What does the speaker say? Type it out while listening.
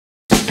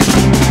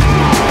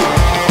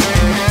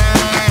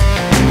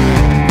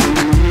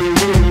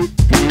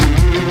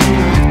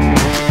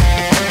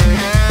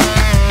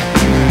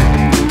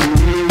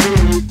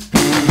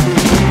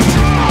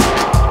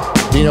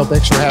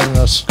Thanks for having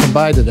us come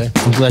by today.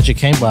 I'm glad you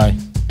came by.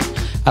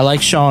 I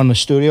like showing the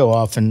studio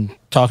off and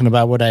talking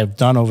about what I've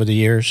done over the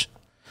years.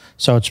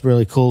 So it's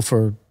really cool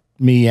for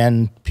me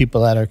and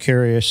people that are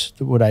curious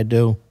what I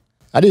do.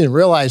 I didn't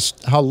realize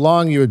how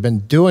long you had been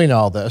doing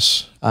all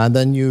this. And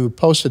then you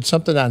posted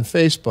something on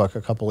Facebook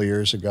a couple of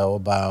years ago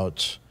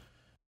about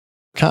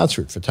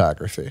concert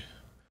photography.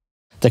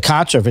 The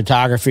concert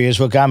photography is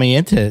what got me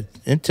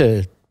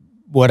into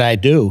what I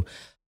do.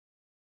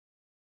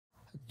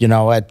 You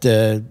know, at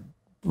the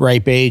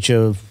ripe age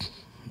of,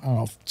 I don't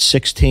know,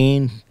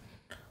 16,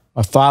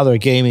 my father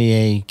gave me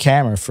a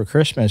camera for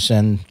Christmas,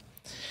 and,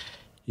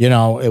 you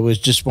know, it was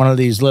just one of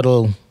these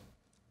little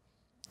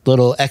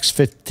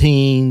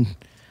X15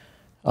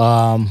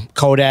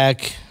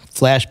 Kodak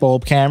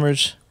flashbulb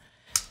cameras.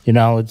 You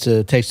know,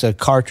 it takes a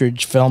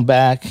cartridge film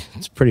back.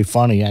 It's pretty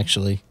funny,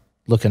 actually,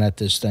 looking at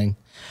this thing.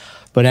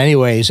 But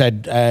anyways,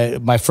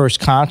 my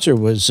first concert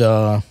was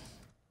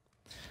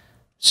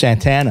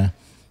Santana.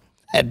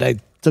 And I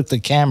took the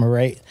camera,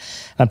 right?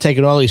 I'm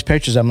taking all these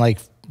pictures. I'm like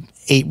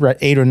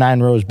eight or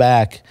nine rows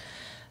back.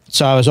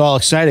 So I was all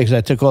excited because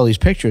I took all these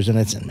pictures, and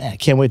I said, man, I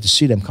can't wait to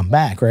see them come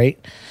back, right?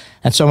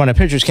 And so when the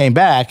pictures came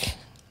back,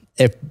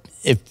 if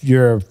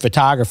you're a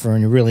photographer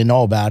and you really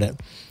know about it,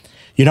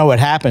 you know what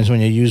happens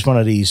when you use one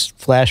of these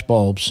flash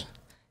bulbs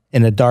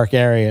in a dark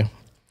area.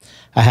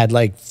 I had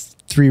like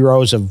 3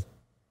 rows of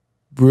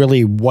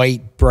really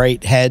white,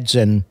 bright heads,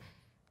 and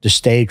the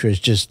stage was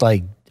just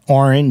like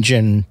orange,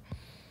 and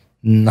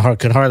I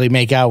could hardly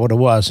make out what it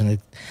was. And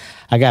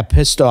I got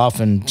pissed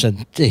off and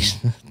said, this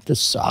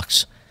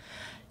sucks.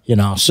 You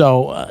know,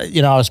 so,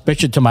 you know, I was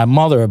bitching to my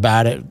mother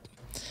about it,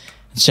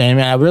 saying,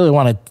 man, I really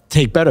want to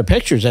take better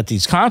pictures at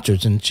these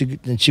concerts. And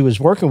she was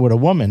working with a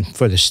woman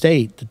for the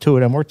state. The two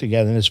of them worked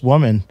together. And this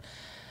woman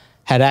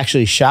had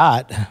actually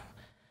shot,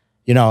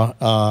 you know,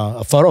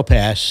 a photo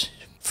pass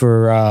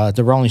for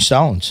the Rolling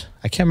Stones.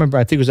 I can't remember.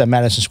 I think it was at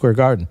Madison Square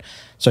Garden.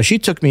 So she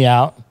took me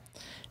out,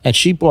 and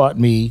she bought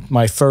me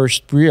my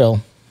first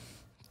real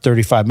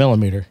 35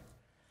 millimeter.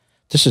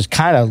 This is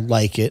kind of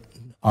like it.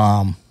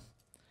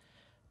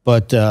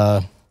 But,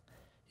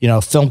 you know,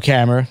 film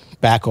camera,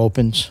 back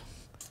opens.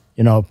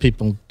 You know,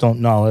 people don't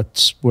know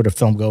it's where the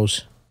film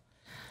goes.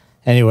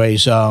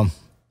 Anyways,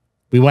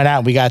 we went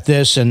out, we got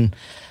this, and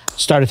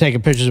started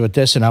taking pictures with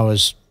this, and I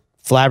was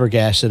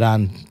flabbergasted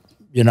on,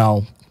 you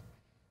know,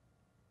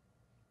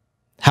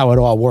 how it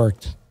all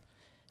worked.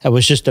 It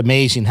was just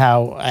amazing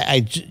how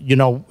you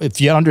know,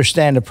 if you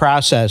understand the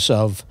process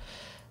of,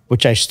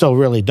 which I still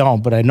really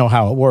don't, but I know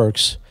how it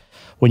works.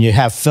 When you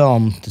have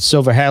film, the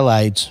silver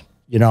halides,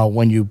 you know,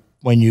 when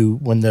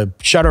the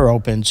shutter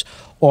opens,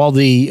 all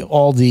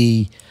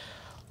the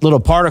little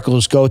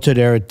particles go to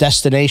their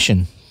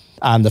destination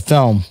on the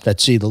film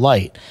that see the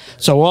light.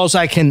 So all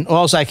I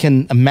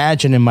can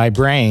imagine in my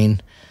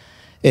brain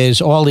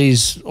is all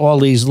these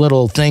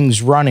little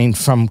things running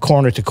from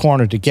corner to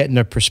corner to get in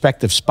their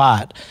perspective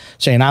spot,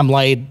 saying I'm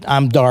light,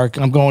 I'm dark,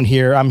 I'm going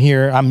here, I'm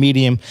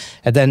medium,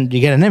 and then you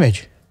get an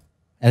image.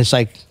 And it's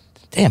like,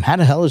 damn, how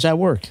the hell does that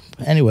work?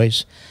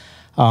 Anyways,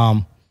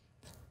 I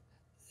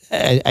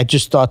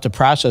just thought the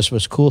process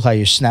was cool, how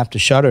you snapped the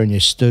shutter and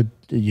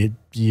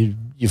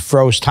you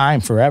froze time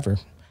forever.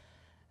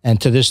 And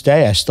to this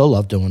day, I still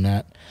love doing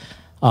that.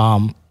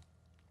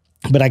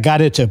 But I got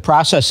into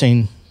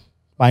processing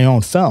my own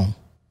film.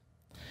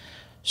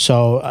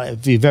 So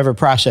if you've ever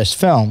processed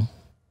film,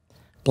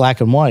 black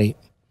and white,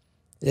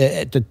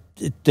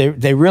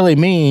 they really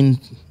mean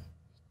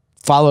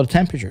follow the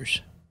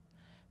temperatures.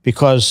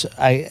 Because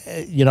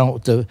you know,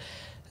 the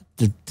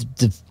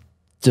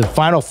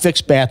final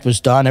fix bath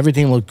was done.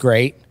 Everything looked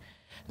great.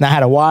 And I had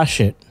to wash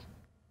it.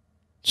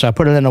 So I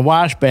put it in a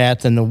wash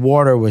bath, and the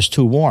water was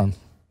too warm,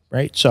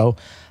 right? So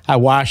I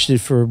washed it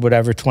for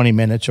whatever, 20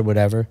 minutes or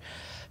whatever.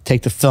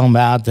 Take the film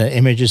out. The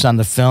images on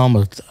the film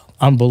are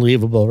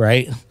unbelievable,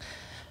 right?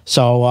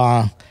 So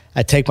I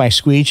take my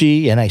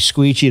squeegee, and I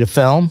squeegee the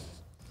film.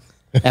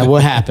 And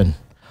what happened?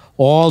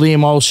 All the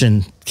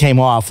emulsion came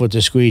off with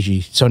the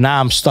squeegee. So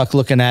now I'm stuck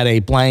looking at a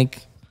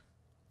blank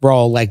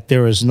roll like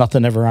there was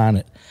nothing ever on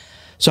it.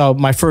 So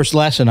my first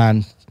lesson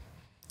on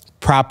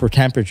proper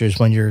temperatures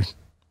when you're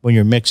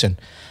mixing.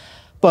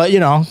 But, you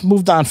know,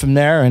 moved on from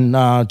there,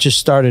 and just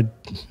started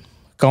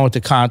going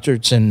to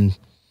concerts. And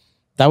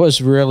that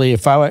was really,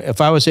 if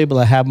I was able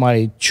to have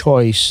my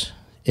choice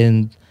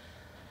in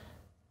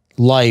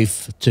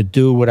life to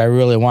do what I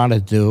really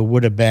wanted to do, it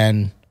would have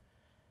been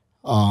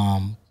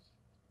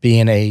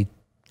being a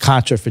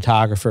concert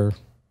photographer,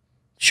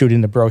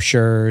 shooting the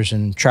brochures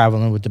and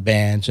traveling with the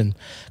bands, and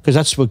because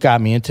that's what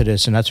got me into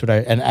this, and that's what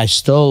I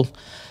still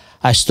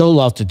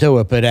love to do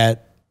it. But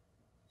at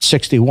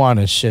 61,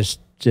 it's just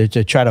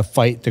to try to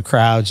fight the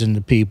crowds and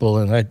the people,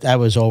 and I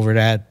was over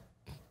that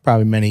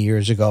probably many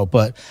years ago.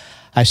 But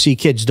I see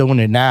kids doing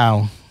it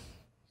now,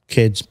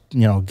 kids,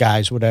 you know,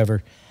 guys,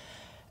 whatever,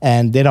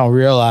 and they don't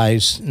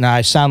realize. Now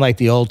I sound like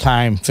the old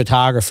time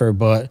photographer,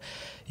 but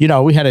you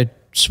know, we had to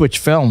switch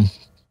film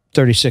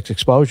 36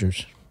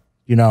 exposures.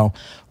 You know,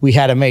 we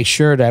had to make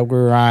sure that we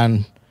were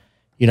on,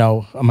 You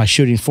know, am I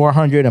shooting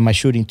 400? Am I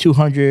shooting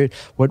 200?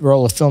 What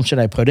roll of film should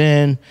I put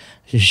in?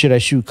 Should I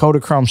shoot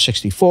Kodachrome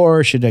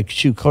 64? Should I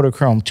shoot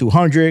Kodachrome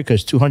 200?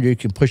 Because 200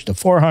 can push to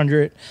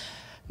 400.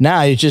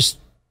 Now it's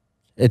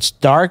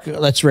dark.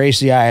 Let's raise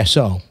the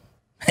ISO.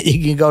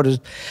 You can go to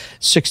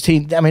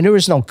 16. I mean, there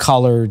was no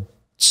color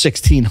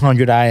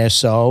 1600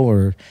 ISO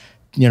or,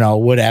 you know,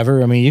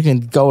 whatever. I mean, you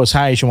can go as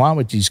high as you want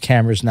with these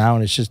cameras now,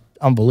 and it's just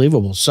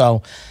unbelievable.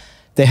 So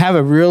they have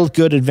a real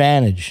good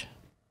advantage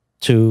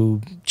to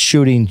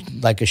shooting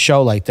like a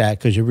show like that,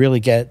 because you really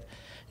get,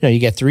 you know, you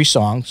get 3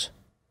 songs.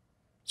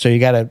 So you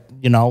got to,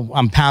 you know,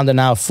 I'm pounding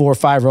out 4 or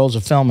 5 rolls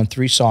of film and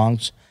 3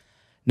 songs.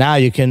 Now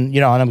you can,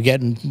 you know, and I'm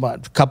getting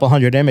what, a couple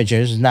hundred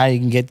images. Now you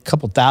can get a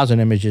couple thousand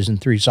images in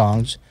 3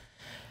 songs.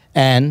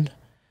 And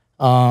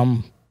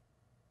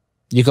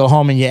you go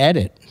home and you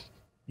edit.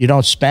 You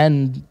don't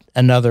spend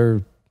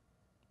another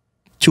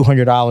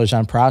 $200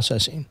 on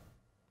processing,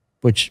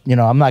 which, you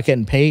know, I'm not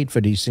getting paid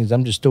for these things.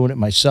 I'm just doing it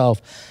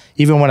myself.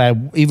 Even when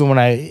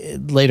I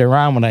later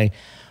on, when I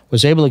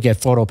was able to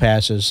get photo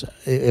passes,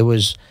 it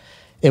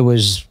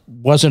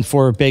wasn't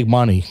for big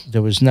money.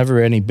 There was never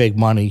any big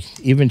money.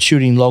 Even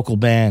shooting local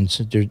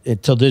bands,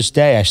 till this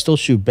day, I still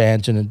shoot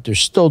bands, and there's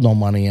still no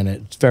money in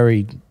it. It's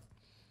very,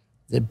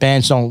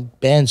 bands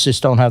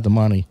just don't have the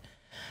money.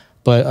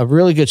 But a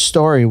really good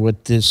story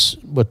with this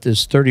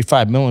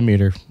 35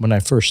 millimeter. When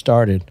I first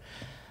started,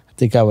 I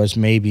think I was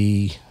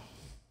maybe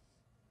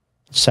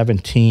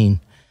 17.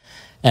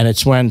 And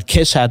it's when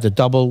Kiss had the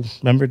double,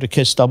 remember the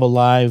Kiss double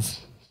live,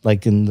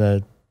 like in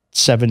the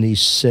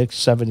 76,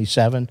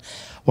 77?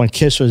 When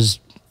Kiss was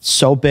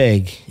so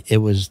big, it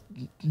was,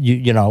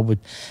 you know,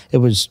 it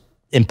was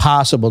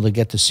impossible to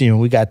get to see them.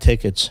 We got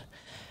tickets.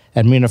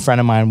 And me and a friend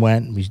of mine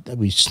went,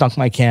 we snuck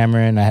my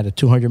camera in. I had a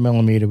 200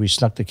 millimeter. We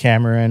snuck the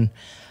camera in.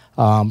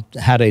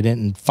 How they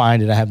didn't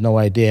find it, I have no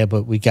idea.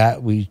 But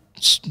we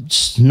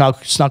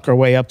snuck our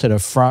way up to the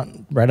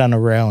front, right on the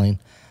railing.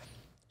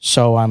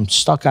 So I'm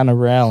stuck on a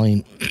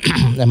railing,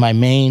 and my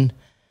main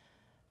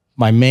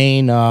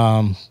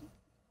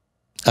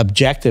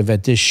objective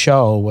at this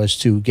show was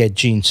to get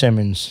Gene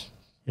Simmons,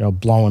 you know,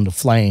 blowing the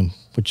flame,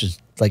 which is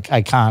like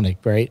iconic,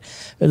 right?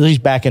 At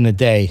least back in the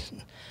day.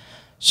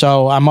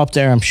 So I'm up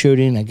there, I'm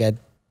shooting. I got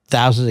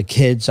thousands of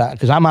kids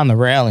because I'm on the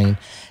railing,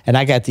 and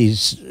I got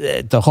these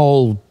the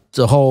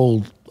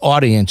whole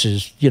audience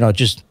is, you know,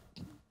 just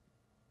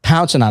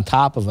pouncing on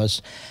top of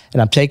us,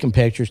 and I'm taking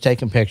pictures.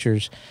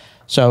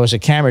 So it was a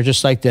camera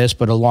just like this,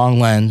 but a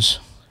long lens.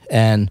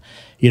 And,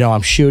 you know,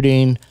 I'm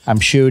shooting.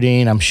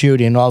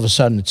 And all of a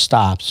sudden it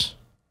stops.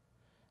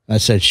 And I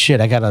said, shit,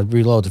 I got to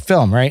reload the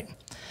film, right?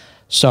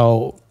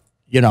 So,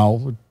 you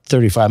know,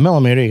 35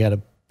 millimeter, you got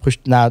to push.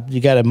 Now, you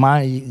got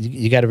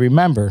to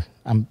remember,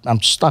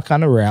 I'm stuck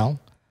on the rail.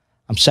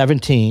 I'm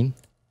 17.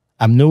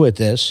 I'm new at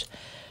this.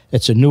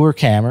 It's a newer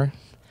camera.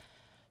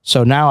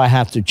 So now I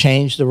have to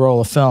change the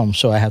roll of film.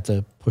 So I have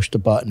to push the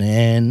button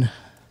in.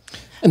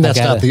 And that's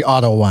not the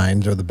auto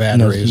wind or the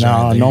batteries.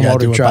 No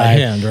motor drive. By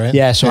hand, right?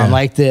 Yeah, so I'm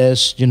like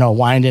this, you know,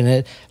 winding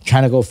it,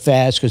 trying to go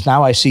fast, because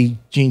now I see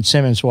Gene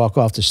Simmons walk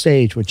off the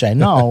stage, which I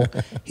know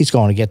he's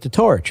going to get the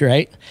torch,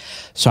 right?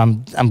 So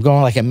I'm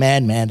going like a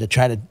madman to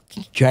try to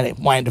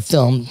wind the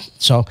film.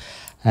 So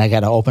I got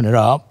to open it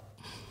up.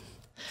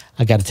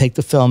 I got to take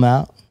the film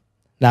out.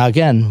 Now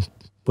again,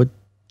 with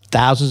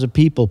thousands of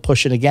people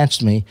pushing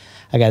against me,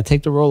 I got to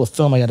take the roll of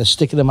film. I got to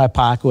stick it in my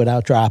pocket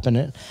without dropping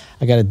it.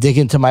 I got to dig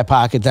into my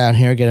pocket down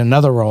here, get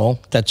another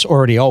roll that's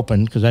already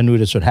open because I knew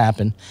this would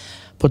happen.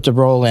 Put the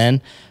roll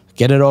in,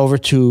 get it over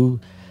to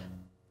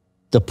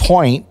the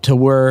point to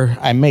where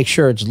I make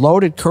sure it's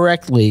loaded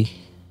correctly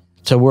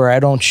to where I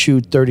don't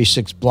shoot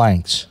 36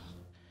 blanks.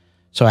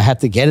 So I have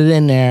to get it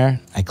in there.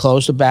 I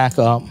close the back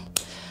up.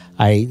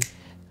 I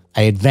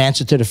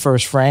advance it to the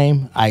first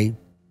frame. I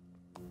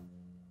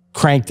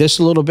crank this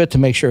a little bit to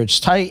make sure it's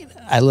tight.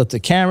 I lift the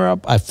camera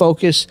up. I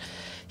focus.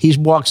 He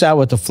walks out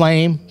with the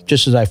flame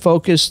just as I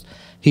focused.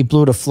 He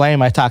blew the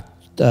flame. I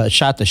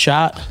shot the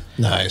shot.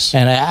 Nice.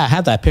 And I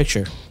have that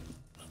picture.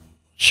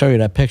 Show you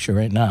that picture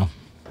right now.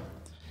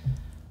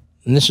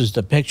 And this is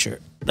the picture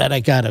that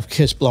I got of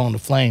Kiss blowing the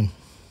flame.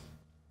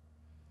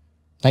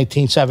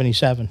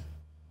 1977.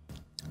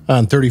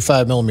 On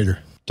 35 millimeter.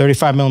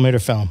 35 millimeter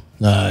film.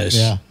 Nice.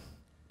 Yeah.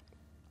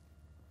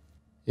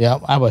 Yeah,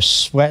 I was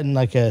sweating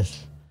like a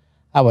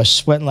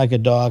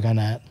dog on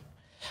that.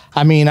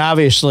 I mean,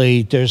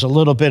 obviously, there's a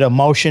little bit of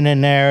motion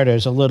in there.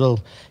 There's a little,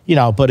 you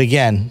know, but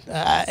again,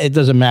 it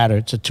doesn't matter.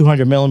 It's a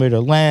 200 millimeter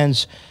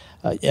lens.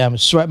 I'm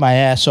sweating my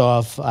ass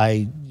off.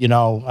 I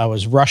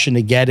was rushing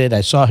to get it.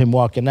 I saw him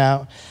walking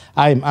out.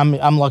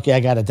 I'm lucky I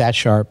got it that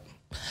sharp.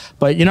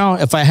 But you know,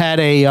 if I had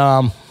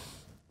a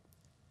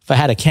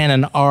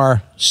Canon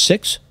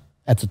R6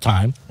 at the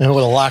time, and it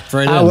would have locked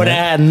right in. I would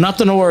have had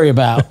nothing to worry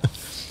about.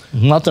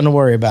 Nothing to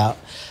worry about.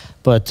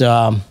 But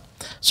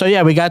so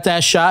yeah, we got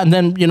that shot, and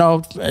then, you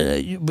know,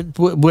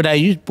 what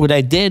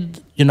I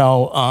did, you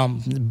know,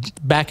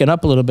 backing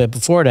up a little bit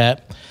before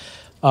that,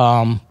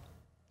 when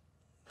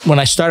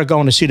I started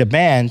going to see the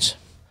bands,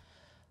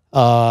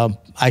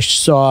 I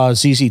saw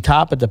ZZ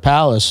Top at the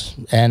Palace,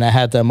 and I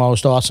had the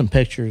most awesome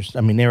pictures.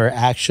 I mean, they were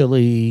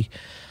actually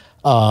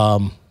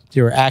coming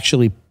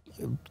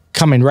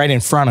right in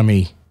front of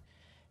me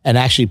and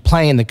actually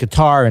playing the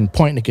guitar and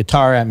pointing the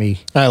guitar at me.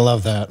 I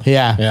love that.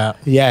 Yeah.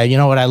 You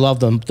know what I love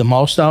the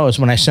most, though, is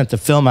when I sent the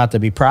film out to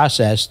be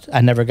processed,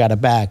 I never got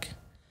it back.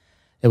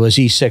 It was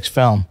E6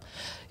 film.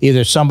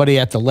 Either somebody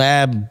at the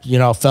lab, you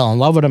know, fell in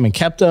love with them and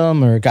kept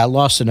them, or got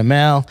lost in the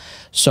mail.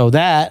 So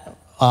that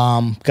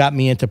got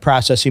me into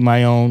processing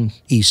my own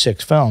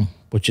E6 film,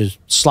 which is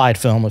slide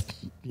film. If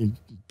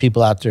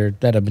people out there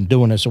that have been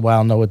doing this a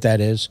while know what that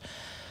is.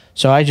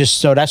 So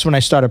that's when I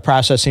started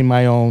processing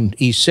my own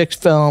E6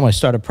 film. I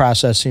started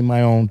processing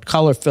my own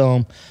color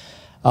film.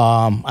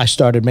 I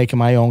started making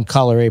my own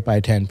color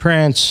 8x10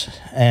 prints.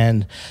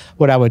 And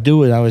what I would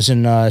do is, I was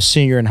in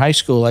senior in high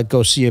school, I'd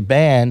go see a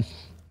band,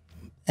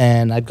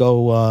 and I'd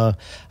go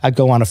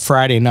on a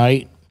Friday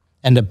night,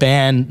 and the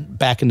band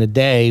back in the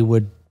day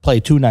would play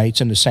 2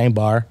 nights in the same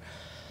bar.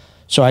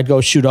 So I'd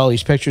go shoot all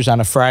these pictures on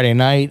a Friday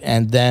night,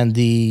 and then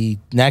the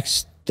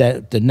next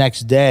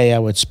day I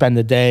would spend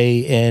the day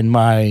in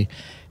my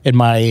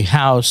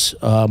house,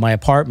 my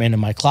apartment, in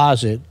my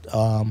closet,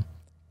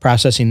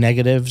 processing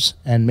negatives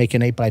and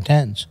making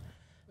 8x10s.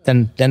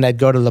 Then I'd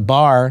go to the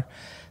bar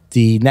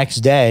the next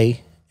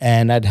day,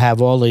 and I'd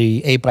have all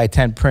the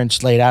 8x10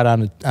 prints laid out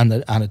on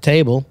the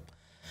table.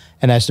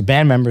 And as the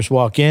band members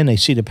walk in, they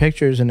see the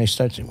pictures and they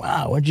start saying,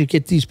 "Wow, where'd you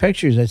get these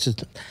pictures?" I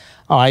said,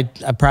 "Oh, I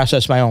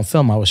processed my own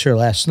film. I was here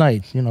last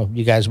night. You know,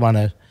 you guys want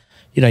to,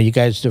 you know, you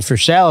guys are for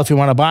sale if you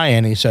want to buy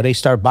any." So they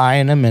start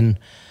buying them, and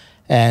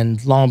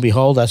lo and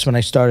behold, that's when I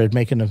started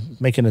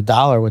making a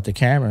dollar with the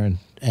camera,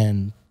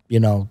 and you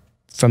know,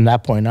 from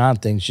that point on,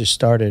 things just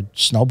started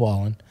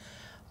snowballing.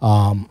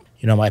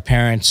 You know, my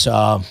parents,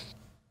 they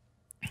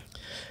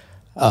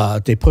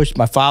pushed.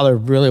 My father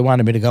really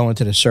wanted me to go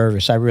into the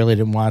service. I really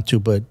didn't want to,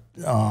 but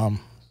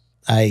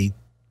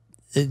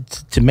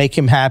to make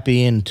him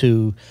happy and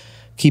to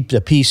keep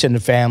the peace in the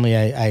family,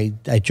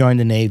 I joined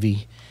the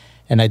Navy,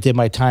 and I did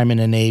my time in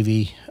the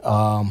Navy.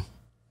 I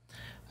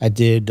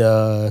did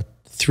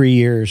 3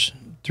 years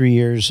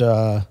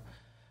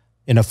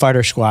in a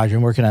fighter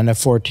squadron working on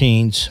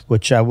F-14s,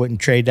 which I wouldn't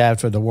trade that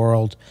for the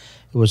world.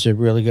 It was a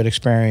really good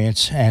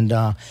experience. And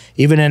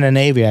even in the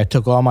Navy, I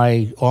took all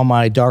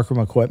my darkroom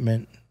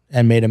equipment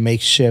and made a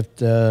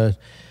makeshift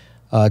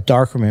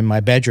darkroom in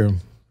my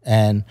bedroom.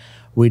 And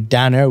we'd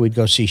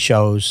go see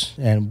shows,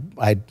 and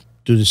I'd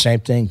do the same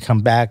thing,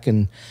 come back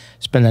and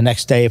spend the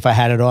next day, if I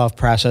had it off,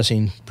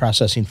 processing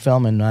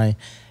film in my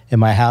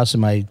house.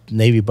 And my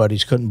Navy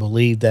buddies couldn't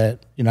believe that,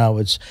 you know,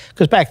 it's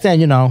because back then,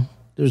 you know,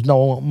 there was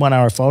no 1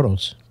 hour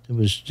photos. It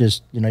was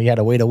just, you know, you had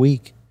to wait a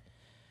week.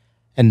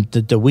 And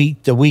the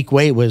week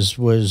wait was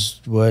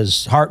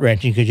heart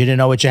wrenching because you didn't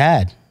know what you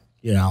had,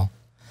 you know.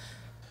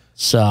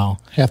 So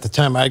half the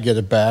time I get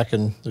it back,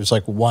 and there's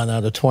like 1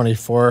 out of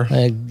 24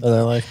 that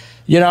I like.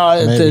 You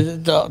know,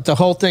 the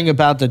whole thing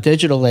about the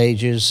digital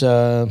age is,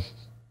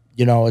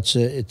 you know,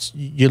 it's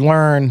you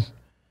learn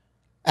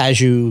as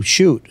you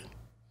shoot.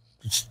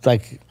 It's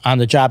like on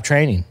the job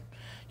training.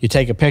 You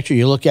take a picture,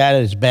 you look at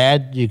it, it's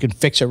bad, you can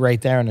fix it right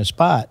there on the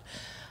spot.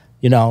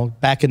 You know,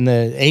 back in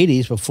the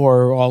 80s,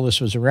 before all this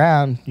was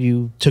around,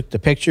 you took the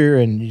picture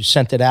and you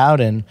sent it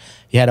out, and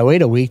you had to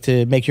wait a week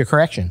to make your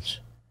corrections,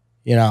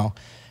 you know.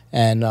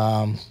 And,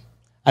 I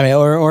mean,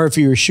 or if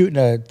you were shooting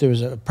there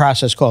was a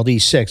process called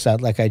E6,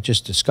 that, like I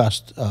just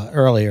discussed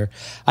earlier.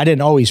 I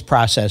didn't always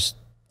process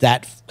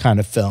that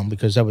kind of film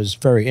because that was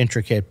very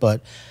intricate,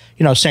 but,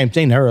 you know, same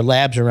thing. There were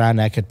labs around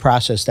that could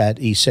process that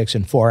E6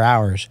 in 4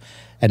 hours.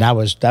 And that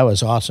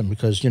was awesome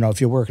because, you know,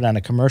 if you're working on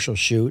a commercial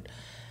shoot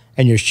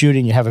and you're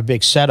shooting, you have a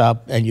big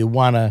setup and you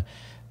want to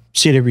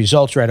see the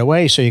results right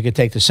away so you could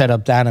take the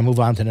setup down and move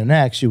on to the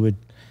next, you would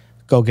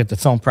go get the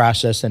film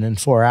processed, and in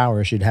 4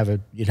 hours you'd have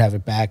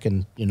it back,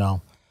 and, you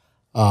know,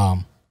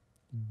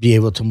 be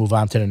able to move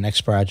on to the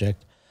next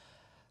project.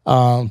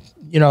 You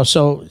know,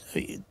 so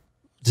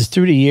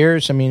through the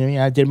years, I mean,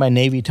 I did my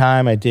Navy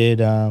time. I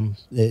did,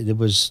 it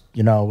was,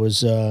 you know,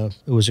 it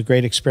was a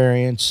great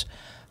experience.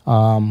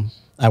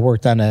 I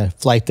worked on a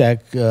flight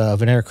deck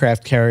of an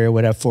aircraft carrier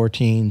with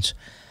F-14s.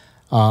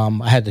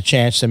 I had the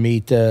chance to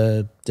meet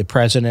the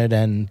president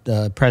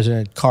and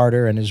President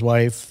Carter and his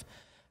wife.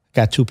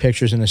 Got 2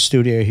 pictures in the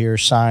studio here,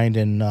 signed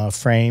and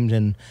framed,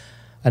 and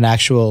an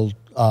actual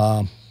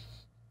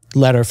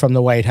letter from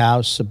the White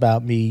House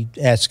about me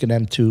asking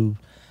them to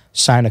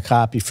sign a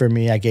copy for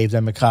me. I gave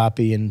them a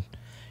copy, and,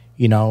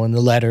 you know, in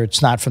the letter,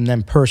 it's not from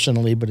them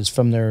personally, but it's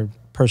from their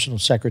personal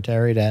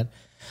secretary that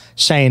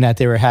saying that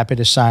they were happy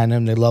to sign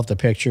them. They loved the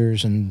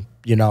pictures, and,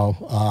 you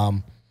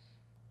know,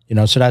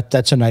 so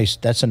that's a nice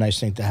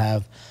thing to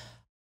have.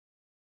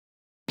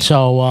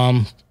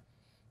 So,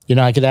 you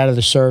know, I get out of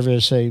the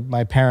service.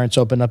 My parents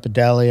opened up a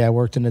deli. I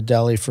worked in a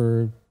deli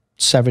for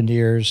 7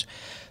 years.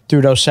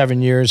 Through those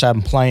 7 years,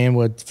 I'm playing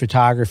with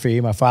photography.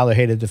 My father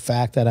hated the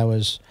fact that I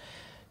was,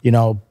 you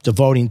know,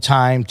 devoting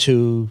time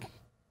to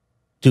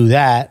do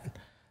that.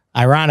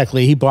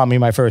 Ironically, he bought me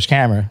my first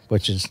camera,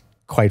 which is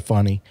quite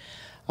funny.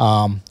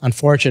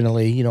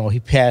 Unfortunately, you know, he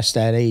passed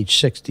at age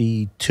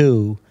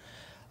 62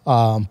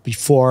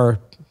 before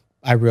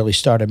I really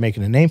started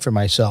making a name for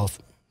myself.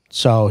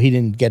 So he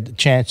didn't get the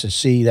chance to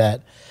see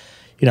that,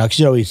 you know, because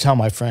you always tell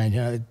my friend, you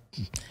know,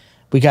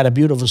 we got a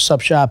beautiful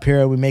sub shop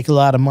here. We make a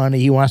lot of money.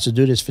 He wants to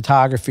do this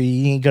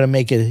photography. He ain't gonna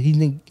make it.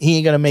 He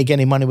ain't gonna make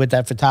any money with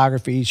that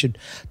photography. He should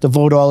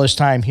devote all his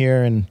time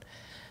here. And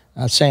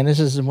I was saying, this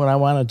isn't what I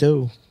want to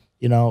do.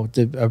 You know,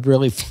 a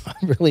really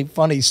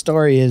funny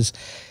story is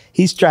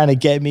he's trying to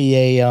get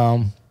me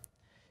a,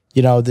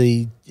 you know,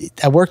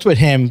 I worked with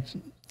him.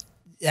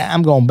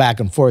 I'm going back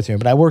and forth here,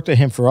 but I worked with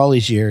him for all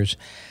these years.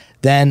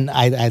 Then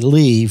I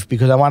leave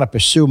because I want to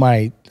pursue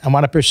my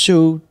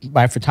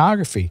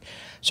photography.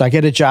 So I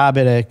get a job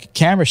at a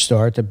camera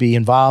store to be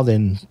involved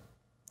in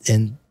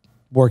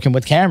working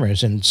with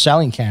cameras and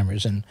selling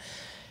cameras, and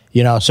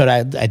you know, so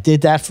I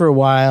did that for a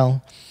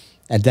while,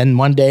 and then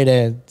one day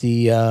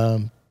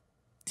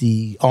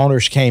the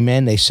owners came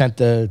in. They sent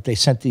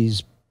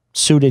these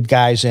suited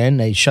guys in.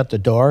 They shut the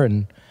door,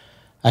 and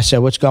I said,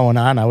 "What's going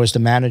on?" I was the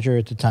manager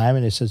at the time,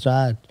 and they says,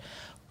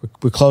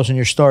 "We're closing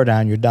your store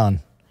down. You're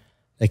done."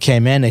 They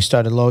came in. They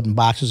started loading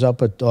boxes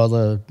up with all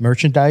the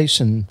merchandise,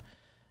 and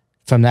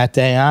from that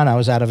day on, I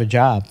was out of a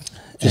job.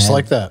 Just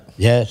like that.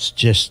 Yes,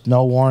 just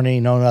no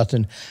warning, no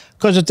nothing.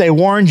 Because if they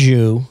warned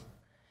you,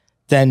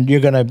 then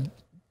you're going to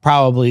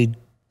probably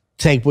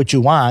take what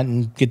you want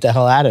and get the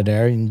hell out of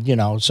there. And, you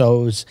know,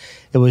 so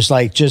it was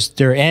like just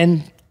they're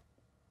in,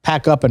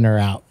 pack up, and they're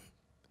out.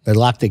 They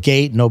lock the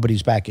gate,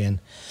 nobody's back in.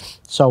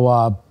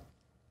 So,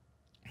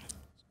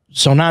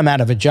 so now I'm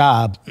out of a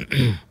job,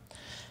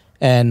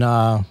 and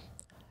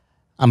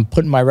I'm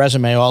putting my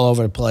resume all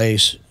over the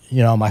place.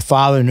 You know, my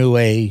father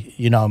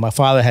my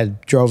father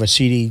had drove a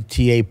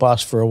CDTA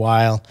bus for a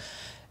while,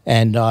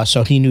 and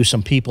so he knew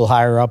some people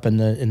higher up in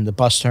the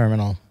bus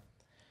terminal.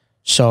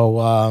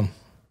 So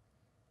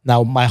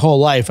now my whole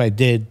life I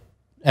did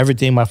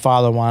everything my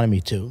father wanted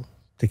me to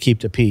keep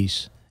the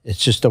peace. It's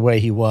just the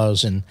way he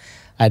was, and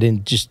I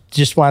didn't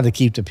just wanted to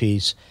keep the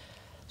peace.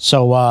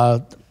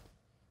 So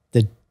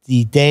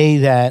the day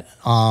that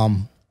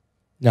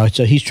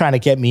so he's trying to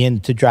get me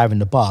into driving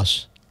the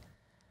bus.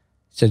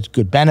 Said it's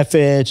good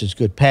benefits, it's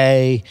good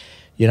pay.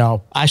 You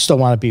know, I still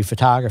want to be a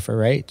photographer,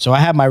 right? So I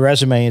have my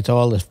resume into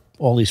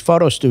all these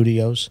photo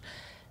studios,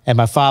 and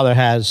my father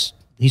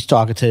he's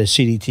talking to the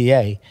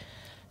CDTA.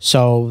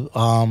 So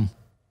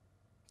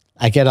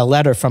I get a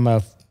letter from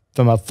a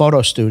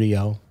photo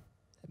studio,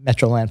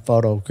 Metroland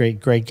Photo,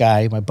 great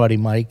guy, my buddy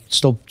Mike,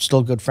 still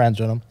good friends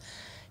with him.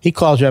 He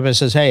calls you up and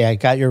says, "Hey, I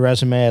got your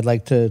resume. I'd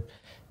like to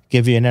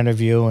give you an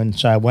interview." And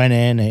so I went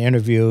in and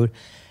interviewed,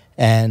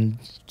 and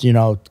you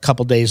know, a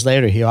couple days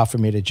later, he offered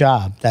me the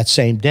job. That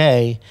same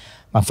day,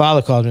 my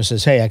father calls me and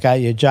says, "Hey, I got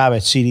you a job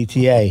at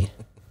CDTA."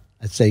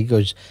 I'd say, he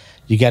goes,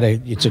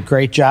 it's a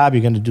great job.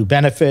 You're going to do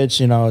benefits.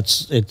 You know,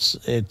 it's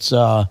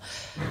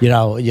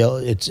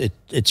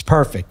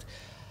perfect.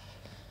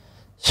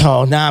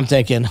 So now I'm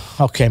thinking,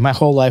 okay, my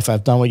whole life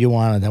I've done what you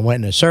wanted. I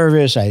went into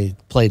service. I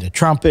played the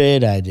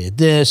trumpet. I did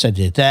this. I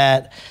did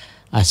that.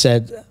 I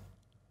said,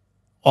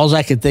 all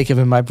I could think of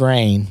in my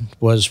brain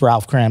was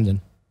Ralph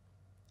Cramden.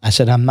 I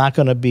said, I'm not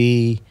going to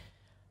be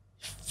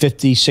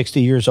 50,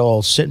 60 years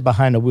old sitting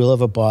behind the wheel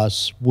of a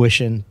bus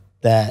wishing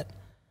that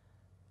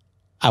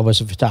I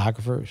was a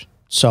photographer.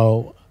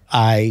 So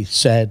I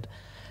said,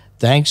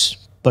 thanks,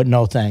 but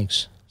no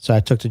thanks. So I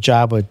took the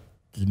job with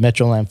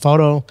Metroland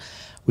Photo.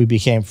 We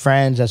became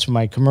friends. That's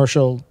my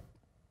commercial,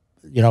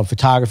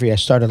 photography. I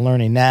started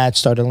learning that,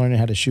 started learning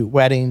how to shoot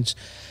weddings.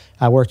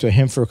 I worked with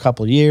him for a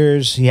couple of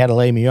years. He had to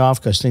lay me off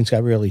because things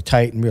got really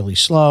tight and really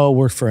slow.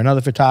 Worked for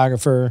another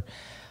photographer,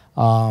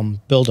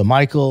 Bill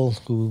DeMichael,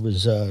 who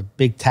was a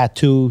big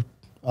tattoo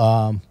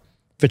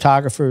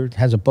photographer,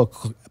 has a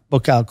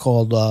book out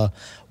called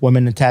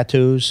Women in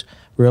Tattoos.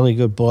 Really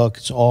good book.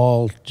 It's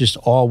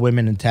all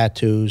women in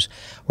tattoos.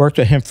 Worked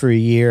with him for a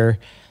year.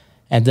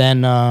 And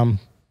then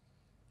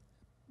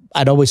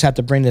I'd always have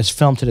to bring this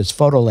film to this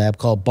photo lab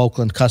called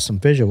Boakland Custom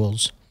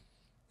Visuals.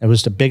 It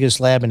was the biggest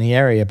lab in the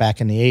area back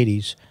in the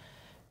 80s.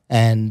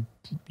 And,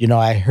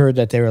 I heard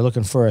that they were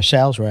looking for a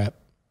sales rep.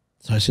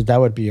 So I said that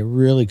would be a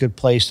really good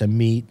place to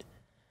meet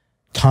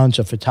tons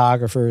of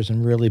photographers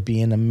and really be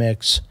in the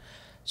mix.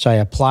 So I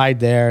applied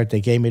there.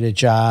 They gave me the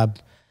job.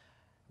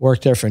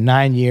 Worked there for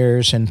 9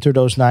 years. And through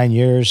those 9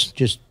 years,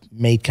 just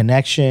made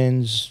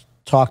connections,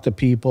 talked to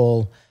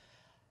people.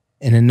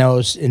 And in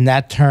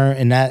that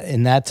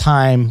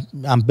time,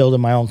 I'm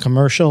building my own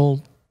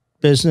commercial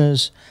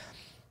business,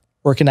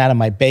 working out of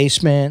my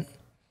basement.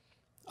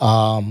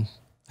 I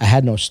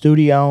had no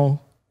studio,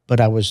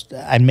 but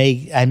I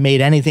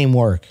made anything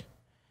work.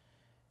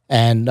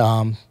 And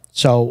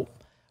so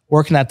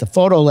working at the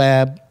photo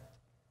lab,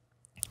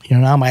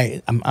 now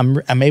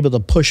I'm able to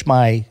push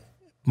my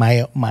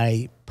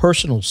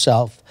personal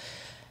self.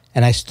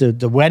 And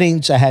the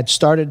weddings, I had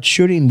started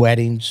shooting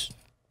weddings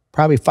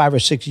probably 5 or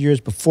 6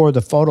 years before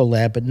the photo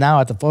lab, but now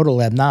at the photo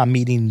lab, now I'm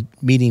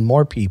meeting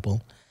more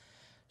people.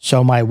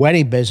 So my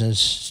wedding business is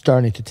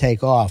starting to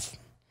take off.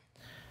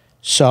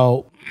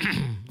 So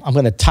I'm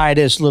going to tie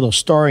this little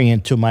story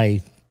into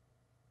my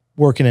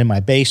working in my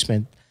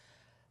basement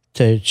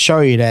to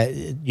show you that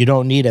you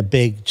don't need a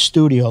big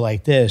studio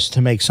like this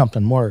to make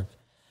something work.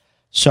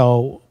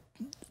 So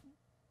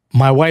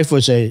my wife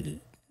was a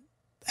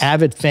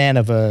avid fan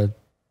of a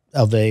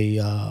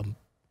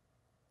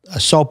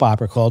soap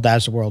opera called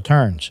As the World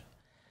Turns.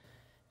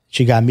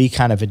 She got me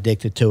kind of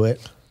addicted to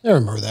it. I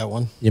remember that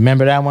one. You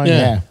remember that one?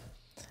 Yeah.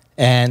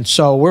 And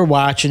so we're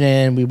watching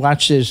it, and we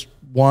watched this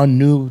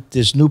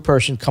new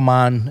person come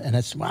on, and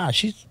it's, wow,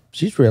 she's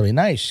really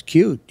nice,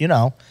 cute, you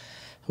know.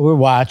 We're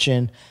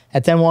watching.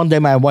 And then one day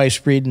my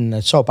wife's reading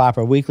the Soap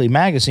Opera Weekly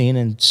magazine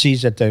and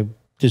sees that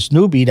this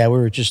newbie that we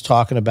were just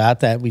talking about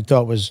that we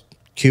thought was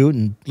cute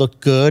and looked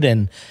good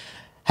and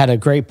had a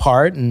great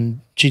part, and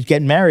she's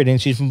getting married,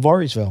 and she's from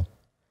Voorheesville.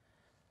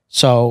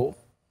 So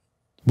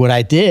what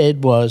I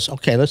did was,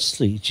 okay, let's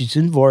see. She's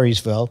in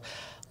Voorheesville.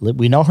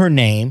 We know her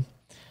name.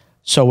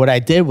 So what I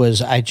did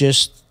was I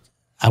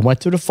went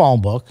through the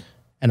phone book,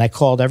 and I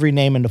called every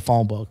name in the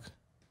phone book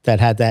that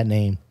had that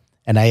name.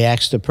 And I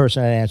asked the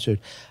person that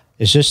answered,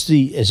 is this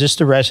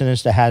the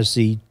residence that has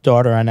the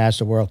daughter on As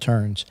the World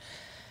Turns?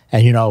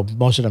 And, you know,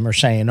 most of them are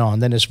saying no.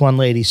 And then this one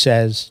lady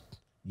says,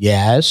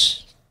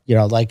 yes, you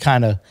know, like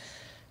kind of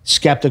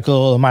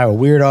skeptical. Am I a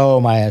weirdo?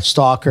 Am I a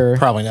stalker?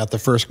 Probably not the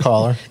first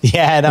caller.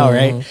 Yeah, I know,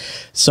 right?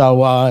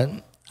 So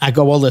I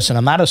go, well, listen,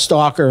 I'm not a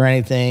stalker or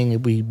anything.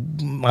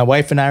 My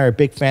wife and I are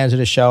big fans of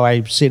the show.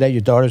 I see that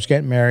your daughter's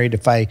getting married.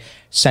 If I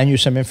send you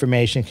some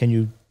information, can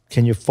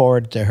you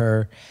forward it to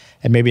her?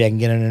 And maybe I can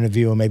get an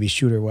interview and maybe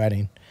shoot her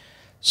wedding.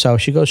 So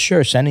she goes,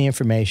 sure, send the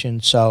information.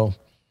 So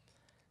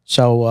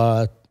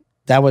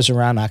that was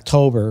around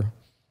October.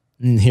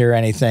 Didn't hear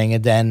anything.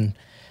 And then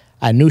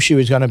I knew she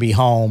was going to be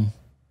home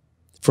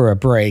for a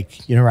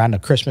break, you know, around the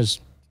Christmas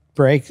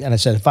break. And I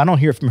said, if I don't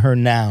hear from her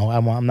now,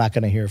 I'm not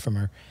going to hear from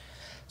her.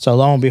 So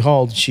lo and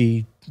behold,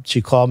 she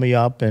called me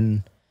up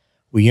and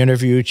we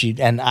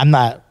interviewed. And I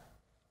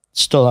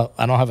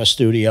don't have a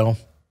studio.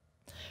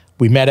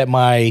 We met at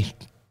my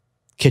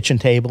kitchen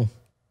table,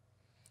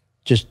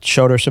 just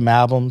showed her some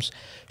albums.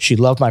 She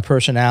loved my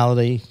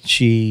personality.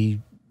 She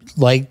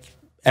liked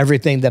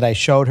everything that I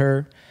showed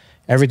her,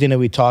 everything that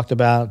we talked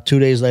about. 2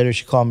 days later,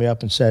 she called me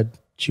up and said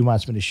she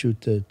wants me to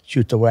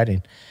shoot the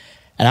wedding.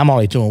 And I'm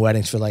only doing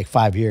weddings for like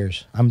 5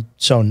 years. I'm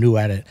so new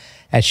at it.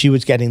 And she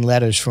was getting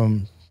letters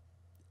from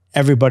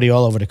everybody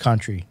all over the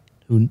country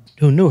who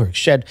knew her.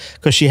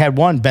 Because she had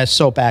won Best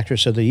Soap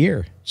Actress of the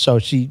Year. So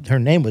her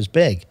name was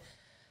big.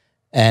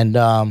 And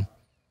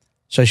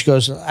so she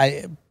goes,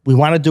 we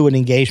want to do an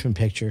engagement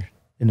picture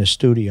in the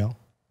studio.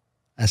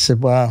 I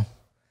said, well,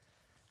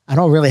 I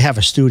don't really have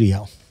a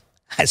studio.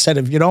 I said,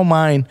 if you don't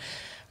mind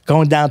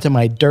going down to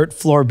my dirt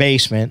floor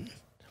basement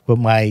with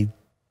my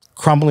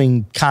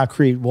crumbling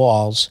concrete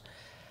walls,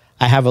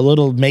 I have a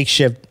little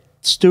makeshift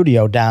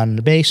studio down in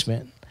the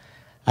basement.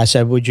 I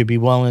said, would you be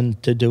willing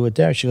to do it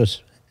there? She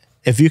goes,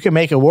 if you can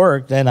make it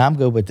work, then I'm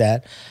good with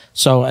that.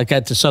 So I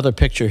got this other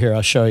picture here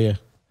I'll show you.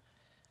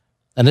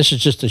 And this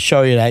is just to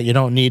show you that you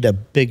don't need a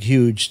big,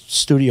 huge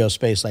studio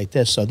space like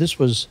this. So this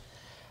was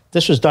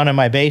done in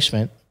my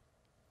basement.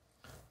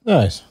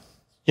 Nice.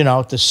 You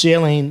know, the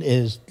ceiling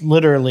is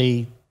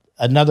literally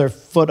another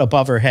foot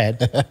above her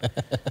head.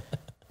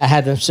 I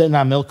had them sitting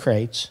on milk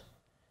crates.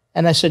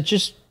 And I said,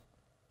 just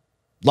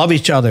love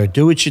each other.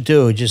 Do what you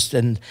do. And,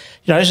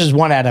 you know, this is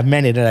one out of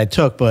many that I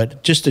took,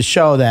 but just to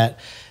show that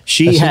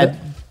she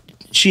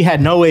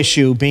had no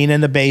issue being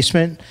in the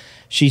basement.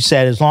 She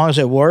said, as long as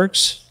it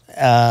works,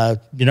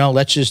 you know,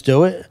 let's just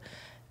do it.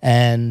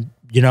 And,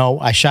 you know,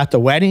 I shot the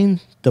wedding.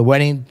 The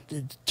wedding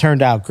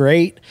turned out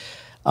great.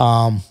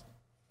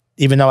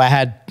 Even though I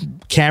had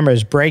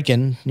cameras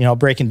breaking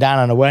down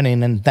on the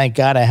wedding, and thank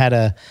God I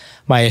had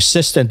my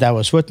assistant that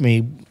was with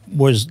me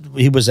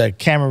he was a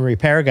camera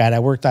repair guy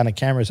that worked on the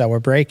cameras that were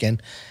breaking,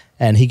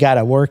 and he got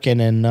it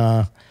working.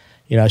 And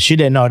you know, she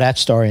didn't know that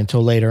story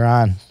until later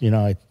on. You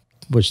know, I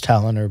was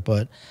telling her,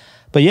 but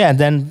yeah. And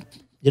then,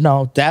 you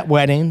know, that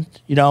wedding,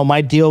 you know,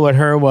 my deal with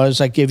her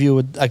was I give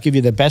you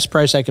the best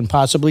price I can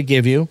possibly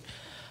give you,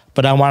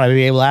 but I want to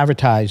be able to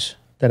advertise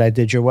that I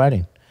did your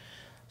wedding.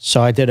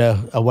 So I did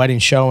a wedding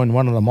show in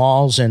one of the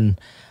malls and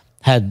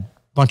had a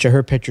bunch of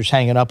her pictures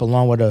hanging up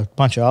along with a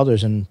bunch of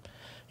others. And,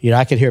 you know,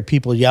 I could hear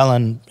people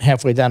yelling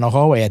halfway down the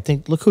hallway. I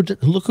think, look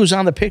who's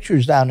on the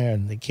pictures down there.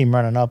 And they came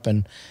running up.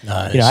 And,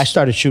 nice. You know, I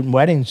started shooting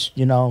weddings.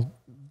 You know,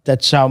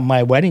 that's how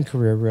my wedding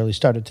career really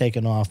started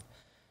taking off.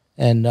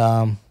 And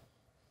that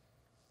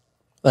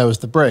was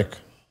the break.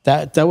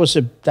 That was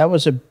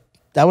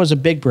a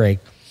big break.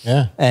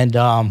 Yeah.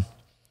 And,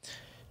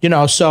 you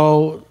know,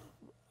 so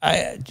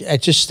I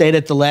just stayed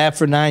at the lab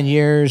for 9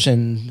 years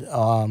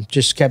and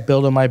just kept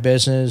building my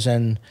business.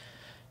 And,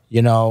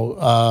 you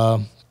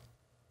know,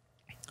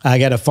 I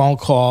got a phone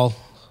call.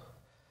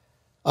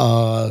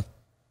 Well,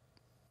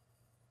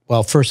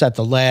 first at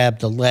the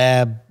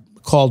lab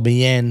called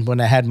me in when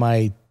I had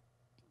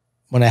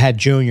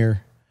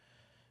Junior.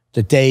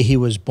 the day he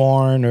was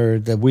born or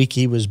the week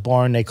he was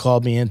born, they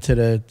called me into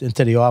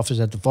the office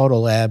at the photo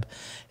lab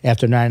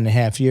after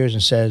 9.5 years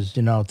and says,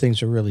 you know,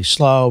 things are really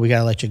slow. We got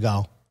to let you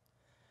go.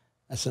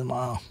 I said,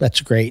 well,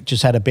 that's great.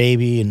 Just had a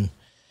baby, and,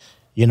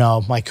 you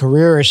know, my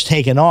career is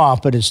taking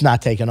off, but it's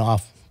not taking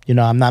off. You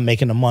know, I'm not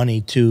making the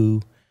money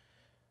to,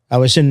 I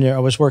was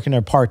working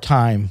there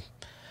part-time,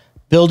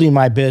 building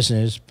my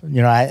business.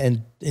 You know,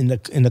 and in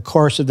the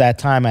course of that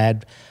time, I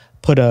had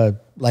put a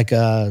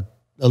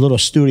little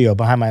studio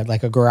behind my,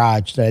 like a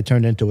garage that I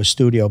turned into a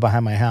studio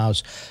behind my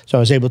house. So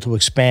I was able to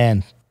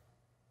expand.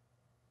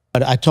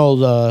 But I told,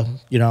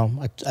 you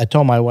know, I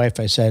told my wife,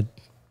 I said,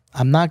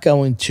 we're not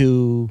going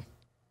to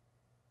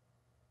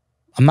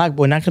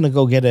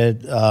go get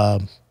a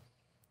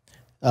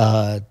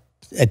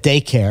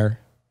daycare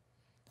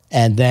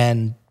and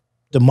then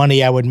the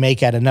money I would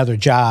make at another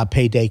job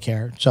pay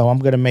daycare. So I'm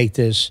going to make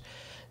it's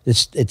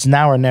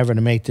now or never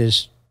to make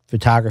this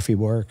photography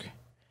work.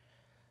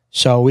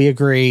 So we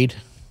agreed.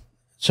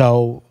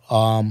 So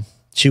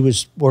she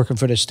was working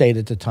for the state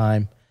at the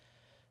time.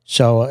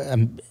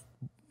 So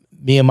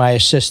me and my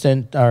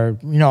assistant are,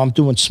 you know, I'm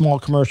doing small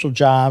commercial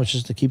jobs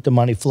just to keep the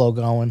money flow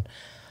going.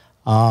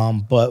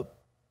 But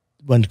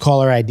when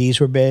caller IDs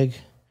were big,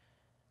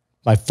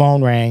 my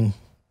phone rang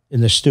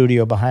in the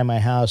studio behind my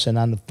house, and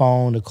on the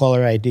phone, the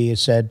caller ID, it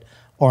said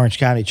Orange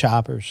County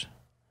Choppers.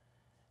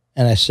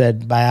 And I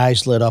said, my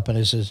eyes lit up, and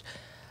it says,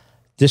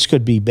 this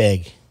could be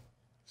big.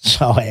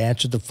 So I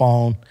answered the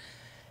phone,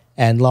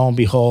 and lo and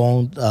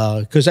behold,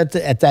 because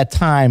at that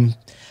time,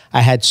 I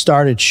had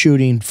started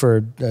shooting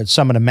for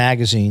some of the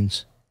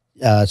magazines,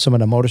 some of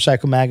the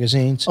motorcycle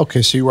magazines.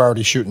 Okay, so you were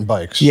already shooting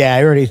bikes. Yeah,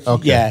 I already.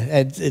 Okay.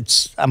 Yeah,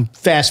 I'm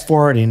fast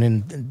forwarding,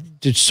 and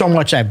there's so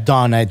much I've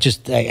done. I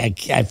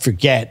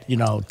forget. You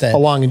know that. How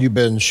long had you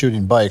been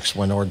shooting bikes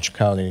when Orange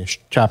County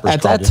Choppers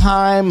At called that you?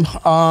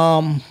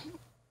 time,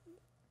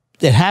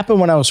 it happened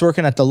when I was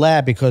working at the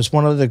lab, because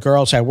one of the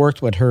girls I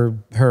worked with,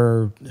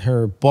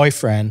 her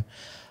boyfriend,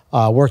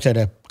 worked at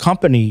a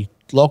company,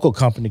 local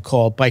company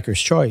called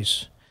Biker's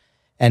Choice,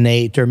 and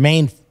their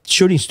main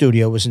shooting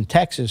studio was in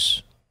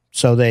Texas.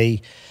 So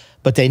they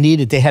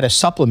had a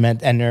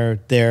supplement, and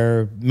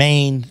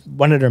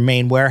one of their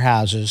main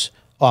warehouses,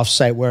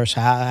 off-site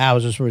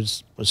warehouses,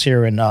 was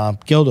here in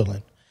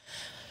Guilderland.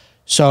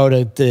 So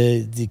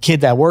the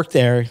kid that worked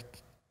there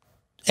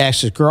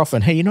asked his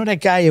girlfriend, hey, you know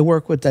that guy you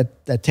work with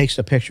that takes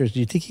the pictures? Do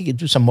you think he could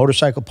do some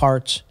motorcycle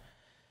parts?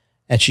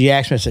 And she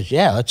asked me, I said,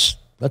 yeah,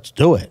 let's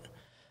do it.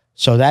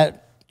 So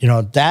that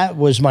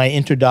was my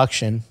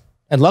introduction.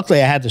 And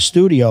luckily I had the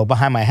studio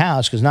behind my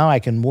house, because now I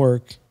can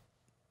work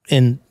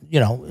in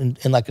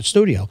like a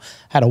studio.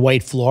 Had a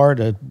white floor,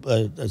 a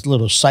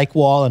little cyc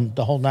wall, and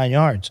the whole 9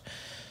 yards.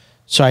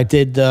 So I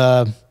did.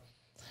 So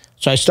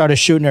I started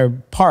shooting their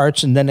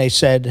parts, and then they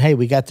said, "Hey,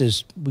 we got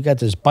this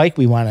bike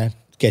we want to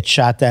get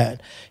shot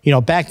at." You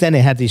know, back then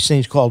they had these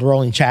things called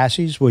rolling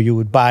chassis, where you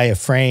would buy a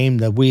frame,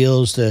 the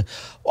wheels,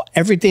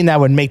 everything that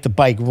would make the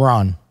bike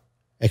run,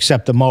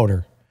 except the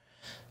motor.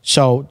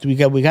 So we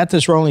got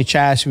this rolling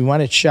chassis. We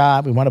want it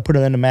shot. We want to put it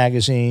in the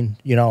magazine,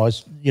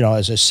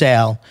 as a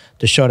sale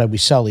to show that we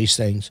sell these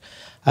things.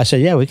 I said,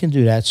 yeah, we can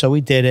do that. So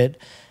we did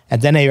it, and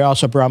then they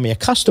also brought me a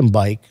custom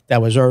bike that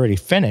was already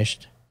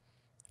finished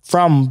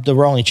from the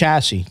rolling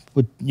chassis.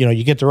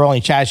 You get the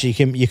rolling chassis,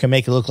 you can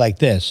make it look like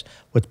this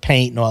with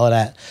paint and all of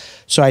that.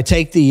 So I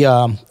take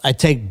the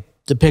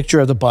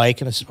picture of the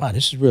bike, and I said, wow,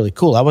 this is really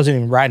cool. I wasn't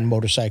even riding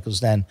motorcycles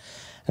then,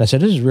 and I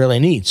said, this is really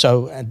neat.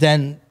 So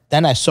then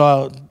I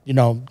saw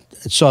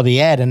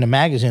the ad in the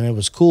magazine. It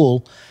was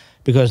cool,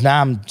 because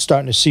now I'm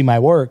starting to see my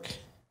work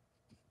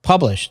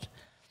published.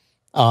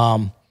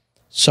 So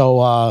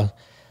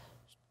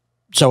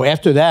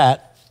after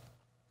that,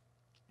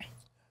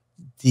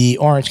 the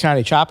Orange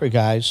County Chopper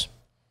guys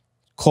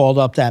called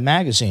up that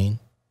magazine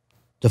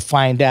to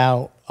find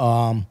out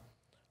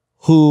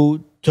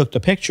who took the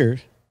picture,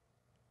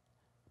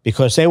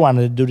 because they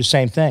wanted to do the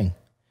same thing.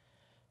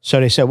 So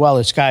they said, well,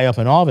 this guy up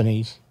in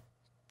Albany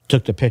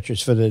took the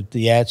pictures for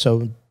the ad,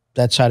 so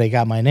that's how they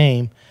got my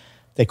name.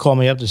 They called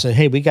me up and said,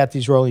 hey, we got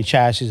these rolling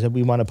chassis that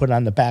we want to put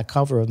on the back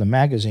cover of the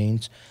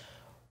magazines.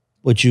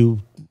 Would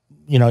you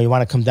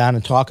want to come down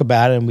and talk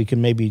about it, and we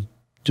can maybe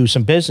do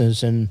some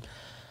business? And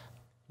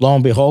lo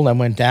and behold, I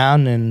went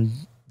down, and,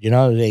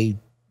 they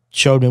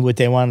showed me what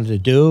they wanted to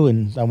do,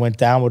 and I went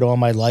down with all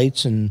my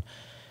lights and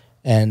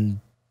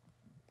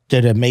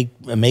did a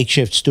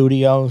makeshift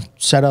studio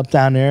set up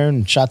down there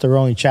and shot the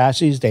rolling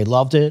chassis. They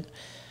loved it.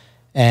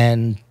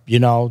 And,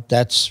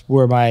 that's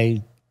where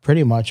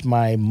pretty much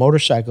my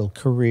motorcycle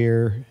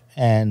career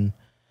and,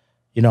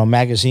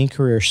 magazine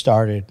career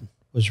started,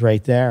 was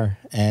right there.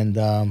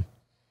 And,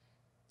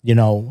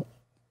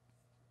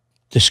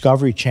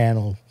 Discovery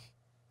Channel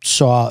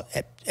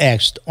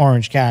asked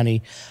Orange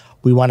County,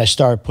 we want to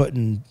start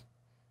putting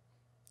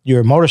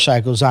your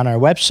motorcycles on our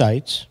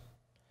websites.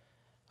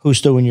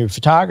 Who's doing your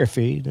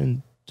photography?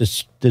 And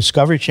the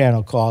Discovery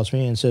Channel calls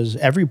me and says,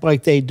 every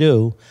bike they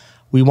do,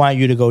 we want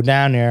you to go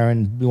down there,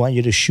 and we want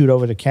you to shoot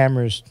over the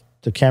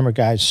camera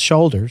guy's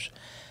shoulders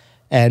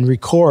and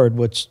record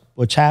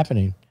what's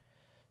happening.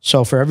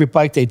 So for every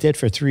bike they did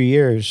for 3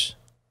 years,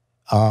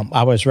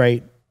 I was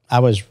right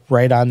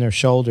on their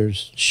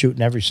shoulders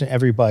shooting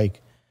every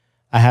bike.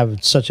 I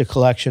have such a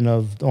collection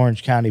of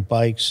Orange County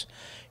bikes.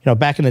 You know,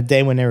 back in the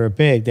day when they were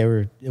big,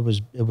 it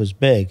was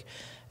big.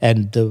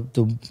 And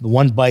the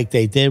one bike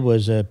they did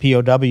was a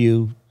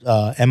POW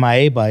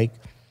MIA bike.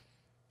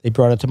 They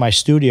brought it to my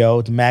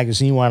studio. The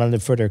magazine wanted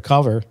it for their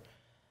cover.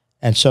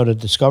 And so the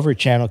Discovery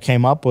Channel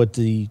came up with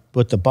the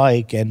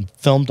bike and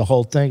filmed the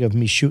whole thing of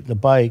me shooting the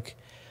bike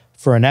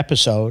for an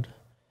episode.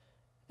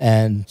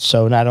 And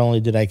so not only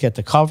did I get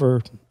the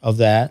cover of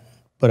that,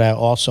 but I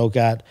also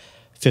got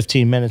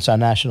 15 minutes on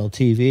national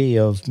TV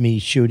of me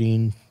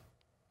shooting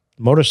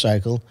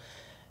motorcycle.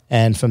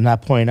 And from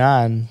that point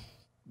on,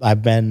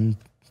 I've been,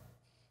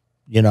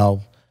 you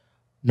know,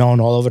 known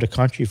all over the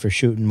country for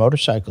shooting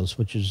motorcycles,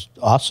 which is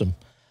awesome.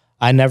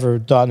 I never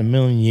thought in a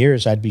million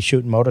years I'd be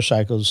shooting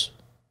motorcycles.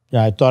 You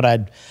know, I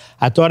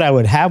thought I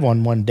would have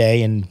one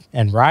day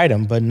and ride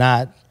them, but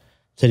not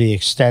to the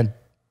extent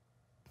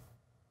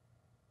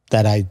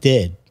that I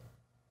did.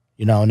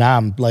 You know, now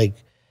I'm like,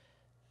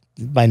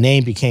 my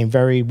name became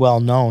very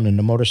well known in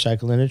the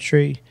motorcycle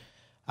industry.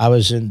 I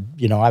was in,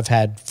 you know, I've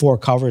had 4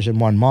 covers in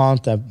 1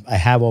 month. I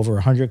have over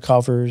 100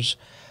 covers.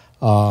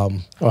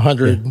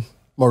 100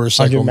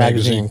 motorcycle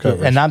magazine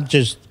covers. And I'm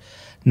just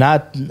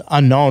not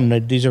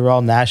unknown. These are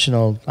all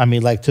national. I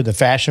mean, like to the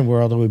fashion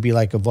world, it would be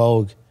like a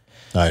Vogue.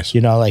 Nice.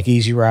 You know, like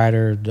Easy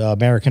Rider,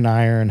 American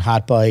Iron,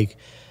 Hot Bike.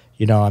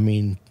 You know, I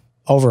mean,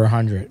 over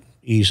 100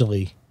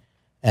 easily.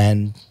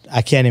 And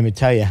I can't even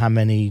tell you how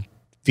many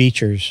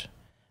features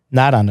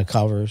not on the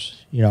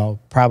covers. You know,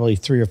 probably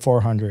 300 or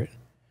 400.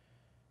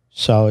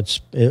 So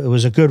it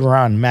was a good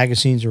run.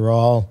 Magazines are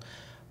all,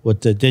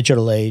 with the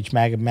digital age,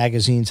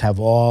 magazines have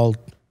all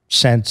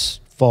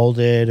since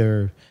folded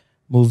or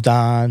moved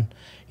on.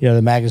 You know,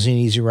 the magazine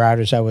Easy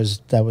Riders that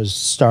was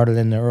started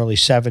in the early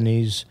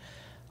 70s.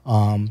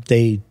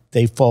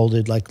 They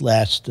folded like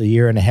a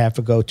year and a half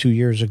ago, 2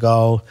 years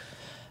ago.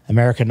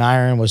 American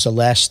Iron was the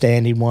last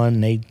standing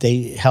one.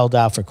 They held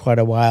out for quite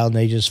a while, and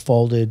they just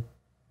folded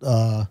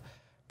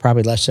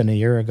probably less than a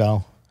year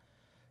ago.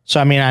 So,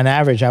 I mean, on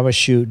average, I was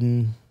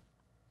shooting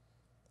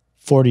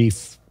 40,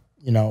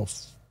 you know,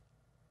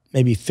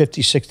 maybe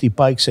 50, 60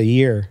 bikes a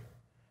year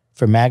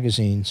for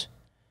magazines.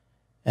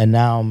 And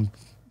now I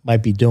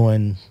might be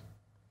doing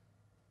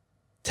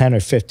 10 or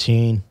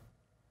 15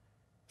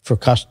 for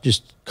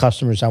just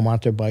customers I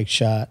want their bike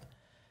shot.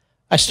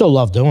 I still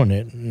love doing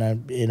it,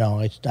 and you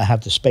know, I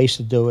have the space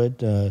to do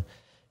it.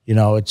 You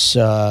know, it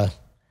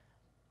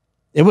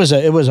was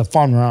a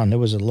fun run. It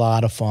was a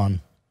lot of fun.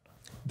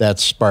 That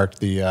sparked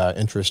the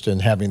interest in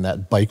having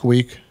that bike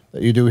week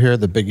that you do here,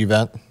 the big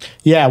event.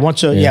 Yeah,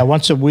 once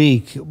a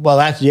week. Well,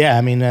 that's I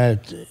mean,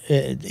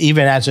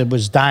 even as it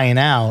was dying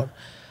out,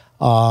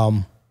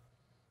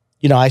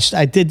 you know,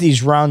 I did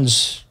these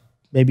runs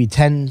maybe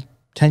 10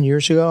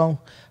 years ago,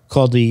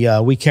 called the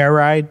We Care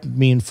Ride.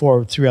 Me and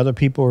 3 other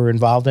people were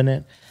involved in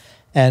it.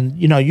 And,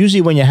 you know,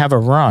 usually when you have a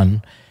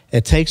run,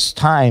 it takes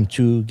time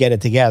to get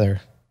it together.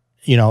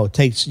 You know, it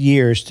takes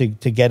years to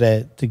get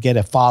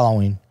a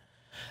following.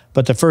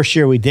 But the first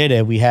year we did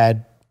it, we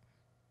had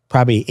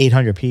probably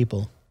 800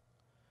 people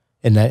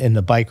in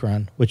the bike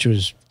run, which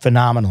was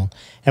phenomenal.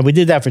 And we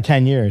did that for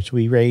 10 years.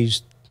 We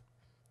raised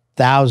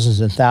thousands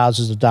and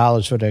thousands of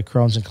dollars for the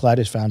Crohn's and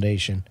Colitis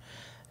Foundation,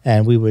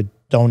 and we would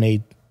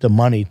donate the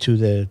money to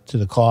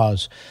the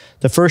cause.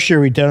 The first year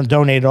we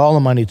donated all the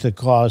money to the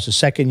cause. The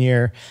second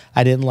year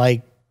I didn't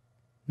like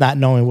not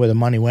knowing where the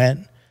money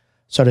went.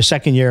 So the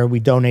second year we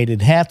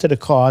donated half to the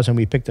cause, and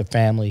we picked a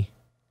family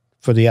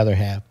for the other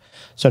half.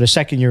 So the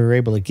second year we were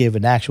able to give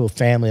an actual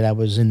family that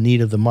was in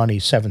need of the money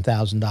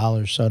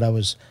 $7,000. So that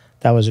was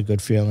a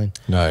good feeling.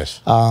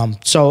 Nice.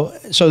 So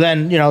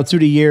then, you know, through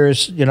the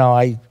years, you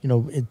know,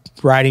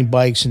 riding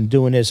bikes and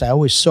doing this, I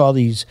always go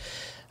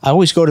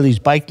to these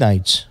bike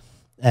nights,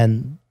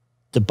 and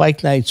the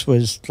bike nights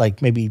was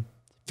like maybe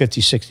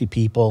 50, 60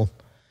 people.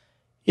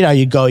 You know,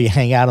 you go, you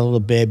hang out a little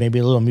bit, maybe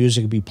a little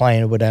music would be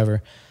playing or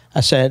whatever.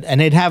 I said,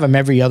 and they'd have them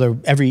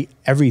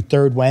every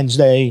third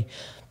Wednesday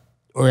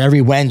or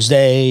every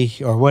Wednesday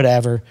or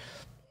whatever.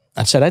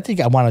 I said, I think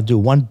I want to do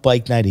one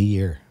bike night a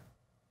year.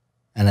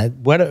 And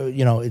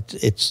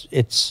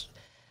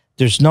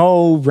there's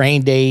no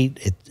rain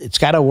date. It's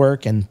got to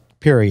work, and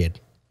period.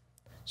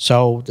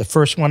 So the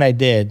first one I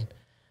did,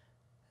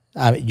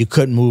 you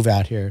couldn't move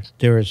out here.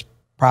 There was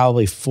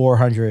probably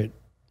 400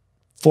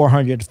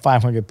 to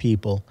 500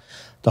 people.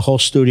 The whole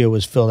studio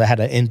was filled. I had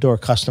an indoor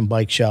custom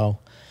bike show,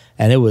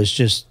 and it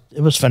was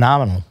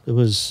phenomenal. It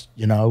was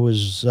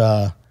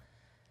a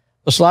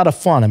lot of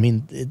fun. I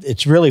mean,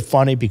 it's really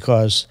funny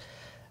because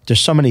there's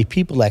so many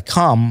people that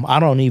come, I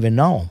don't even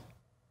know.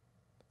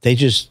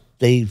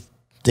 They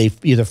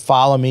either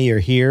follow me or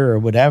hear or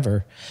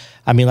whatever.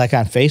 I mean, like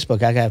on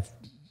Facebook, I got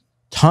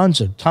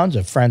tons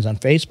of friends on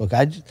Facebook.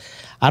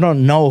 I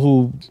don't know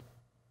who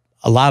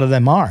a lot of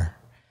them are,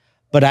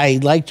 but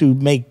I'd like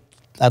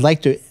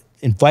to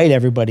invite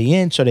everybody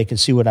in so they can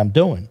see what I'm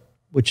doing,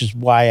 which is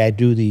why I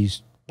do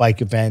these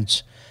bike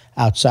events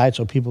outside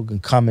so people can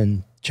come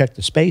and check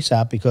the space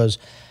out, because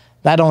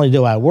not only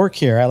do I work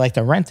here, I like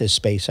to rent this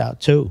space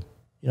out too.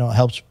 You know, it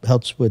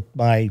helps with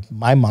my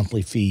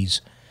monthly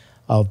fees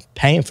of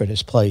paying for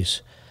this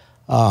place.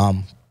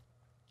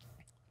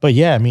 But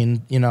yeah, I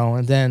mean, you know,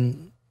 and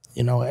then,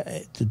 you know,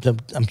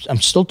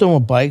 I'm still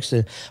doing bikes.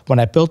 When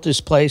I built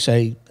this place,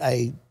 I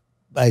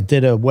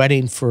did a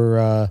wedding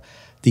for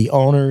the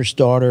owner's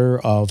daughter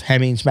of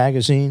Hemmings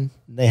magazine.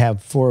 They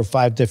have 4 or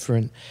 5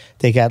 different.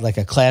 They got like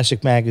a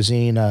classic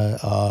magazine,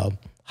 a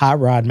hot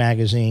rod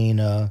magazine,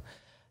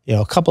 you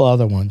know, a couple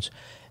other ones.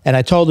 And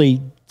I told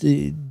the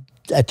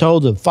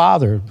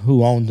father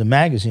who owned the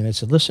magazine, I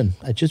said, listen,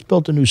 I just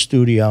built a new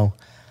studio.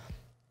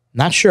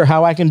 Not sure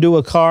how I can do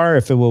a car,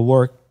 if it will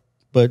work,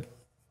 but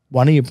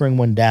why don't you bring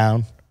one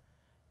down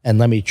and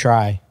let me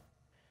try?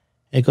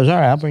 And he goes, all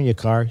right, I'll bring you a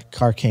car.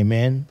 Car came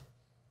in,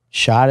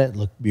 shot it,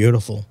 looked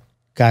beautiful.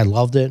 Guy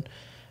loved it.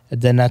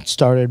 And then that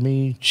started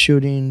me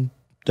shooting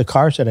the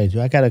cars that I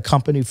do. I got a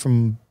company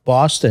from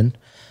Boston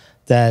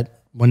that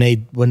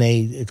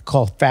it's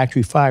called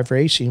Factory 5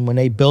 Racing. When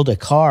they build a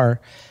car,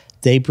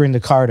 they bring the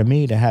car to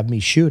me to have me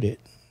shoot it,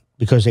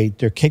 because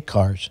they're kit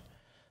cars.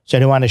 So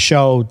they want to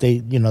show,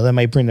 they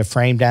might bring the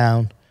frame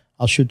down.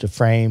 I'll shoot the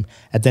frame,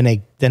 and then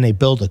they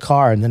build the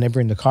car, and then they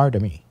bring the car to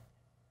me.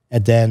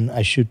 And then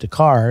I shoot the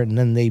car, and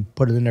then they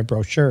put it in their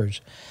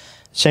brochures.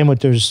 Same with,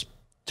 there's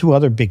 2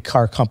 other big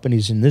car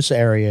companies in this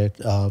area.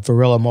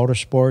 Varilla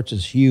Motorsports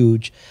is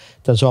huge,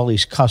 does all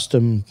these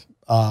custom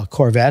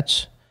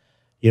Corvettes,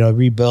 you know,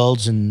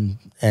 rebuilds and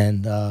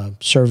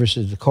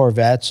services the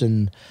Corvettes.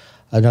 And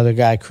another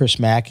guy, Chris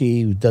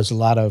Mackey, who does a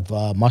lot of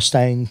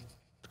Mustang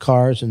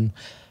cars. And,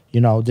 you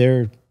know,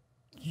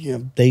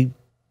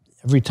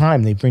 every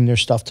time they bring their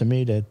stuff to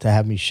me to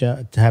have me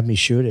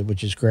shoot it,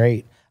 which is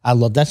great.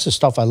 That's the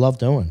stuff I love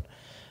doing.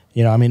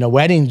 You know, I mean, the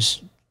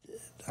weddings,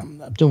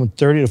 I'm doing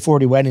 30 to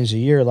 40 weddings a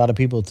year. A lot of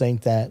people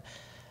think that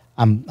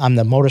I'm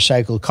the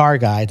motorcycle car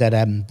guy, that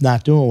I'm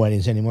not doing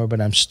weddings anymore,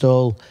 but I'm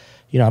still,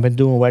 you know, I've been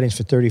doing weddings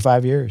for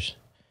 35 years.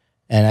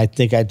 And I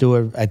think I do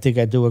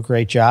a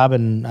great job,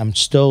 and I'm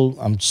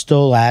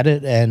still at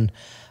it. And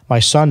my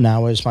son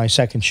now is my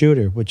second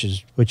shooter, which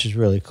is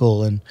really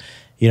cool. And,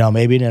 you know,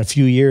 maybe in a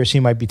few years he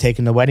might be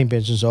taking the wedding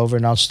business over,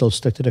 and I'll still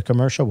stick to the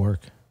commercial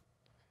work.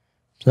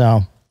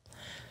 So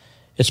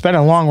it's been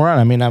a long run.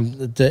 I mean,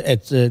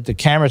 the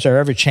cameras are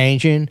ever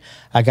changing.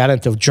 I got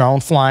into drone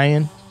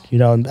flying. You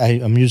know,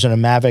 I'm using a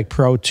Mavic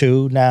Pro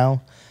 2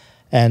 now,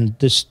 and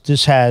this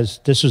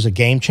was a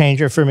game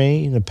changer for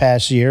me in the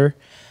past year.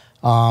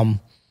 I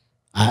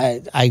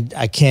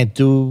can't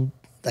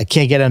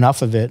get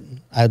enough of it.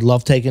 I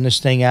love taking this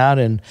thing out,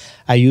 and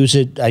I use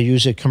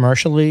it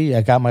commercially.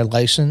 I got my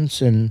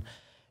license, and,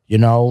 you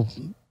know,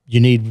 you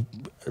need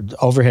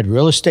overhead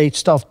real estate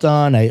stuff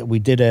done. We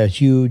did a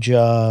huge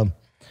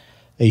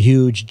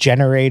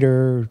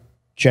generator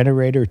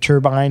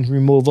turbine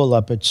removal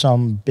up at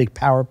some big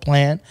power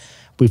plant.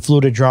 We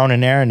flew the drone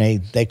in there, and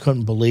they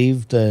couldn't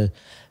believe the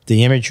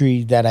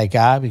imagery that I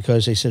got,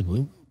 because they said,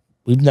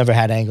 we've never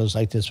had angles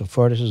like this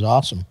before. This is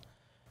awesome.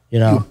 You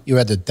know, you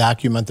had to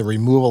document the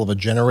removal of a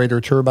generator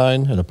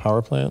turbine at a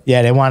power plant?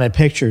 Yeah, they wanted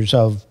pictures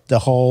of the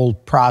whole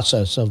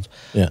process of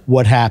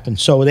what happened.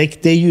 So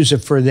they use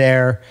it for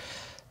their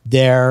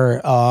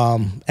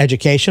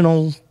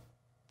educational,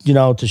 you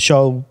know, to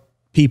show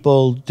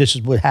people this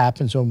is what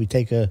happens when we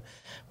take a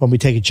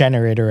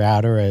generator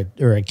out, or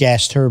a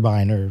gas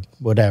turbine or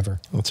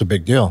whatever. That's a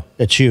big deal.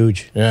 It's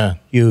huge. Yeah,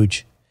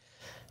 huge.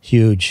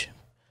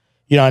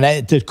 You know,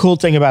 and the cool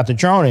thing about the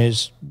drone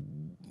is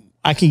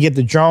I can get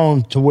the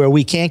drone to where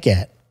we can't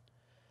get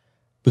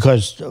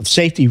because of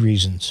safety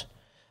reasons.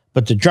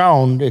 But the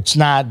drone, it's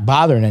not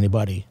bothering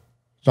anybody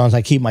as long as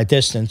I keep my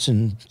distance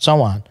and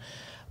so on.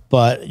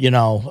 But, you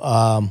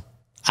know,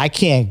 I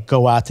can't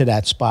go out to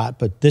that spot,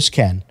 but this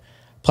can.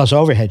 Plus,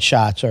 overhead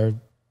shots are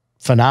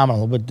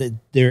phenomenal, but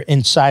they're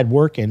inside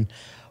working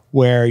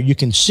where you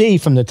can see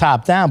from the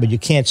top down, but you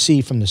can't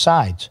see from the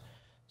sides.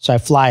 So I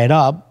fly it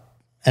up,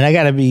 and I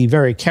got to be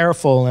very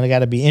careful, and I got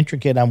to be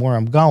intricate on where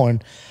I'm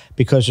going,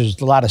 because there's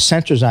a lot of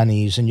sensors on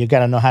these, and you got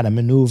to know how to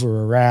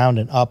maneuver around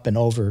and up and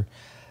over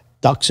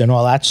ducks and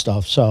all that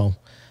stuff. So,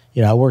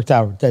 you know, it worked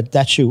out.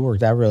 That shoot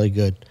worked out really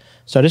good.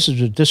 So this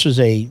was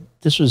a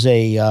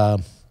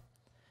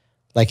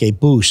like a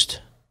boost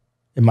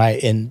in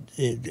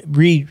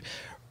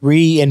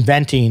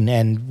reinventing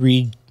and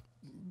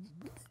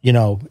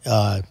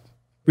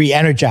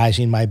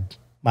re-energizing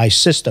my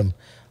system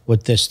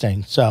with this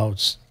thing. So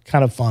it's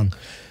kind of fun.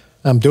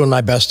 I'm doing my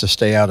best to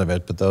stay out of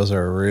it, but those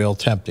are real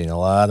tempting. A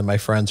lot of my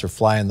friends are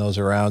flying those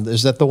around.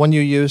 Is that the one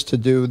you used to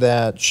do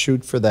that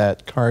shoot for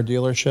that car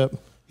dealership?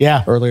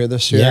 Yeah. Earlier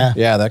this year?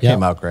 Yeah, that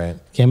came out great.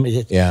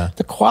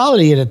 The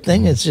quality of the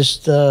thing is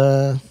just,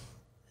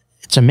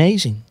 it's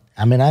amazing.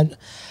 I mean,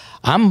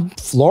 I'm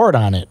floored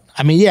on it.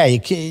 I mean, yeah, you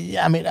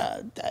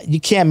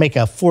can't make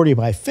a 40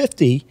 by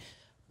 50,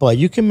 but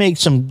you can make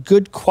some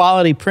good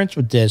quality prints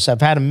with this.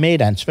 I've had them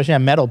made on, especially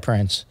on metal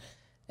prints,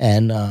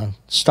 and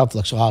stuff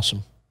looks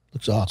awesome.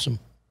 Looks awesome.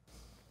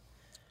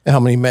 How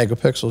many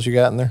megapixels you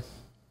got in there?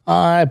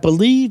 I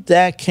believe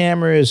that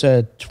camera is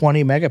a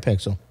 20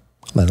 megapixel.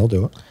 That'll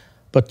do it.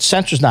 But the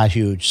sensor's not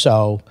huge,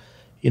 so,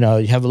 you know,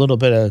 you have a little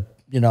bit of,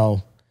 you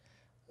know,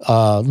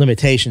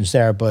 limitations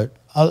there. But,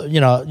 you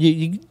know,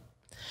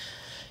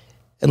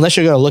 unless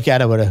you're going to look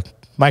at it with a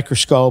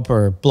microscope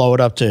or blow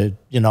it up to,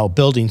 you know,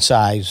 building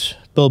size,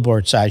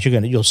 billboard size,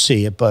 you'll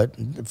see it. But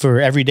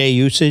for everyday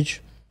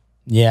usage,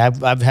 yeah,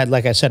 I've had,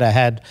 like I said, I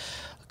had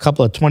a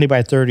couple of 20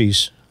 by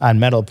 30s on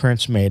metal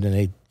prints made, and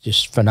they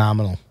just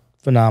phenomenal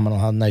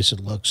how nice it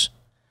looks.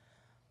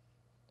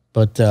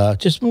 But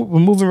we're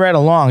moving right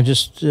along,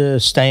 just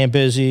staying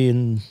busy,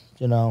 and,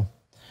 you know,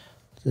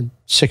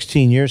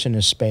 16 years in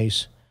this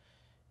space.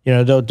 You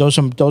know, those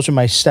are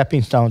my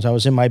stepping stones. I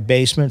was in my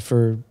basement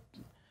for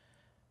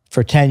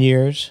 10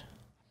 years.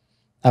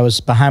 I was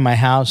behind my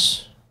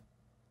house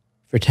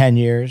for 10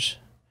 years.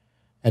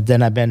 And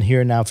then I've been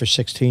here now for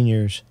 16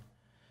 years.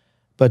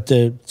 But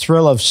the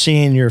thrill of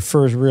seeing your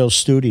first real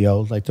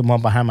studio, like the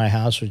one behind my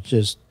house, was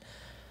just,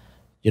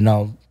 you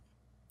know,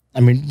 I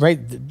mean,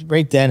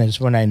 right then is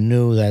when I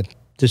knew that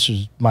this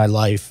was my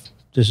life.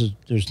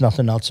 There's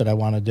nothing else that I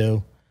want to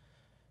do.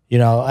 You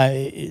know,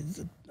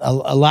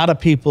 a lot of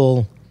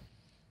people,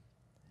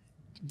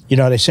 you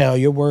know, they say, "Oh,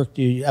 your work,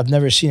 I've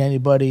never seen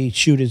anybody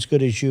shoot as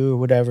good as you," or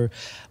whatever.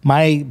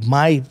 My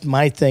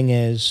thing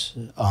is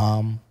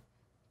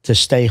to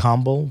stay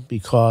humble,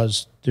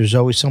 because there's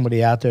always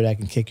somebody out there that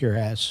can kick your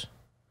ass,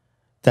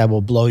 that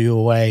will blow you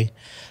away.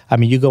 I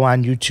mean, you go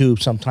on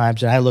YouTube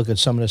sometimes, and I look at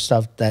some of the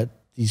stuff that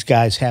these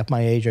guys half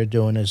my age are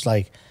doing. Is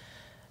like,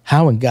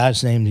 how in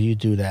God's name do you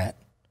do that?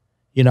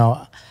 You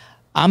know,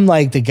 I'm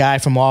like the guy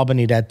from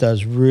Albany that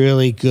does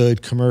really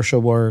good commercial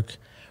work,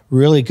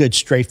 really good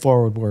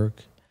straightforward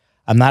work.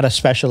 I'm not a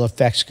special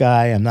effects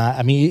guy. I'm not,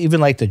 I mean,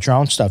 even like the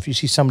drone stuff. You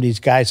see some of these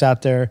guys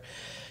out there,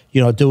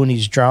 you know, doing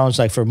these drones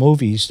like for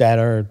movies, that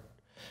are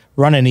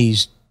running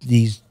these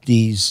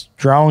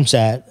drones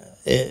that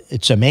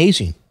it's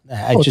amazing.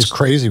 It's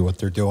crazy what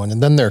they're doing.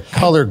 And then they're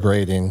color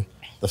grading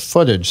the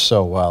footage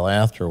so well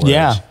afterwards.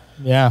 Yeah.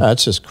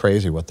 That's just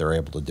crazy what they're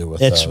able to do with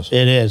those.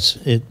 It is.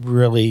 It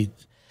really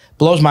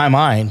blows my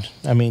mind.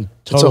 I mean,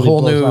 totally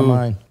blows my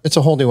mind. It's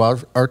a whole new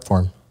art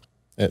form.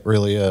 It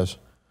really is.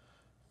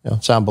 You know,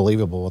 it's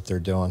unbelievable what they're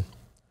doing.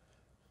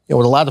 You know,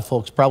 what a lot of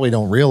folks probably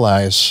don't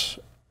realize,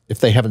 if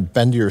they haven't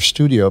been to your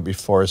studio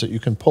before, is that you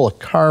can pull a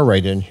car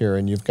right in here,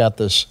 and you've got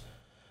this,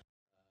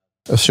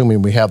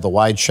 assuming we have the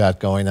wide shot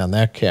going on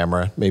that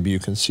camera, maybe you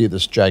can see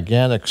this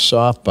gigantic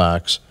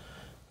softbox,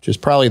 which is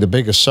probably the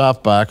biggest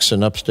softbox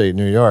in upstate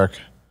New York,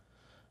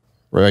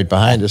 right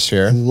behind us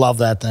here. I love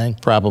that thing.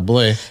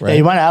 Probably, right?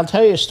 Hey, I'll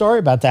tell you a story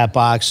about that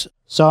box.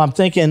 So I'm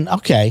thinking,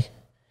 okay,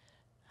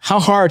 how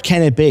hard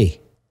can it be?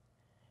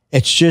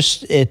 It's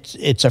just,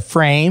 it's a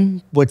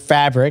frame with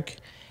fabric,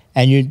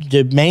 and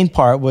the main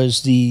part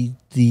was the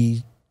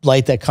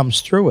light that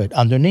comes through it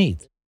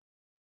underneath.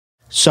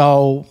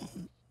 So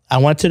I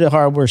went to the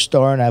hardware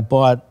store, and I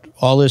bought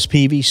all this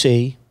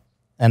PVC,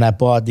 and I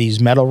bought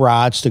these metal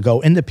rods to go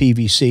in the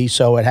PVC,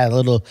 so it had a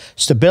little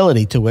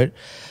stability to it,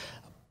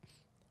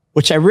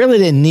 which I really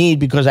didn't need,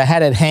 because I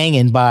had it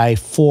hanging by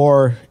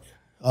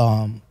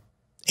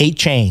 8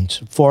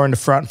 chains, 4 in the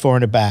front, 4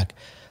 in the back.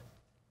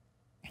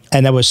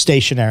 And that was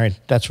stationary.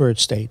 That's where it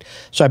stayed.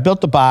 So I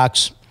built the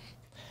box.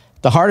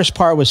 The hardest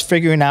part was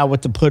figuring out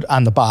what to put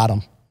on the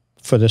bottom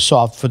for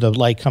the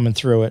light coming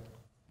through it.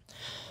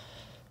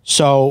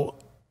 So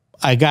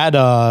I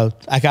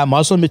got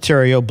muslin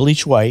material,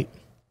 bleach white.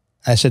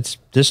 I said,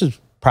 this is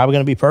probably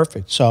going to be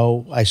perfect.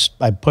 So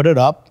I put it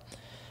up,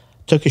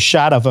 took a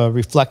shot of a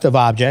reflective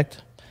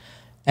object,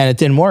 and it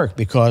didn't work,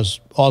 because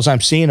all I'm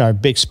seeing are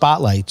big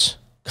spotlights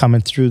coming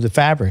through the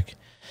fabric.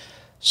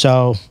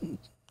 So,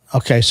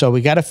 okay, so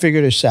we got to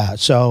figure this out.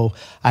 So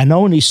I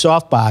know in these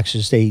soft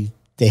boxes, they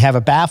have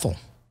a baffle.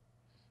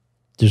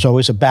 There's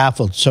always a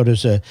baffle. So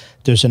there's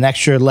an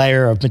extra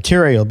layer of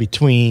material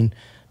between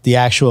the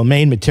actual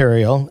main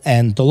material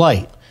and the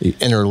light. The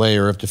inner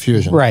layer of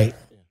diffusion. Right.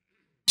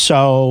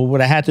 So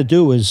what I had to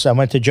do was I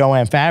went to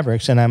Joann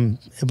Fabrics, and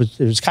it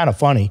was kind of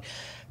funny,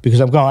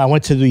 because I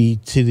went to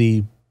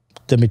the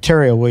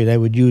material where they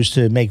would use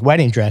to make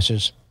wedding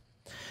dresses.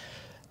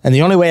 And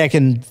the only way I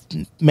can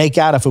make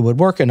out if it would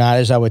work or not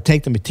is I would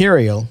take the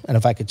material, and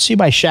if I could see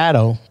my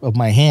shadow of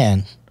my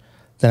hand,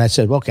 then I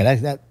said, well,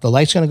 okay, the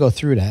light's going to go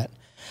through that.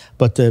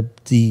 But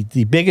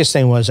the biggest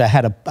thing was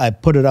I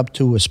put it up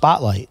to a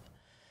spotlight,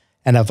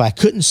 and if I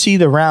couldn't see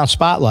the round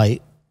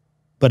spotlight,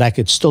 but I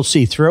could still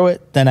see through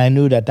it, then I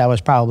knew that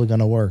was probably going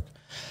to work.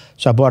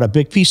 So I bought a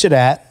big piece of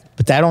that,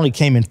 but that only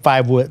came in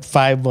 5 width.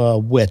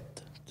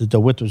 The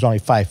width was only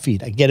 5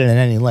 feet. I could get it in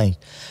any length.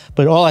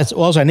 But all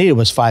I needed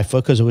was 5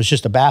 foot, because it was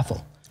just a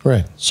baffle.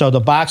 Right. So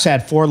the box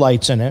had 4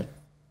 lights in it.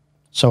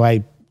 So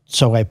I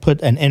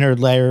put an inner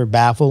layer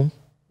baffle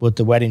with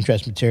the wedding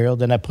dress material.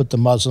 Then I put the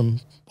muslin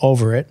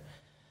over it.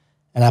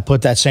 And I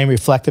put that same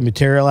reflective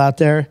material out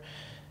there.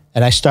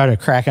 And I started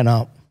cracking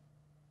up.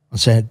 I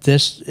said,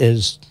 this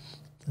is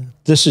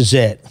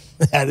it.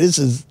 this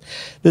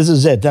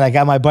is it. Then I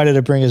got my buddy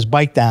to bring his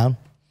bike down.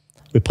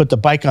 We put the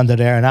bike under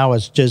there, and I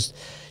was just,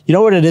 You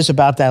know what it is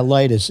about that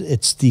light is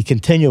it's the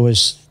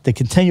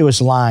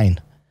continuous line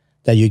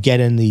that you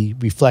get in the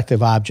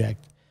reflective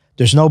object.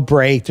 There's no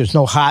break. There's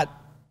no hot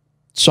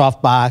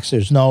soft box.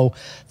 There's no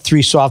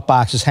 3 soft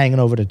boxes hanging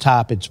over the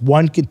top. It's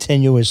one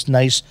continuous,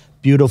 nice,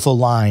 beautiful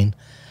line.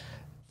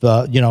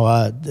 The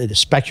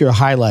specular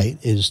highlight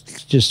is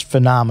just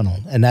phenomenal,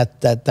 and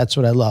that's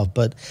what I love.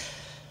 But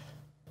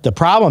the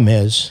problem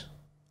is,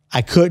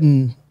 I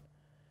couldn't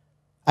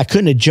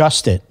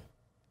adjust it.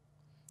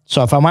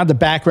 So if I wanted the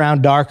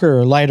background darker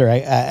or lighter, I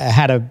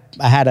had to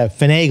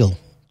finagle.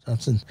 All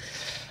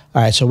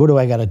right, so what do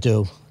I got to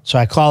do? So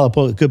I call up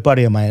a good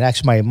buddy of mine,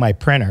 actually my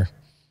printer,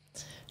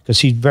 because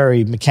he's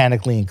very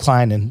mechanically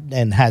inclined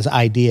and has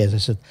ideas. I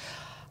said,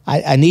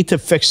 I need to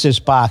fix this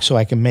box so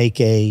I can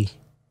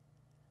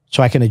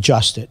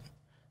adjust it.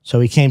 So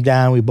he came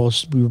down. We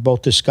were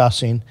both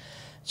discussing.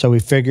 So we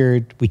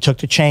figured we took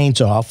the chains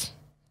off,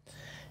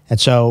 and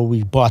so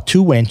we bought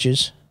 2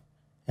 winches,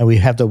 and we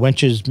have the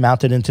winches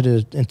mounted into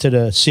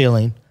the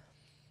ceiling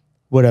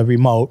with a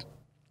remote.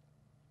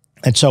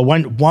 And so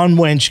one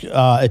winch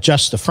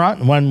adjusts the front,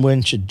 and one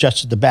winch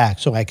adjusts the back,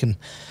 and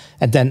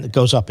then it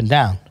goes up and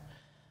down.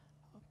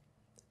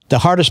 The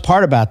hardest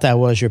part about that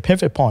was your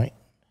pivot point,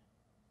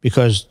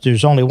 because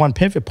there's only one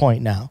pivot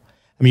point now.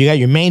 I mean, you got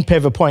your main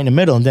pivot point in the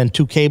middle, and then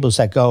 2 cables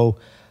that go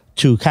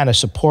to kind of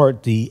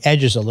support the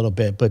edges a little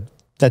bit, but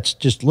that's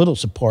just little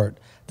support.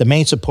 The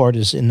main support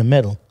is in the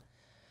middle.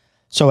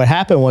 So what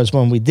happened was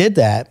when we did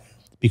that,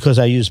 because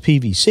I used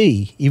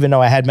PVC, even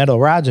though I had metal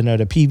rods in there,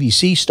 the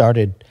PVC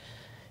started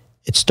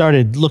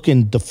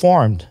looking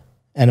deformed,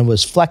 and it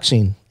was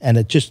flexing, and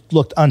it just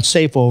looked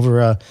unsafe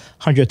over a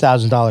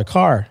 $100,000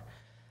 car.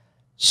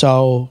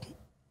 So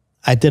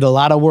I did a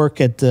lot of work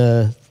at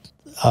a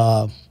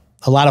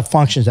lot of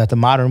functions at the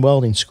Modern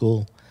Welding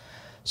School.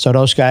 So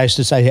those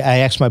guys, I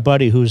asked my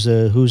buddy who's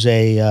a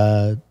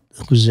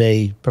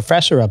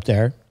professor up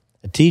there,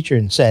 a teacher,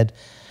 and said,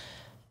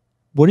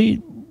 what do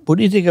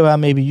you think about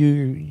maybe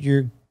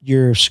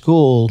your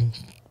school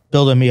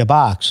building me a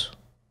box,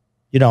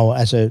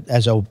 as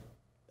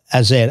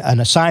an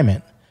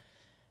assignment?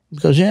 He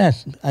goes, yeah,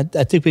 I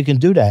think we can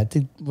do that. I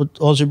think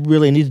all we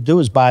really need to do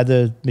is buy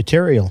the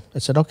material. I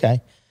said, okay.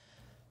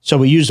 So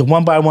we used a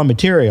 1x1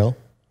 material,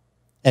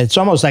 and it's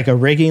almost like a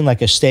rigging,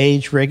 like a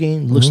stage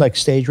rigging. Looks like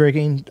stage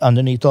rigging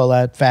underneath all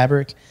that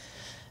fabric.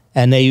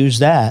 And they used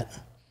that.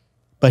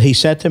 But he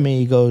said to me,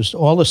 he goes,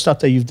 all the stuff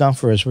that you've done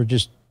for us,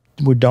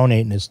 we're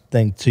donating this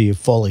thing to you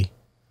fully.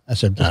 I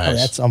said, nice. Oh,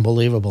 that's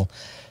unbelievable.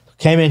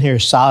 Came in here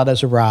solid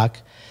as a rock.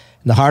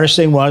 And the hardest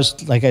thing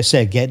was, like I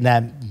said, getting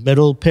that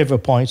middle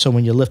pivot point, so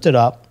when you lift it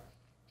up,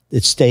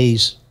 it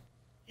stays,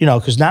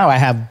 because now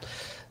I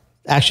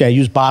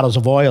use bottles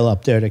of oil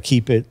up there to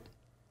keep it,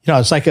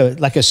 it's like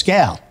a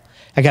scale.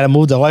 I got to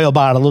move the oil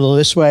bottle a little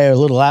this way or a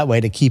little that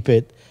way to keep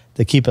it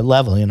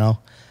level,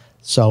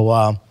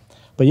 So,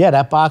 but yeah,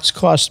 that box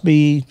cost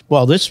me,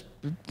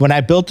 when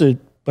I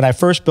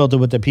first built it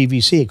with the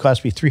PVC, it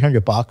cost me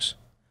 $300.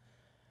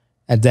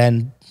 And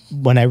then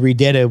when I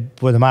redid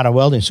it with the Modern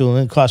Welding School,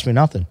 it cost me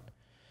nothing.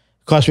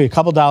 It cost me a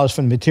couple dollars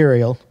for the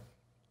material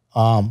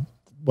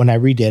when I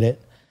redid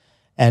it.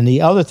 And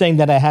the other thing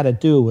that I had to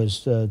do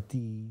was the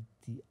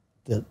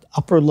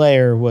upper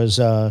layer was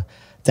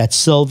that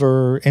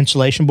silver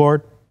insulation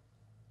board,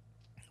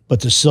 but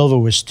the silver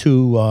was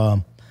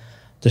the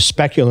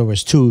specular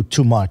was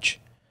too much.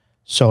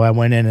 So I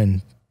went in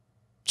and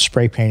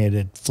spray painted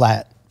it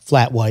flat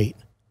white,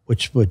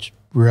 which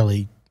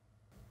really,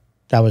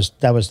 that was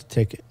the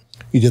ticket.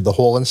 You did the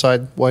whole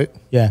inside white?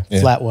 Yeah,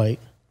 flat white.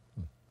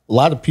 A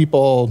lot of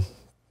people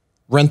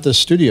rent the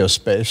studio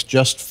space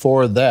just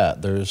for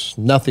that. There's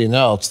nothing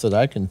else that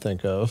I can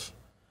think of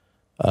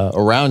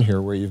around here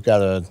where you've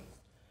got a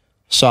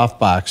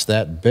softbox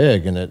that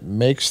big, and it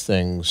makes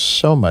things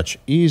so much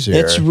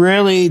easier. It's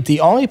really,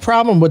 the only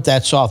problem with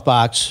that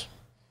softbox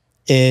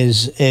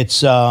is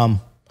it's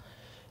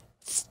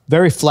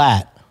very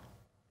flat.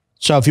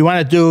 So if you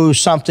want to do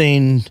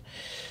something,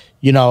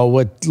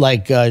 with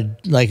like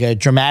a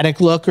dramatic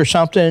look or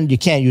something, you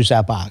can't use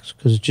that box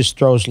because it just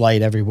throws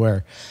light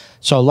everywhere.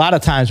 So a lot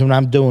of times when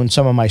I'm doing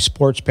some of my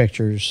sports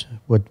pictures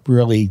with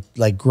really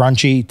like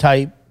grungy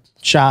type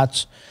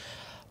shots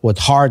with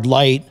hard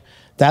light,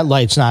 that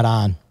light's not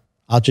on.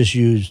 I'll just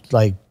use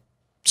like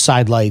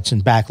side lights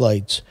and back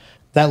lights.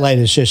 That light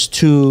is just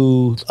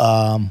too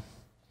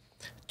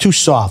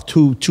soft,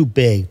 too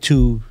big,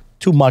 too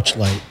much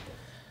light.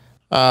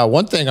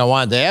 One thing I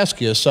wanted to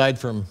ask you, aside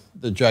from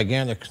the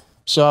gigantic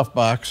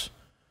softbox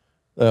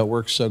that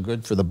works so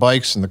good for the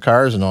bikes and the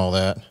cars and all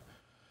that,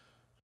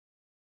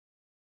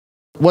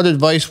 what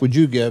advice would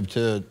you give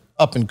to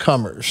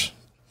up-and-comers?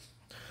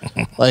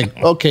 Like,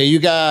 okay, you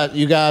got a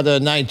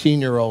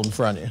 19-year-old in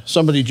front of you,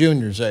 somebody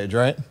junior's age,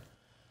 right?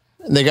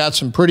 And they got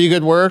some pretty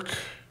good work.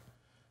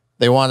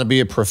 They want to be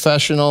a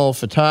professional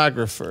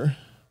photographer.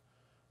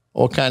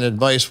 What kind of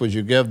advice would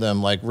you give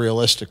them, like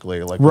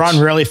realistically? Like, run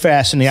really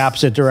fast in the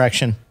opposite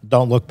direction.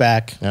 Don't look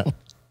back. Yeah.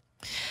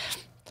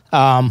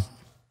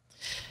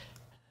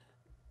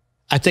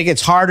 I think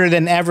it's harder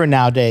than ever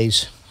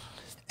nowadays.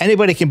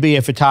 anybody can be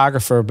a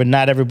photographer, but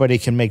not everybody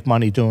can make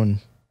money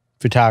doing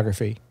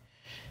photography.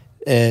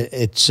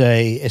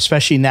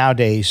 Especially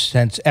nowadays,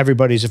 since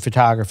everybody's a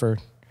photographer.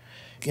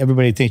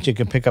 Everybody thinks you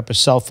can pick up a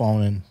cell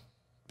phone and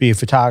be a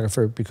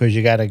photographer because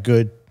you got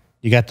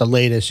the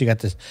latest, you got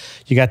the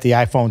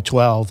iPhone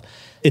 12.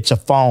 It's a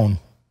phone.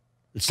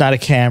 It's not a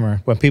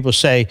camera. When people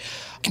say,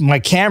 my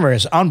camera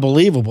is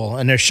unbelievable,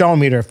 and they're showing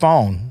me their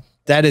phone,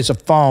 that is a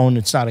phone.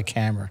 It's not a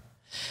camera.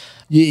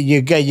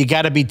 You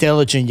got to be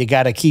diligent. You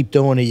got to keep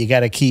doing it. You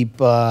got to keep.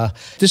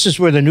 This is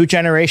where the new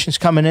generation's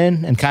coming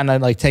in and kind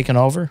of like taking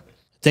over.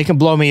 They can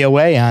blow me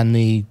away on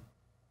the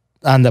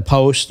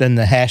post and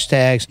the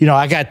hashtags. You know,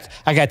 I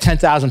got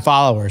 10,000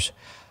 followers.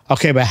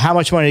 Okay, but how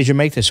much money did you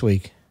make this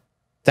week?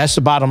 That's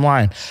the bottom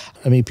line.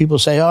 I mean, people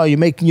say, "Oh, you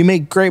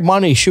make great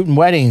money shooting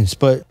weddings,"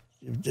 but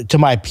to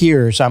my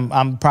peers,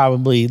 I'm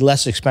probably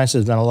less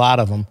expensive than a lot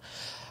of them.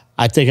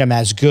 I think I'm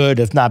as good,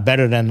 if not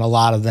better, than a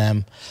lot of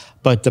them.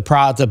 But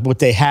what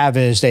they have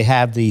is they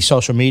have the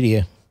social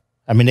media.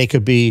 I mean, they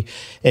could be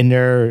in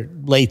their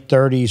late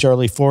 30s,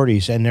 early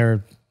 40s, and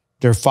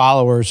their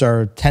followers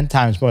are 10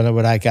 times more than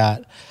what I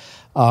got.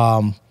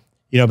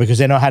 You know, because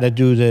they know how to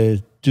do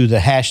the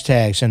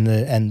hashtags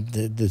and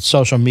the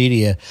social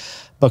media.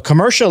 But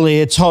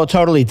commercially, it's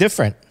totally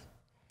different.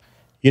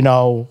 You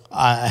know,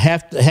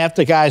 half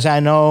the guys I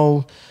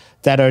know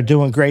that are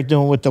doing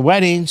with the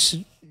weddings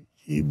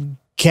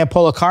can't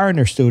pull a car in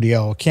their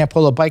studio, or can't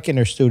pull a bike in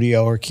their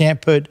studio, or can't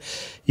put,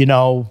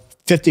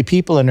 50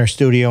 people in their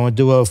studio and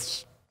do a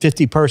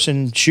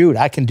 50-person shoot.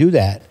 I can do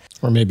that.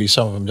 Or maybe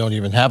some of them don't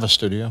even have a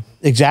studio.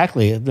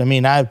 Exactly. I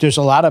mean, there's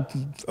a lot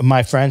of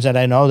my friends that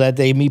I know that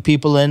they meet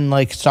people in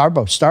like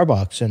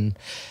Starbucks,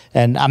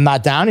 and I'm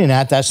not downing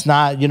that. That's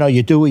not,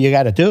 you do what you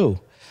got to do.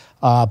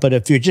 But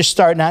if you're just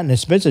starting out in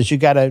this business, you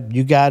gotta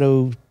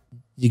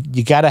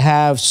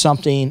have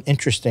something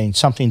interesting,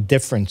 something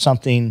different,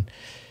 something.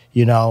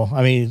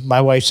 I mean,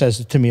 my wife says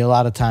it to me a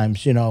lot of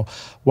times.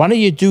 Why don't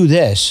you do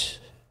this?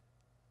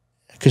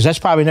 Because that's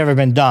probably never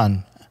been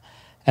done,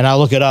 and I'll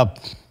look it up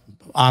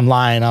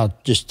online. I'll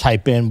just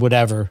type in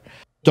whatever,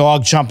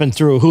 dog jumping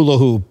through a hula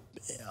hoop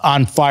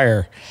on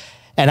fire,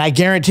 and I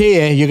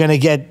guarantee you're going to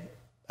get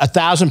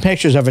 1,000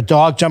 pictures of a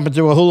dog jumping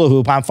through a hula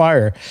hoop on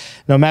fire.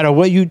 No matter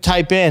what you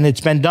type in, it's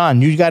been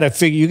done. You got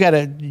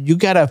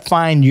to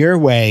find your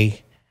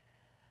way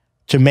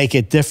to make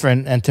it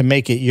different and to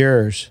make it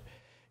yours.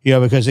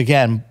 Because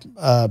again,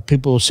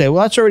 people will say,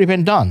 well, that's already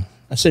been done.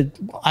 I said,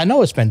 I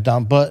know it's been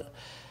done, but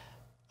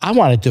I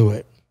want to do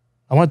it.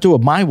 I want to do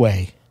it my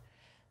way.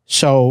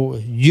 So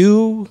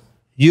you,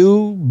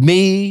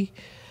 me,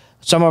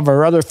 some of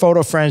our other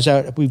photo friends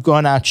that we've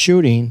gone out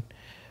shooting,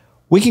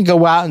 we can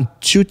go out and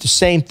shoot the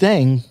same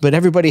thing, but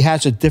everybody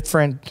has a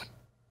different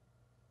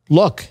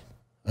look,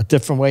 a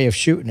different way of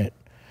shooting it,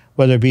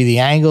 whether it be the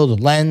angle,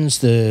 the lens,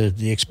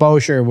 the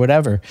exposure,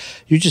 whatever.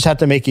 You just have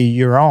to make it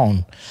your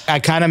own. I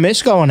kind of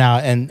miss going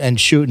out and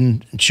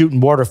shooting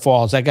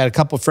waterfalls. I got a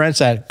couple of friends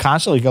that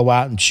constantly go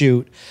out and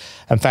shoot.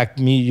 In fact,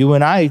 you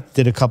and I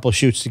did a couple of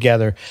shoots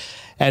together.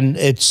 And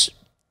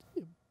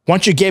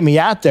once you get me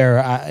out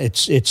there,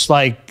 it's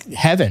like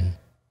heaven.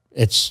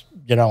 It's,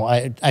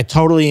 I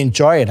totally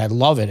enjoy it. I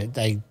love it.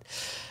 I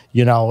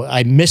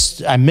miss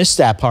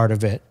that part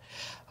of it.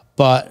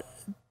 But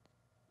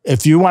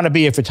if you want to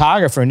be a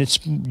photographer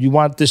and you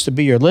want this to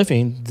be your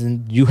living,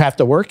 then you have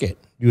to work it.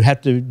 You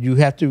got to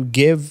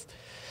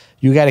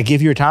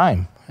give your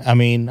time. I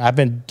mean, I've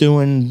been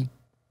doing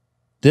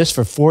this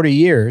for 40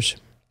 years.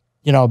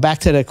 Back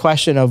to the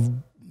question of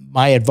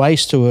my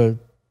advice to a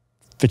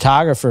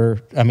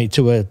photographer, I mean,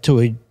 to a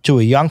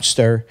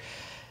youngster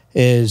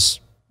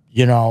is,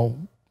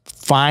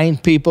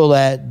 find people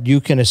that you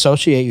can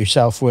associate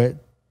yourself with,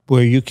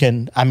 where you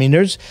can. I mean,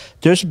 there's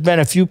been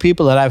a few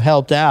people that I've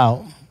helped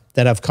out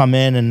that have come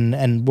in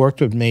and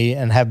worked with me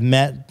and have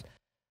met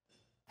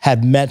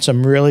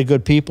some really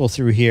good people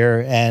through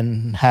here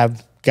and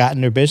have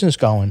gotten their business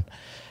going.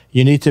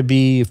 You need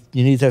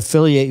to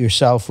affiliate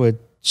yourself with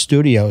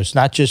studios,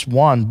 not just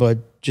one, but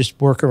just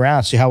work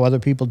around, see how other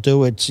people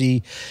do it,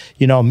 see,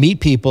 meet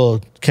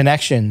people,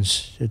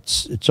 connections.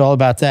 It's all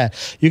about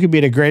that. You could be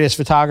the greatest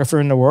photographer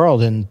in the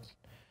world, and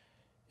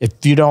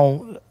if you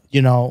don't,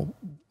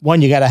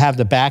 one, you got to have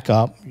the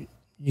backup.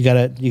 You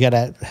got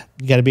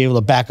to be able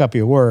to back up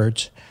your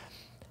words,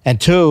 and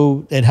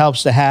two, it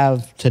helps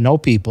to know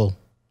people,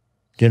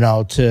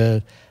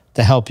 to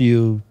help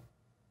you.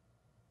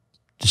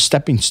 The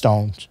stepping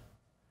stones.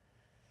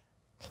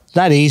 It's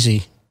not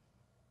easy.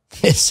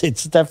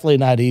 It's definitely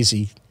not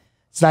easy.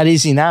 It's not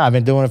easy now. I've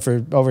been doing it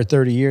for over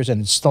 30 years,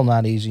 and it's still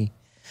not easy.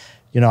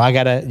 I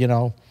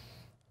gotta,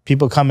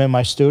 people come in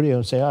my studio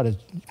and say, "Oh, it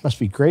must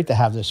be great to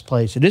have this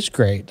place." It is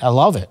great. I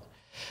love it.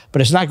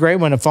 But it's not great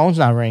when the phone's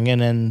not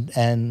ringing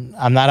and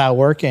I'm not out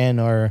working,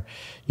 or,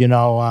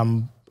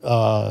 I'm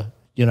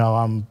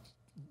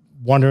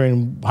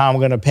wondering how I'm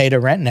going to pay the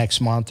rent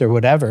next month or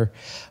whatever.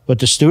 But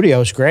the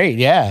studio's great.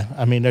 Yeah.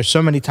 I mean, there's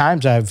so many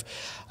times I've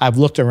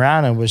looked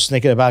around and was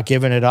thinking about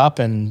giving it up,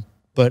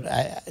 but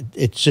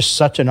it's just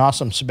such an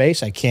awesome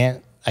space. I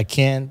can't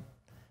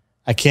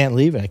I can't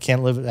leave it. I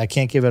can't live it. I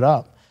can't give it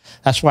up.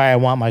 That's why I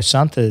want my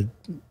son to,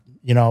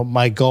 you know,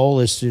 my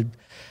goal is to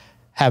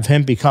have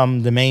him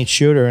become the main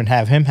shooter and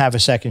have him have a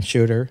second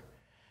shooter.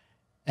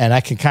 And I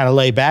can kind of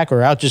lay back,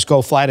 or I'll just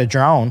go fly the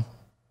drone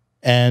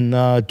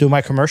and do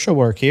my commercial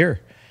work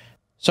here.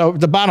 So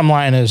the bottom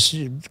line is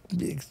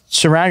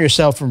surround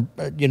yourself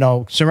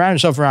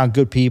around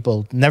good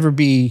people.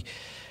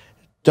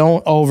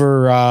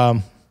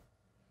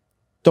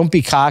 Don't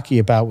be cocky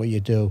about what you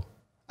do.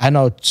 I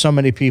know so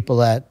many people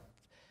that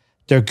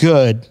they're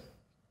good,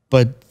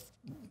 but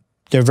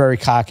they're very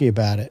cocky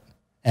about it.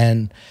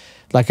 And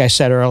like I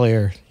said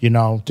earlier, you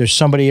know, there's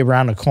somebody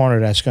around the corner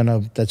that's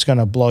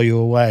gonna blow you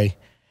away,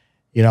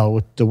 you know,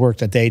 with the work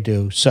that they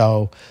do.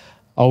 So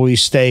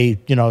always stay,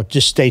 you know,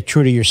 just stay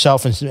true to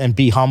yourself and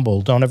be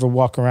humble. Don't ever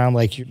walk around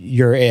like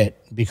you're it,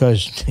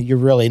 because you're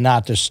really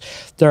not.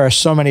 There are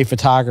so many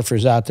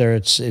photographers out there.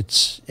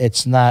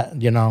 It's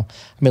not, you know.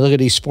 I mean, look at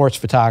these sports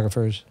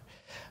photographers,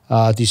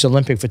 these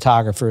Olympic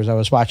photographers. I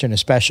was watching a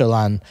special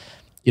on,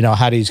 you know,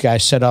 how these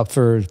guys set up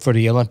for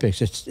the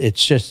Olympics.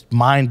 It's just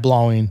mind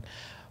blowing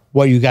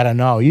what you got to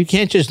know. You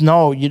can't just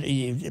know.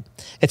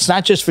 It's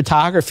not just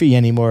photography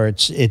anymore.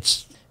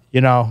 It's you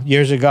know,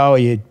 years ago,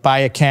 you'd buy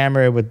a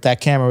camera. That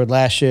camera would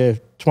last you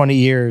 20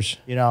 years.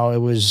 You know, it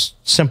was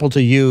simple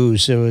to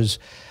use. It was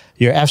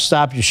your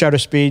f-stop, your shutter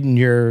speed, and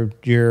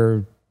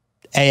your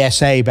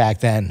ASA back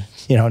then.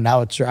 You know,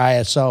 now it's your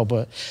ISO.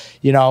 But,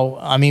 you know,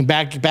 I mean,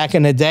 back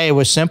in the day, it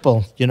was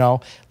simple. You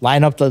know,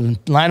 line up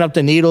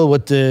the needle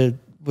with the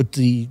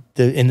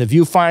in the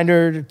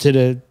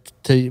viewfinder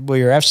to where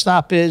your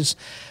f-stop is.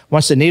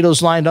 Once the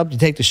needle's lined up, you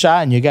take the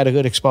shot, and you got a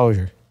good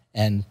exposure.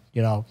 And,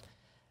 you know,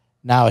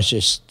 now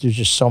there's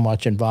just so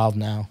much involved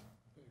now.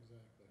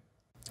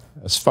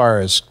 As far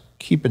as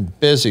keeping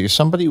busy,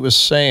 somebody was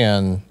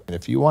saying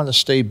if you want to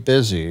stay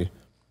busy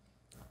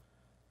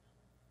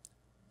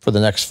for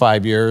the next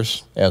 5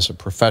 years as a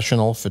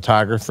professional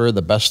photographer,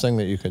 the best thing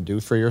that you can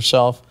do for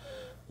yourself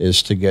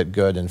is to get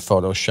good in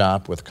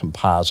Photoshop with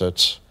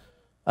composites.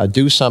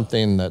 Do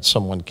something that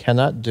someone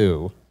cannot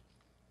do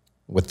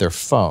with their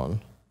phone.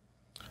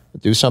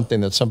 Do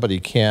something that somebody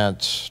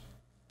can't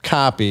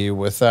copy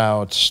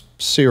without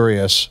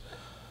serious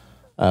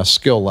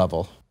skill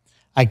level.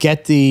 I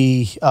get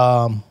the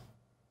trying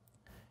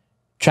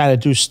to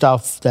do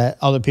stuff that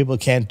other people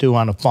can't do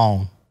on a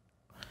phone.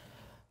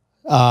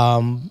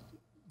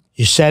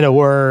 You said a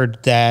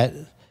word that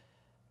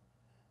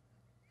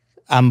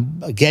I'm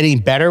getting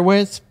better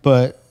with,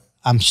 but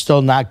I'm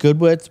still not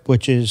good with,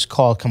 which is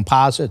called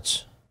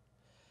composites.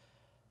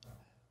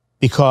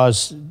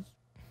 Because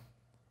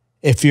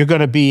if you're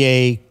going to be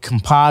a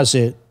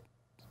composite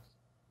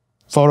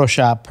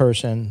Photoshop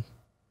person,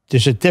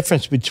 there's a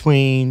difference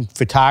between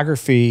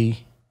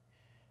photography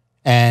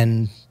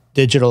and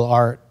digital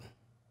art.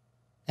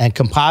 And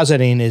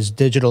compositing is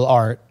digital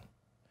art.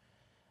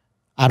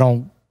 I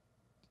don't,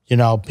 you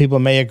know, people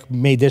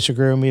may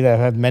disagree with me. I've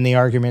had many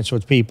arguments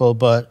with people,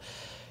 but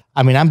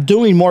I mean, I'm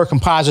doing more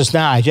composites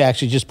now. I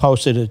actually just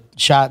posted a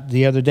shot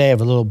the other day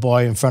of a little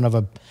boy in front of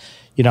a,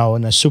 you know,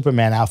 in a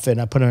Superman outfit,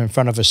 and I put him in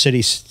front of a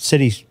city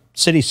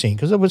scene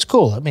because it was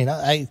cool. I mean,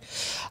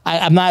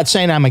 I'm not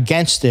saying I'm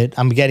against it.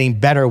 I'm getting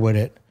better with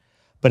it,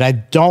 but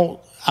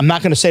I'm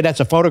not going to say that's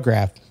a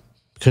photograph,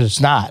 because it's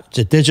not. It's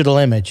a digital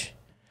image.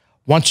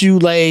 Once you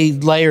lay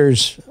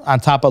layers on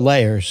top of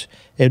layers,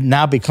 it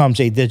now becomes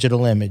a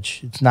digital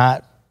image. It's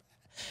not,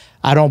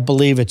 I don't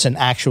believe it's an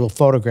actual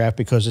photograph,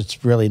 because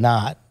it's really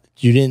not.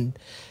 I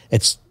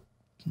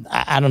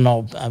don't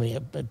know. I mean,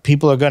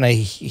 people are going to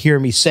hear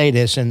me say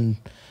this and,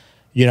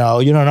 you know,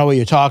 you don't know what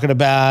you're talking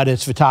about.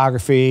 It's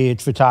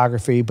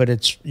photography, but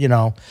it's, you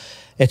know,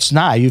 it's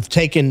not. You've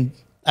taken,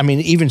 I mean,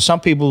 even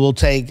some people will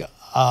take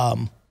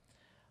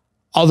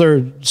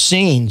other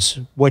scenes,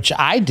 which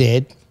I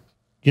did,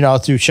 you know,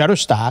 through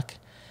Shutterstock,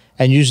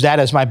 and use that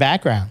as my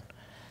background.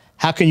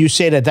 How can you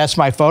say that that's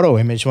my photo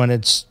image when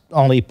it's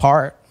only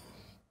part?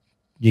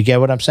 You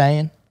get what I'm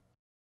saying?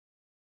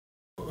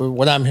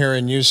 What I'm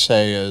hearing you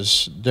say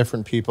is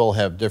different people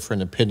have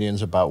different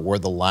opinions about where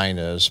the line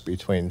is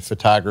between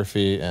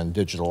photography and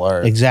digital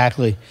art.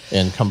 Exactly.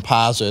 And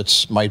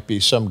composites might be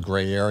some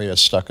gray area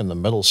stuck in the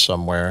middle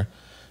somewhere.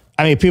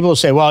 I mean, people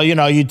say, well, you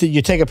know,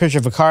 you take a picture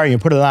of a car and you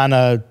put it on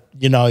a,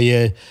 you know,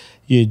 you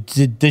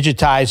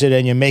digitize it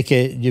and you make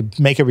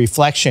a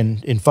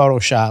reflection in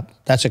Photoshop.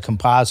 That's a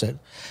composite.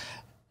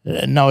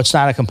 No, it's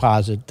not a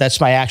composite. That's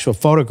my actual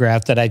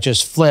photograph that I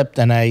just flipped,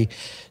 and I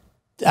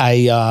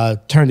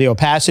turned the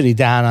opacity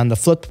down on the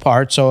flipped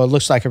part so it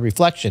looks like a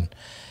reflection.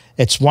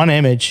 It's one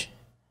image.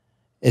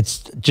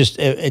 It's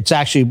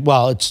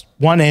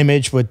one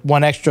image with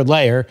one extra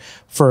layer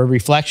for a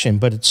reflection,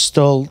 but it's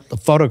still a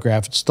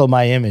photograph. It's still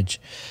my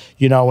image.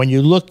 You know, when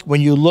you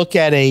look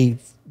at an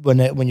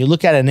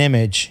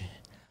image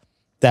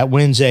that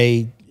wins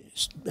a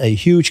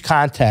huge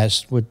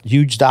contest with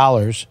huge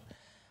dollars,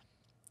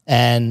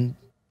 and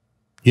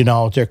you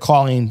know, they're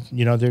calling,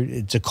 you know,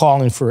 it's a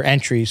calling for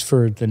entries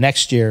for the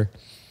next year.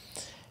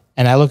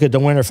 And I look at the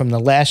winner from the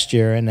last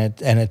year, and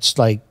it's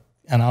like,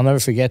 and I'll never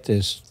forget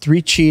this,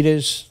 3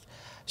 cheetahs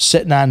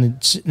sitting in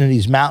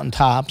these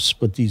mountaintops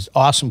with these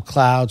awesome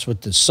clouds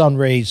with the sun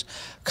rays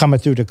coming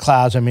through the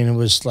clouds. I mean, it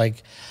was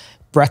like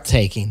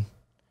breathtaking.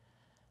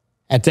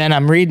 And then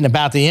I'm reading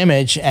about the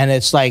image, and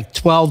it's like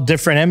 12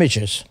 different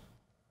images.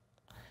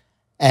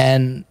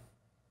 And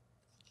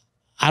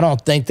I don't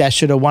think that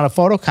should have won a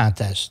photo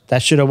contest.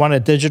 That should have won a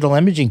digital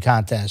imaging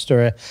contest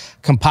or a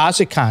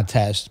composite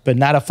contest, but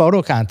not a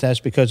photo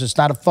contest because it's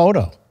not a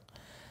photo.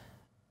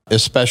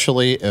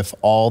 Especially if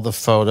all the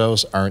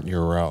photos aren't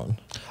your own.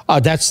 Oh,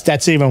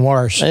 that's even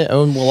worse.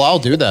 Well, I'll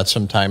do that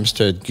sometimes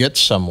to get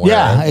somewhere.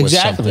 Yeah, with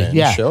exactly. something.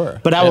 Yeah,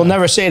 sure. But I will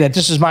never say that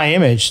this is my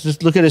image.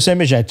 Just look at this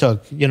image I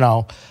took, you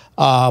know.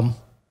 And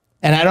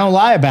I don't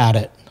lie about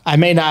it. I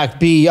may not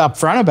be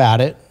upfront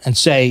about it and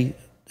say,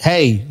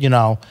 hey, you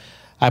know,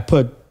 I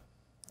put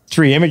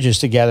 3 images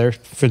together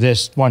for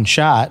this one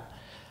shot.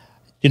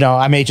 You know,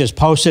 I may just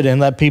post it and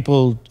let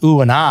people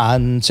ooh and ah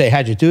and say,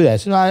 how'd you do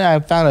that? So I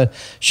found a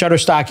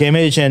Shutterstock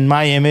image and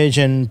my image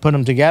and put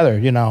them together.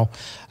 You know,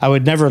 I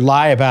would never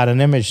lie about an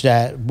image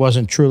that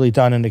wasn't truly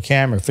done in the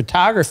camera.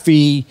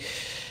 Photography,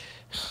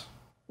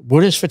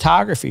 what is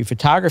photography?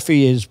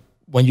 Photography is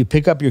when you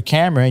pick up your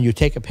camera and you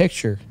take a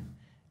picture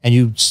and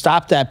you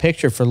stop that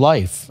picture for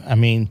life. I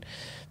mean,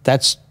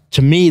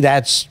 to me,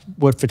 that's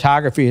what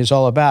photography is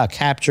all about,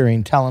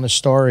 capturing, telling a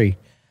story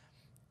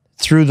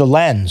through the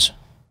lens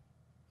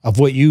of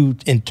what you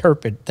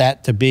interpret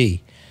that to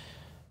be.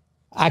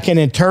 I can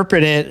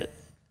interpret it,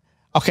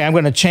 okay, I'm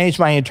going to change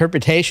my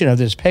interpretation of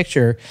this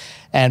picture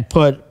and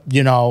put,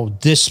 you know,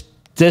 this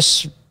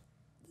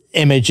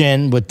image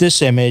in with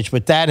this image,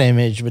 with that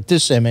image, with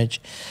this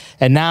image.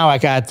 And now I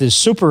got this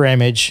super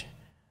image,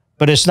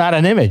 but it's not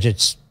an image.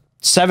 It's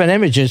 7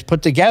 images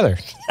put together.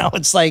 You know,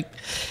 it's like,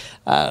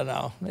 I don't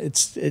know.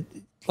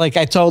 Like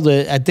I told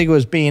it, I think it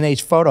was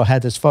B&H Photo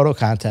had this photo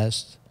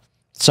contest.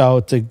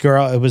 So the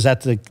girl, it was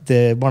at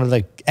the one of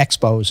the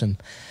expos,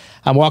 and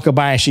I'm walking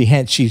by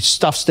and she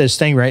stuffs this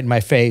thing right in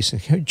my face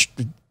and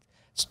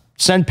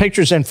send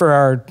pictures in for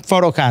our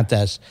photo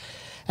contest.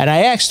 And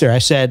I asked her, I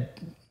said,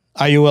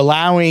 are you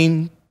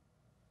allowing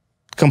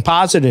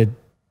composited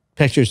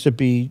pictures to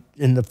be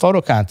in the photo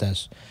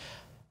contest?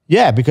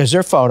 Yeah, because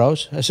they're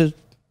photos. I said,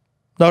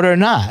 no, they're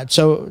not.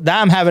 So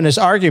now I'm having this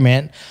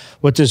argument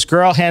with this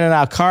girl handing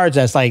out cards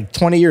that's like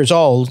 20 years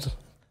old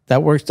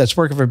that's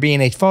working for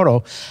B&H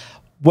Photo,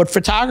 what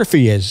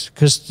photography is,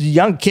 because the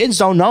young kids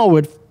don't know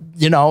what,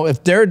 you know,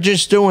 if they're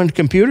just doing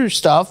computer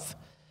stuff.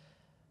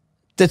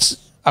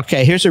 That's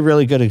okay. Here's a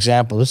really good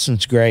example. This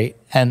one's great.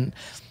 And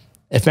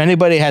if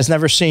anybody has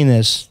never seen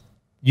this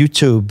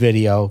YouTube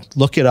video,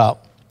 look it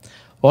up.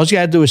 All you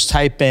got to do is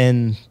type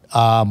in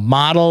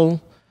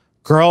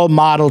girl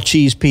model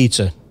cheese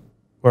pizza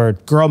or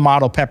girl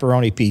model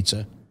pepperoni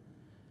pizza.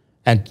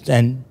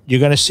 And you're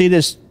going to see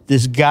this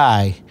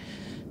guy.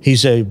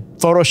 He's a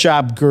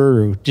Photoshop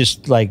guru,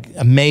 just like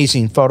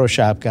amazing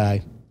Photoshop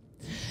guy.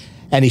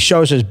 And he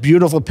shows this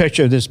beautiful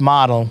picture of this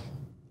model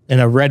in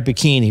a red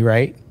bikini,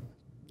 right?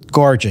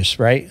 Gorgeous,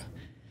 right?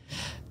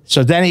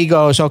 So then he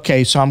goes,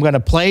 okay, so I'm going to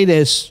play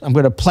this. I'm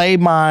going to play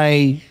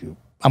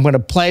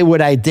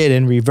what I did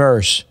in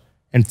reverse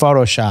in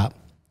Photoshop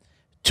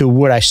to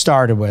what I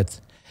started with.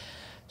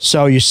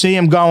 So you see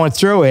him going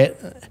through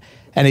it,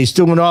 and he's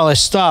doing all this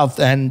stuff,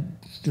 and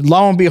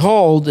lo and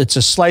behold, it's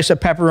a slice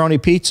of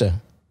pepperoni pizza.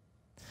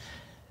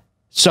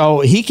 So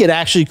he could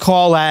actually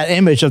call that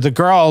image of the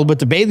girl with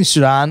the bathing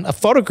suit on a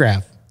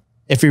photograph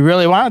if he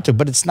really wanted to,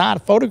 but it's not a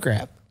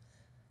photograph.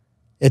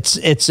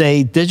 It's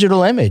a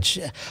digital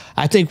image.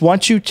 I think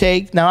once you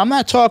take, now I'm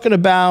not talking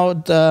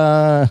about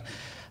dodge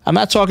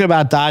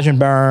and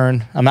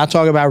burn. I'm not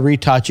talking about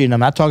retouching. I'm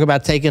not talking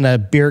about taking a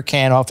beer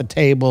can off a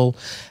table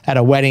at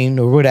a wedding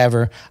or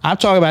whatever. I'm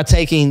talking about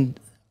taking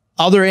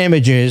other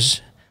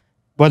images,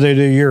 whether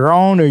they're your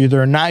own or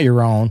they're not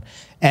your own,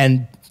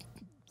 and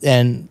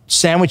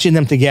sandwiching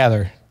them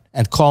together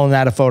and calling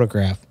that a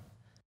photograph.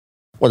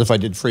 What if I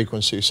did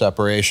frequency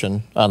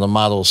separation on the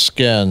model's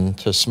skin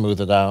to smooth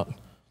it out?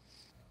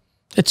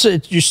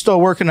 You're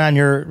still working on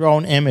your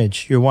own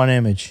image, your one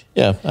image.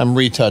 Yeah, I'm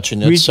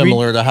retouching it,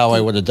 similar to how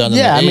I would have done it.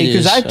 Yeah, I mean,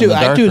 because I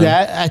do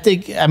that. I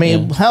think, I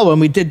mean, hell,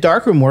 when we did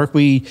darkroom work,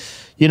 I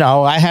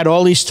had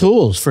all these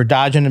tools for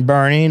dodging and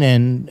burning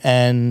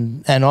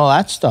and all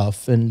that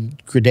stuff,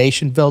 and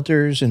gradation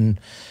filters, and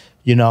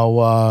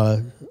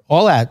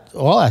all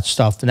that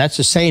stuff. And that's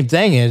the same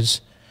thing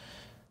as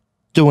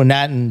doing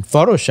that in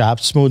Photoshop,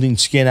 smoothing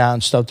skin out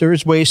and stuff. There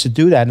is ways to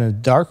do that in a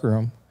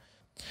darkroom.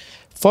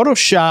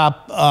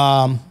 Photoshop,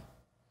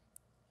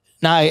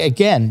 now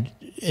again,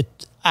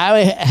 I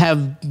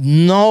have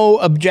no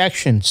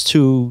objections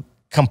to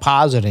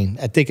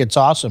compositing. I think it's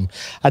awesome.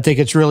 I think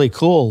it's really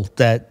cool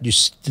that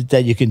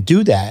you can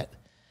do that.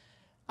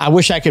 I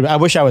wish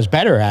I was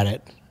better at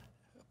it.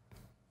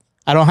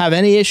 I don't have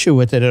any issue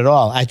with it at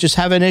all. I just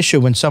have an issue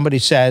when somebody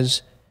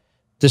says,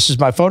 "This is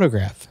my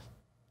photograph,"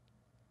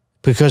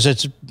 because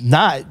it's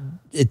not.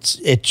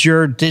 It's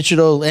your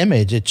digital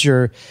image. It's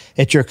your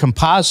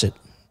composite.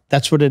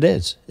 That's what it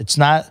is. It's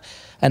not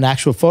an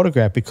actual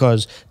photograph,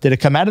 because did it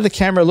come out of the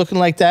camera looking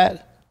like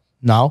that?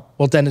 No.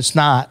 Well, then it's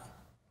not.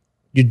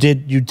 You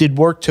did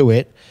work to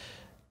it,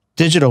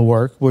 digital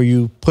work, where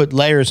you put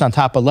layers on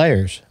top of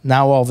layers.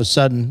 Now all of a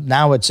sudden,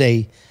 now it's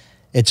a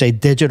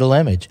digital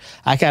image.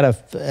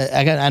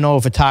 I know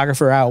a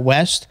photographer out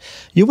west.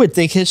 You would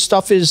think his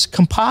stuff is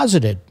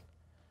composited.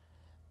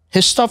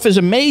 His stuff is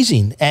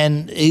amazing,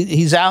 and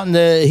he's out in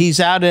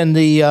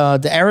the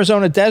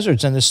Arizona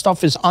deserts, and his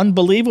stuff is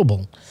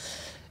unbelievable.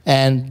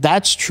 And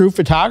that's true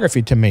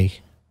photography to me.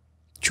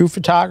 True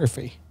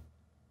photography.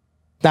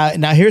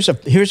 Now here's a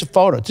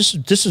photo. This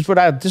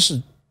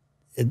is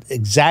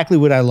exactly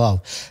what I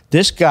love.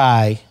 This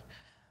guy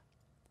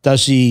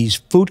does these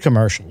food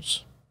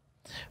commercials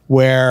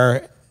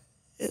where,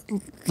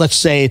 let's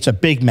say it's a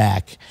Big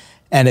Mac,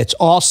 and it's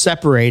all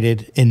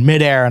separated in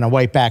midair on a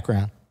white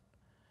background.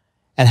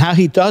 And how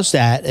he does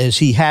that is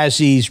he has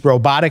these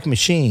robotic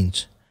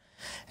machines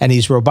and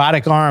these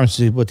robotic arms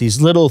with these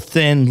little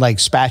thin like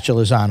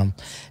spatulas on them.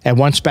 And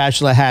one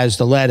spatula has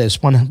the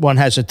lettuce, one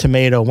has a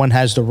tomato, one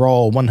has the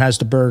roll, one has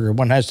the burger,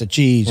 one has the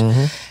cheese.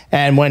 Mm-hmm.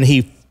 And when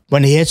he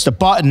hits the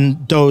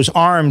button, those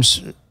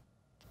arms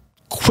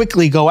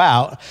quickly go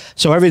out,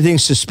 so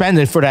everything's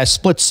suspended for that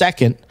split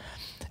second.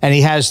 And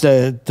he has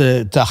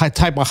the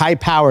type of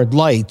high-powered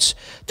lights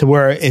to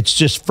where it's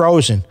just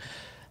frozen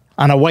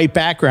on a white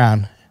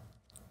background.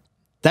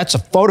 That's a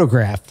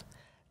photograph.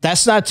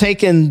 That's not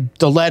taking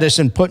the lettuce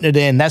and putting it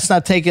in. That's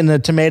not taking the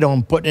tomato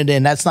and putting it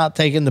in. That's not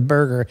taking the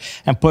burger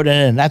and putting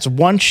it in. That's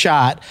one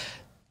shot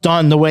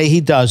done the way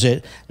he does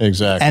it.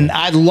 Exactly. And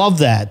I love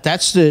that.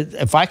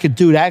 If I could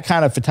do that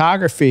kind of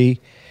photography,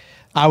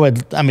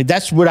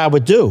 that's what I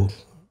would do.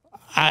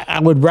 I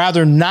would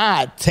rather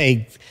not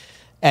take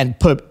and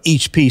put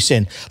each piece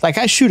in. Like,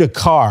 I shoot a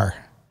car,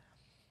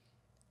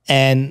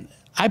 and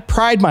I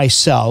pride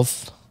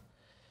myself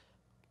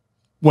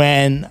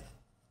when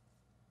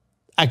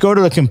I go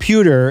to the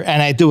computer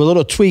and I do a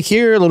little tweak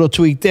here, a little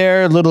tweak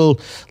there, a little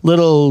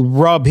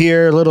rub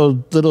here, a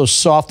little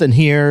soften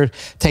here,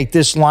 take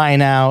this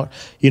line out,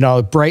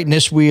 brighten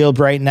this wheel,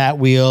 brighten that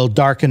wheel,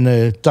 darken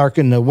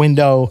the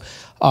window.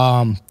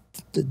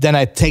 Then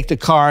I take the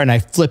car and I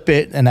flip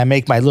it and I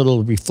make my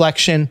little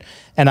reflection,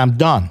 and I'm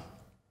done.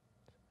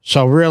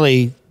 So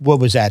really, what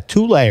was that?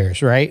 2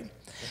 layers, right?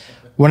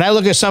 When I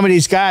look at some of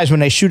these guys, when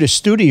they shoot a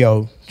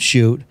studio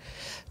shoot,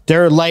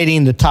 they're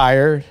lighting the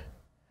tire,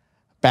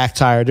 back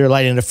tire, they're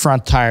lighting the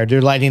front tire,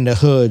 they're lighting the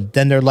hood,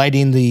 then they're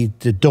lighting the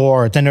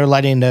door, then they're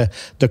lighting the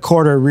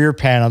quarter rear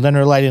panel, then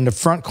they're lighting the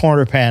front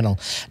corner panel.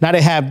 Now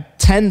they have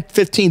 10,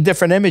 15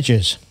 different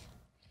images.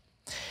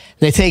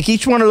 They take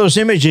each one of those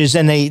images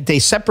and they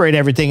separate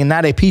everything, and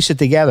now they piece it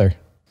together.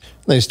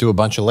 They just do a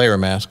bunch of layer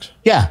masks.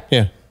 Yeah.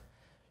 Yeah.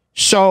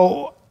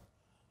 So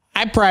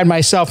I pride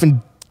myself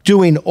in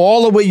doing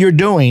all of what you're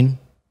doing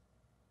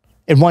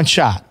in one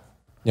shot.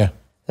 Yeah.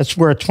 That's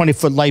where a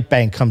 20-foot light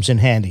bank comes in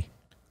handy.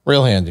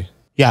 Real handy.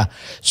 Yeah.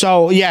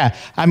 So, yeah,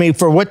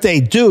 for what they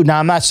do, now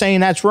I'm not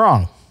saying that's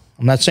wrong.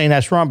 I'm not saying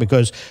that's wrong,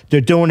 because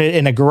they're doing it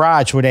in a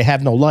garage where they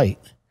have no light.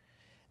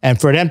 And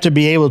for them to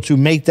be able to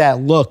make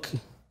that look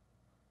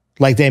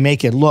like they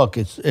make it look,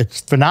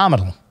 it's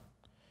phenomenal.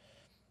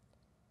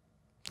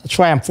 That's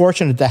why I'm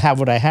fortunate to have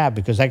what I have,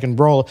 because I can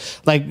roll.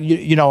 Like,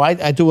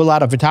 I do a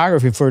lot of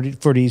photography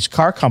for these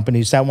car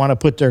companies that want to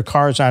put their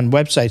cars on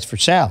websites for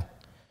sale.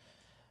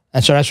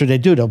 And so that's what they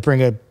do. They'll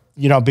bring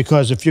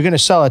because if you're going to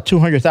sell a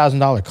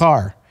 $200,000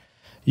 car,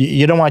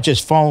 you don't want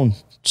just phone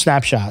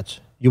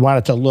snapshots. You want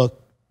it to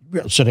look,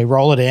 so they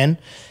roll it in.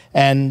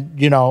 And,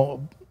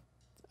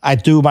 I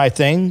do my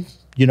thing.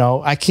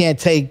 I can't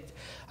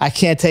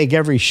take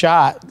every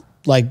shot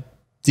like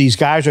these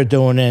guys are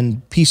doing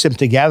and piece them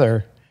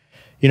together.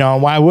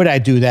 Why would I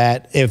do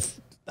that if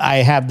I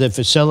have the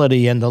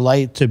facility and the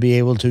light to be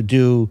able to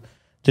do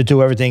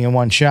everything in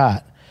one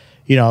shot?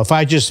 If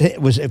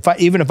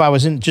I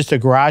was in just a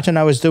garage and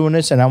I was doing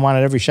this and I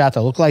wanted every shot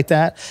to look like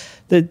that,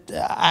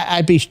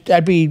 I'd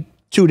be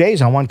 2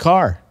 days on one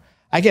car.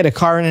 I get a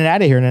car in and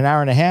out of here in an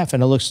hour and a half,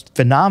 and it looks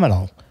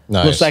phenomenal.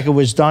 Nice. It looks like it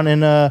was done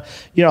in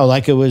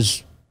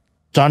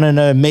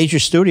a major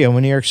studio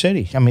in New York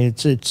City.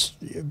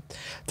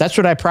 That's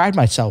what I pride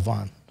myself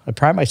on. I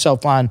pride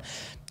myself on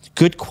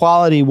good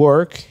quality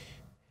work.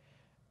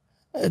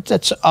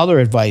 That's other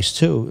advice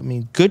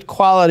too. Good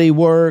quality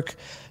work.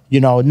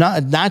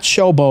 Not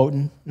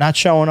showboating, not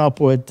showing up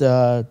with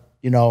 5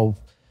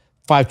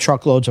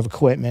 truckloads of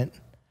equipment.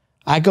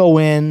 I go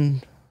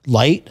in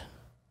light.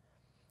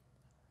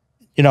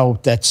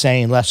 That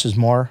saying, less is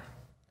more.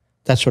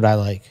 That's what I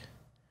like.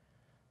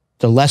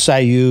 The less I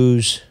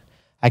use,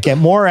 I get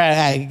more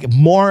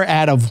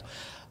out of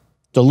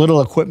the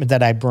little equipment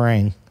that I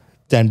bring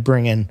than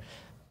bringing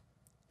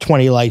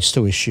 20 lights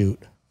to a shoot,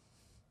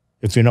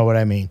 if you know what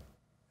I mean.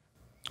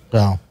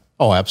 So.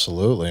 Oh,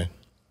 absolutely.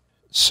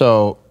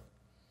 So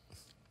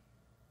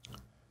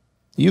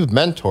you've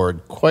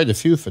mentored quite a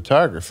few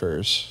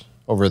photographers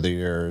over the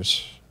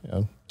years.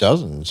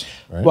 dozens.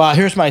 Right? Well,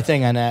 here's my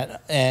thing on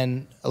that,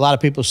 and a lot of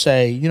people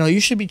say, you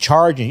should be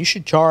charging. You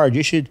should charge.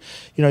 You should,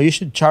 you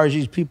should charge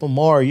these people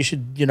more. You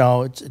should,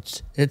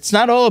 it's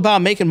not all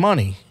about making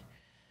money.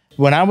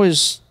 When I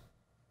was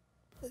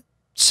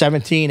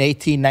 17,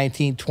 18,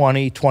 19,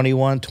 20,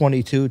 21,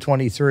 22,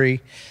 23,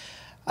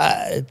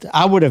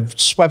 I would have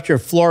swept your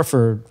floor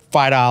for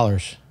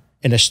 $5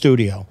 in a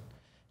studio.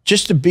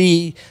 Just to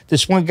be,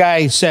 this one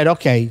guy said,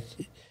 okay,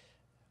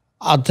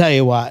 I'll tell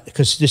you what,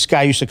 because this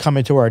guy used to come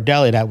into our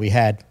deli that we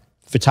had,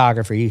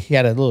 photography. He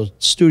had a little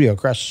studio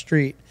across the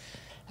street.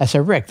 I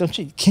said, Rick,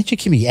 can't you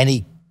give me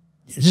any,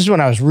 this is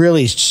when I was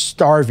really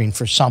starving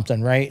for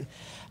something, right?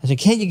 I said,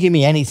 can't you give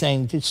me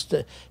anything? He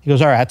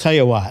goes, all right, I'll tell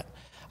you what.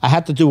 I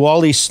have to do all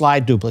these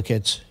slide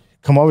duplicates.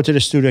 Come over to the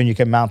studio and you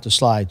can mount the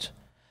slides.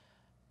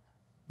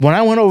 When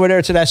I went over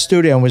there to that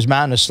studio and was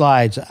mounting the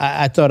slides,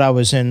 I thought I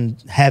was in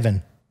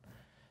heaven.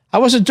 I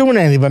wasn't doing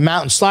anything but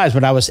mounting slides,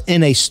 but I was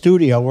in a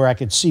studio where I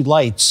could see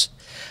lights.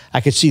 I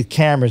could see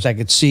cameras. I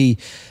could see,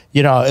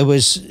 it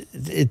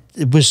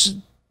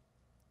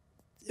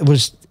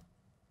was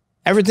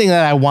everything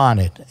that I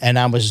wanted, and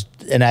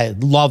I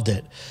loved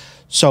it.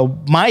 So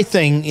my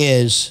thing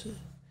is,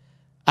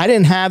 I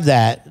didn't have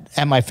that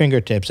at my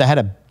fingertips. I had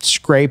to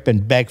scrape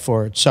and beg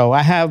for it. So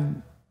I have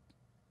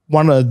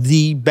one of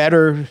the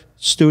better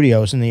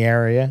studios in the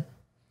area,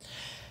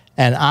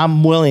 and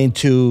I'm willing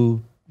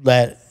to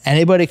let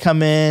anybody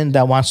come in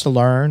that wants to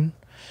learn.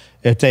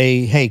 If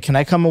hey, can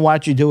I come and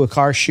watch you do a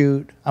car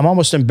shoot? I'm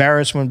almost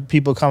embarrassed when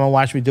people come and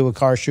watch me do a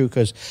car shoot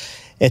because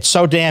it's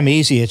so damn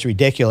easy, it's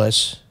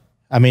ridiculous.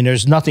 I mean,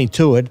 there's nothing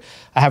to it.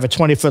 I have a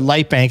 20-foot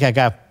light bank. I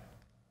got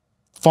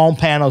foam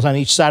panels on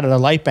each side of the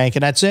light bank,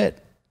 and that's it.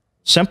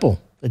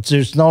 Simple.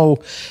 There's no,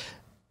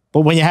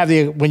 but when you have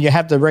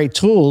the right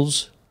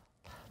tools,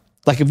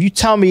 like if you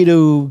tell me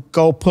to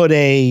go put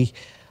a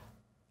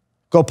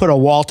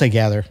wall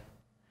together,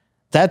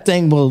 that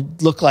thing will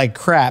look like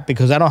crap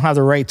because I don't have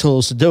the right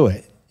tools to do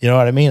it. You know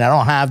what I mean? I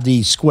don't have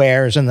the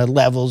squares and the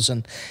levels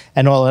and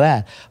all of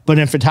that. But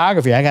in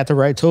photography, I got the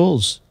right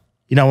tools.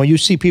 When you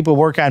see people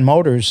work on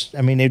motors,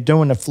 I mean, they're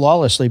doing it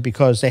flawlessly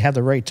because they have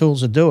the right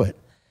tools to do it.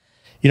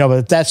 But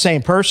if that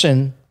same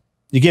person,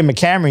 you give them a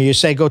camera, you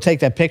say, go take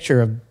that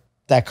picture of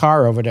that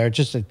car over there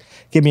just to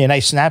give me a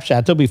nice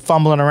snapshot. They'll be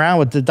fumbling around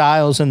with the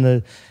dials and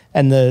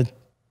the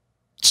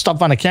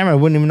stuff on the camera.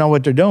 Wouldn't even know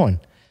what they're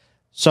doing.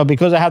 So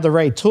because I have the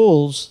right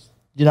tools,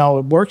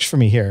 it works for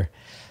me here.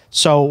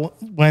 So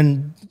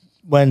when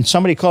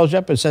somebody calls you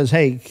up and says,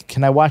 hey,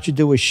 can I watch you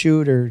do a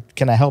shoot or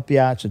can I help you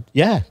out? I said,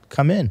 yeah,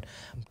 come in,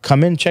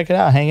 check it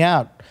out, hang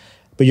out.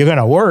 But you're going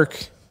to work.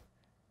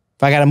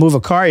 If I got to move a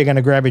car, you're going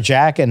to grab a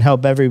jack and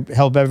help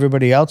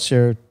everybody else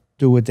here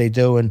do what they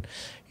do. And,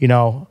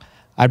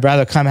 I'd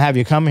rather have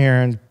you come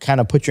here and kind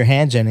of put your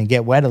hands in and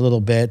get wet a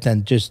little bit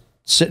than just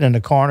sitting in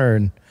the corner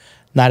and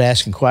not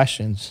asking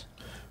questions.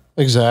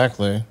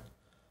 Exactly.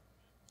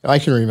 I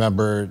can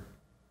remember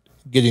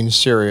getting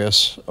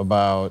serious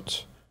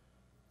about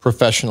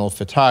professional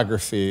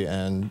photography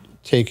and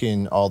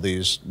taking all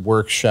these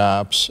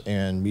workshops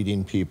and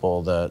meeting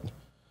people that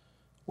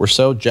were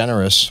so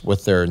generous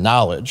with their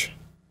knowledge.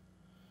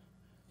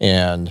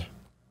 And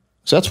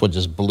so that's what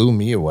just blew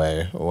me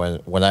away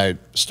when I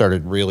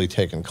started really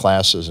taking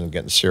classes and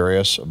getting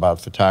serious about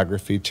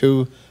photography.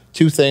 Two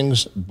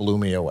things blew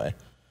me away.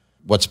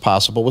 What's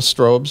possible with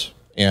strobes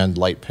and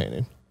light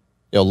painting.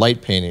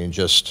 Light painting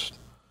just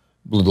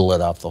blew the lid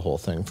off the whole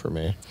thing for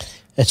me.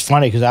 It's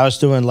funny because I was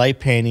doing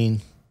light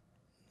painting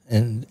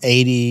in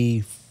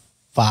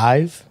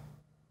 85.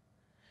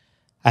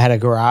 I had a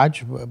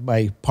garage, my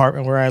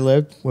apartment where I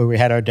lived, where we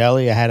had our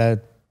deli. I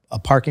had a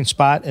parking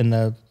spot in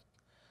the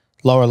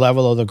lower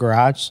level of the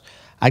garage.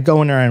 I'd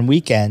go in there on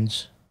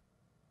weekends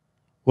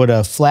with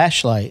a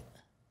flashlight,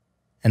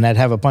 and I'd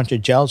have a bunch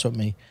of gels with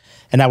me.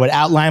 And I would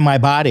outline my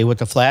body with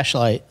the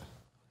flashlight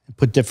and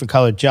put different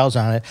colored gels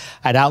on it.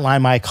 I'd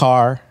outline my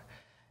car.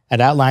 I'd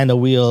outline the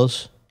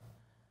wheels.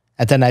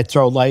 And then I'd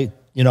throw light,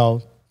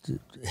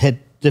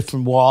 hit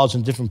different walls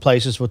and different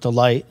places with the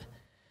light.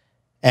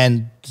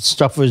 And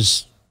stuff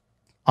was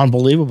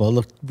unbelievable. It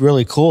looked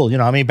really cool.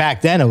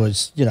 Back then it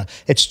was,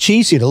 it's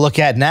cheesy to look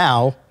at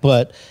now,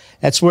 but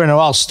that's where it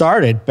all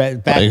started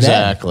back then.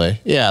 Exactly.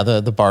 Yeah,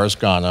 the bar's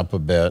gone up a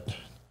bit.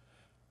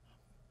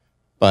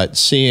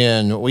 But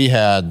we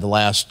had the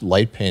last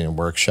light painting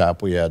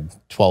workshop, we had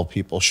 12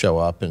 people show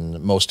up,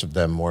 and most of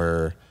them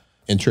were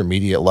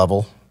intermediate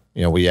level.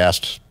 We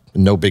asked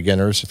no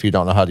beginners. If you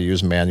don't know how to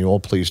use manual,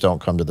 please don't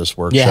come to this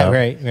workshop. Yeah,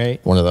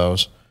 right. One of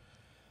those.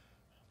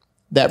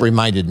 That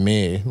reminded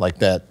me, like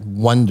that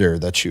wonder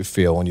that you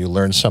feel when you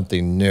learn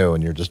something new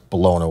and you're just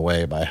blown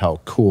away by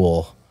how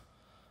cool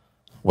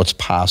what's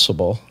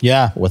possible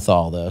with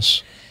all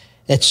this.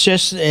 It's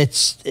just,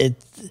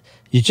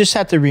 you just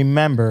have to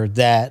remember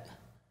that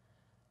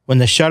when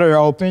the shutter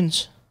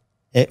opens,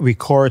 it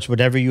records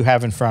whatever you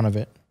have in front of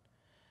it.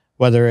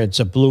 Whether it's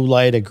a blue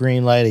light, a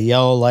green light, a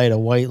yellow light, a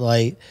white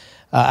light.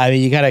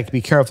 You got to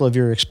be careful of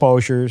your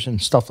exposures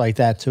and stuff like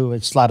that too.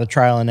 It's a lot of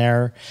trial and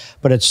error,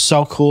 but it's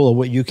so cool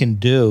what you can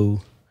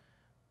do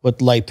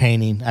with light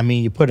painting. I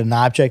mean, you put an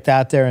object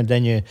out there, and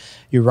then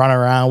you run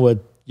around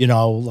with, you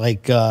know,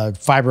 like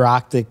fiber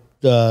optic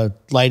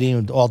lighting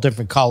with all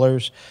different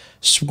colors.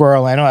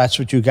 Swirl. I know that's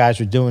what you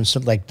guys are doing,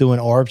 some, like doing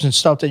orbs and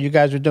stuff that you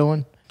guys are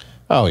doing.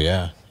 Oh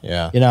yeah,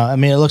 yeah. You know, I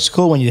mean, it looks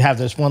cool when you have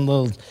this one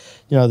little,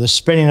 you know, the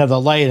spinning of the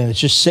light, and it's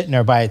just sitting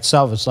there by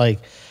itself. It's like,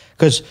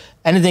 because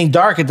anything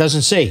dark it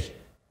doesn't see,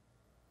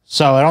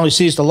 so it only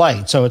sees the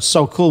light. So it's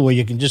so cool where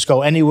you can just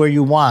go anywhere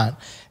you want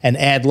and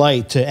add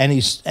light to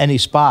any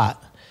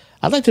spot.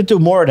 I'd like to do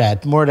more of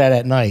that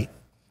at night.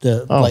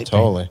 The light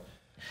totally.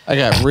 I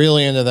got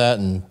really into that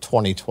in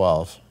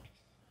 2012,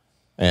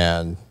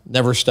 and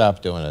never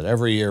stopped doing it.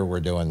 Every year we're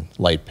doing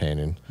light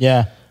painting.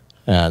 Yeah.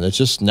 And it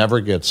just never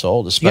gets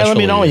old. Especially, yeah, let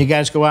me know when you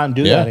guys go out and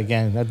do that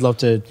again. I'd love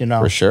to, you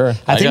know. For sure.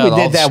 I think we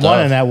did that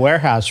one in that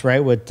warehouse, right?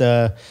 With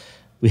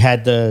we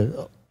had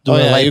the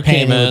light you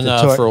painting came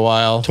in for a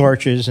while,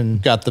 torches,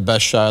 and got the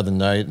best shot of the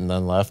night, and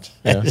then left.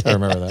 Yeah, I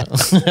remember that.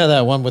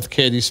 That one with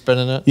Katie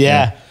spinning it.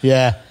 Yeah.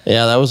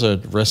 That was a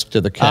risk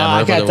to the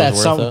camera. I got that.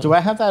 It. Do I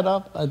have that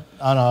up?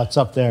 Oh no, it's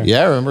up there.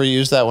 Yeah, I remember you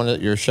used that one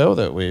at your show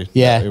that we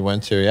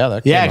went to. Yeah,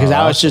 that because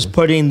I was just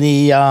putting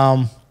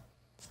the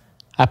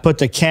I put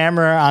the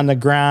camera on the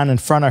ground in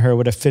front of her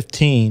with a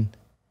 15,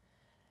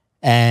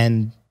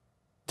 and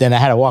then I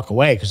had to walk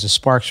away because the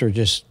sparks were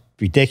just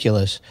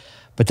ridiculous.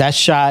 But that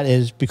shot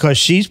is because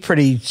she's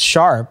pretty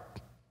sharp,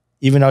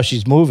 even though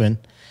she's moving.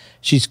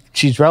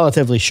 She's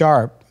relatively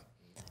sharp,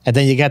 and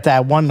then you got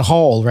that one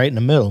hole right in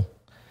the middle,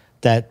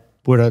 that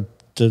where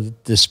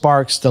the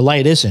sparks, the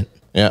light isn't.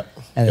 Yeah,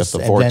 and it's the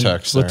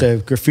vortex with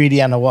the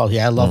graffiti on the wall.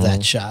 Yeah, I love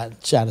that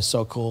shot. Shot is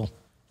so cool.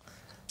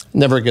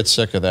 Never get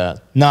sick of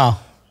that. No.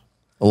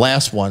 The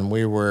last one,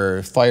 we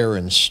were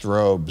firing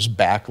strobes,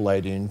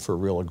 backlighting for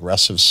real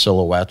aggressive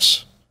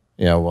silhouettes,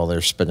 you know, while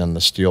they're spinning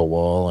the steel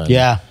wool.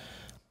 And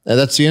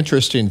that's the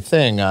interesting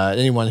thing.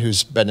 Anyone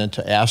who's been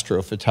into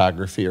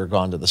astrophotography or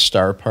gone to the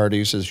star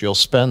parties is you'll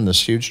spend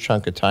this huge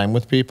chunk of time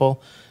with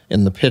people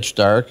in the pitch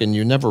dark, and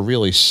you never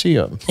really see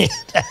them.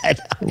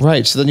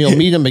 Right. So then you'll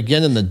meet them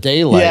again in the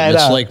daylight. And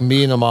it's like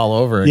meeting them all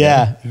over again.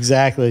 Yeah,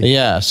 exactly.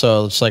 Yeah.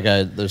 So it's like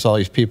there's all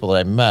these people that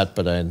I met,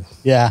 but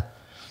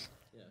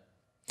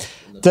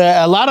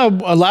a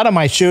lot of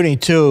my shooting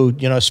too,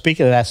 you know,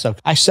 speaking of that stuff,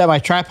 I set my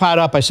tripod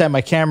up, I set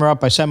my camera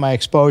up, I set my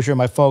exposure,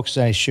 my focus,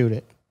 and I shoot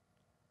it.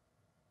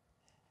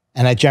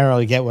 And I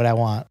generally get what I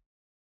want.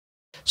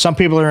 Some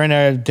people are in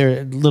there,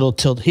 they're a little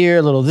tilt here,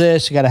 a little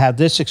this, you got to have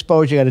this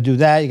exposure, you got to do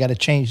that, you got to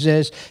change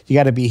this, you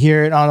got to be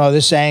here, oh no,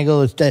 this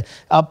angle is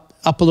up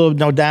a little,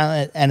 no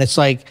down, and it's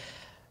like,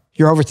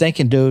 you're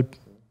overthinking, dude.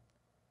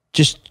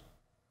 Just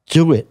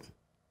do it.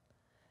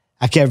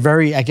 I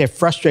get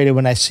frustrated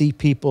when I see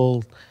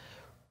people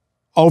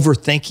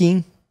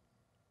overthinking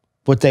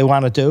what they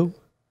want to do,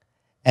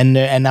 and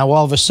now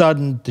all of a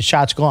sudden the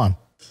shot's gone.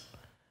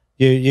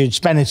 You're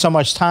spending so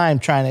much time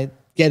trying to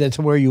get it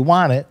to where you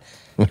want it.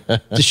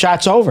 The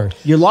shot's over.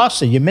 You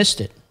lost it. You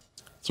missed it.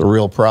 It's a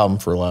real problem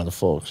for a lot of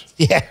folks.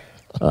 Yeah.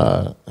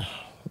 You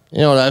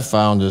know what I've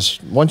found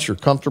is once you're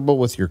comfortable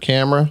with your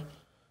camera,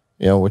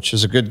 you know, which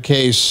is a good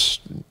case,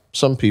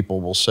 some people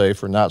will say,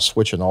 for not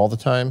switching all the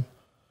time.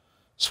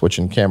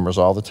 Switching cameras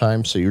all the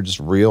time, so you're just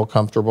real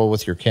comfortable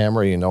with your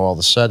camera. You know all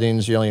the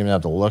settings. You don't even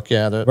have to look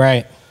at it.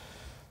 Right.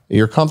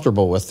 You're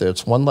comfortable with it.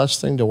 It's one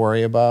less thing to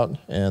worry about,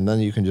 and then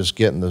you can just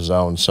get in the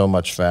zone so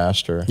much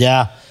faster.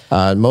 Yeah.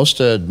 Most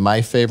of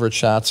my favorite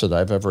shots that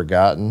I've ever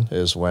gotten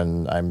is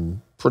when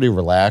I'm pretty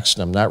relaxed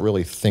and I'm not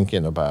really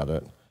thinking about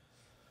it.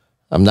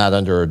 I'm not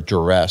under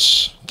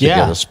duress to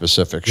get a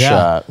specific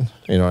shot.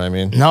 You know what I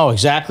mean? No,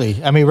 exactly.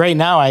 I mean, right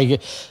now I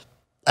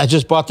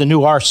just bought the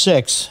new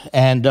R6,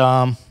 and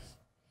I'm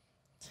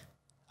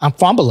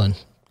fumbling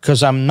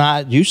because I'm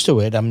not used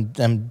to it. I'm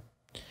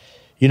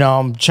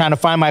trying to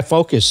find my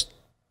focus,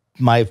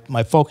 my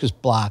focus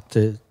block.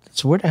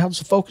 So where the hell's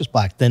the focus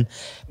block then?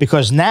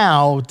 Because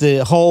now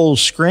the whole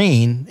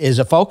screen is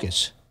a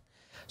focus.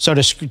 So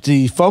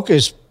the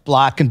focus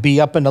block can be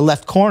up in the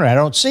left corner. I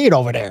don't see it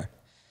over there.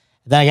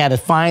 Then I got to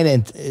find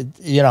it,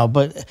 you know,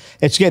 but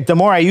the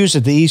more I use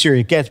it, the easier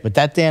it gets. But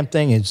that damn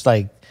thing is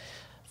like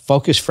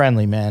focus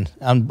friendly, man.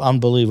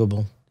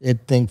 Unbelievable.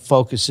 It thing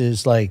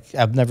focuses like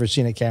I've never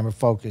seen a camera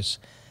focus.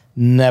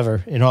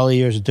 Never in all the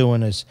years of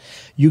doing this.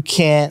 You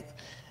can't,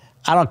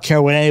 I don't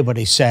care what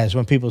anybody says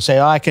when people say,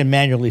 oh, I can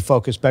manually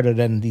focus better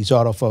than these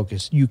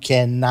autofocus. You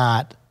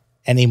cannot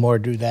anymore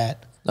do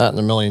that. Not in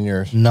a million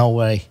years. No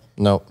way.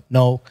 No.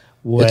 No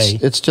way.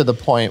 It's to the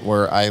point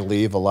where I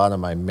leave a lot of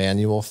my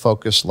manual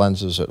focus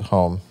lenses at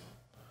home.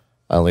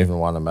 I don't even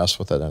want to mess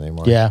with it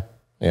anymore. Yeah.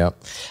 Yeah.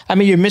 I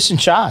mean, you're missing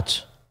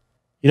shots.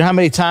 You know how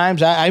many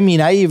times? I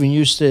even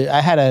used to, I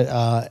had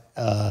an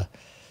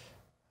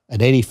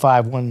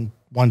 85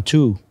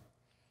 1.2.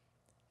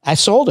 I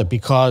sold it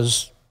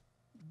because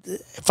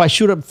if I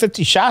shoot up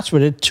 50 shots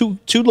with it, two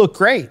look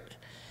great.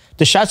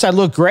 The shots that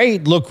look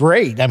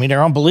great. I mean,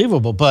 they're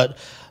unbelievable, but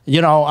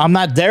you know, I'm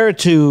not there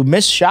to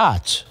miss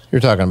shots. You're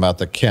talking about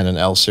the Canon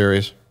L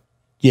series?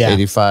 Yeah.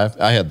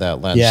 85? I had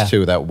that lens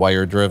too, that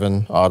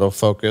wire-driven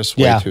autofocus,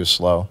 way too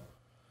slow.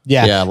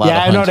 Yeah, yeah,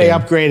 I know they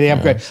upgrade.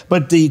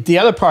 But the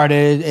other part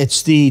is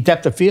it's the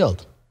depth of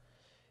field.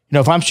 You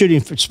know, if I'm shooting,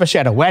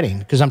 especially at a wedding,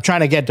 because I'm trying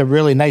to get the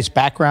really nice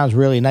backgrounds,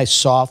 really nice,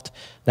 soft,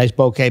 nice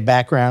bokeh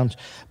backgrounds.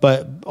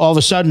 But all of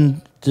a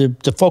sudden,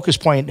 the focus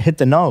point hit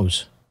the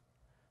nose.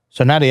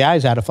 So now the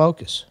eye's out of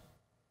focus.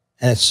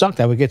 And it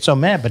sucked. I would get so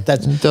mad. But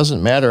it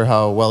doesn't matter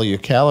how well you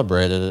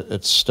calibrate it,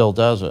 it still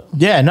does it.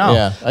 Yeah, no.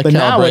 Yeah, I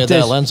calibrated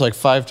that lens like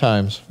 5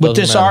 times. With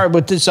this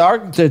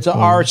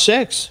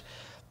R6,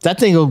 that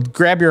thing will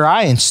grab your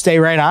eye and stay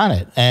right on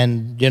it.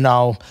 And, you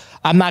know,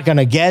 I'm not going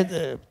to get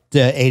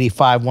the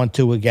 85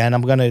 1.2 again.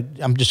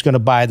 I'm just gonna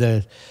buy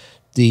the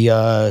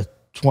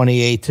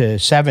 28 to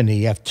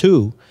 70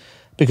 f2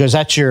 because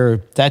that's your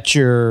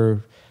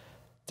 35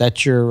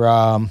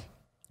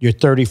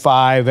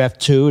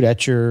 f2.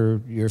 That's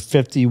your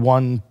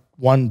 51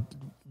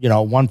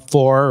 1.4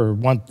 or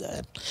 1.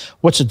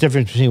 What's the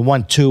difference between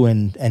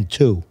 1.2 and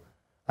 2?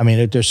 I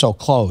mean, they're so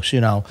close, you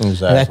know.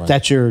 Exactly.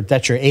 That's your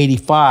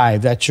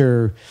 85. That's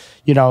your,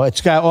 you know, it's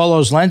got all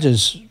those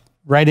lenses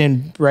right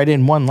in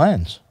one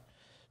lens.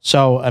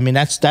 So I mean,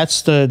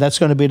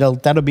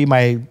 that'll be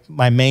my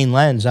main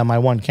lens on my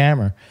one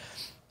camera.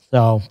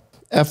 So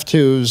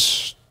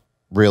f2's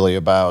really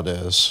about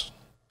as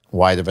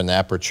wide of an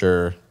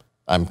aperture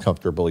I'm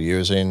comfortable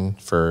using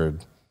for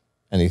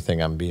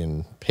anything I'm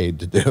being paid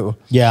to do.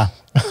 Yeah.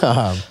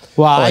 Well,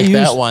 like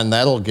that one,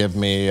 that'll give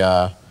me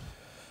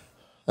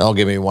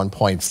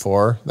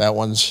 1.4. That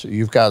one's,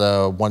 you've got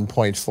a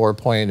 1.4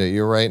 point at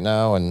you right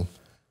now, and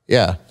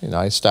yeah, you know,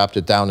 I stopped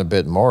it down a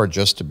bit more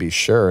just to be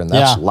sure, and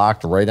that's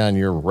locked right on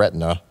your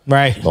retina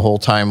the whole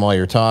time while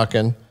you're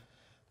talking.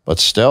 But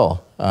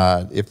still,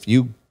 if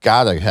you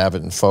gotta have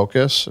it in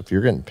focus, if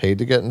you're getting paid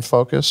to get in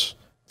focus,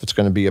 if it's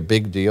going to be a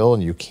big deal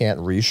and you can't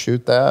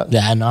reshoot that.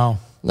 Yeah, I know.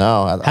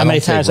 No, how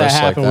many times that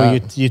happened where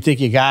you think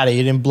you got it,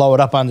 you didn't blow it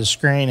up on the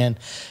screen, and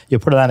you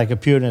put it on a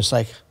computer, and it's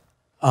like,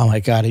 oh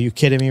my God, are you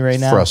kidding me right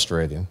now?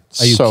 Frustrating.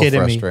 Are you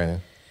kidding me?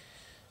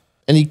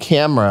 Any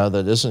camera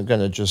that isn't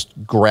going to just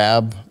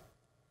grab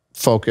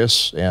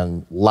focus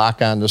and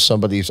lock onto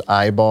somebody's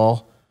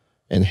eyeball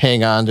and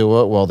hang on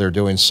to it while they're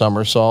doing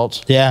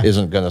somersaults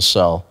isn't going to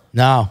sell.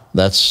 No,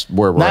 that's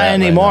where we're not at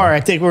anymore. Right now. I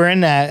think we're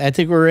in that. I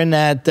think we're in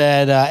that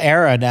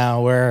era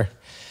now where,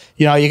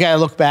 you know, you got to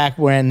look back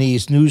when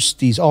these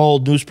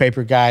old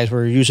newspaper guys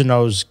were using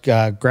those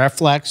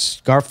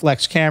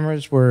Garflex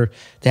cameras where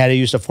they had to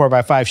use the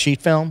 4x5 sheet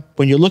film.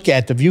 When you look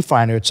at the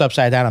viewfinder, it's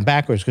upside down and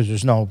backwards because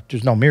there's no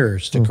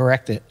mirrors to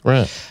correct it.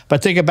 Right.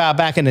 But think about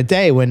back in the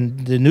day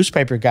when the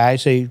newspaper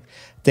guys they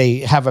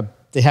have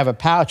a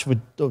pouch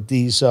with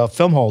these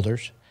film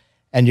holders,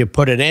 and you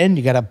put it in.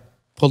 You got to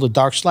pull the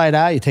dark slide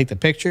out. You take the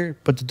picture,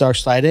 put the dark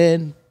slide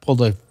in. Pull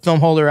the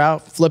film holder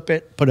out, flip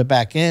it, put it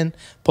back in,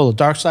 pull the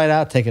dark slide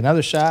out, take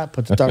another shot,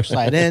 put the dark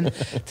slide in,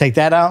 take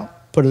that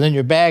out, put it in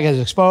your bag as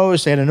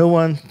exposed, add a new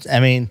one. I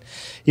mean,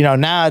 you know,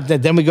 now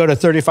then we go to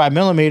 35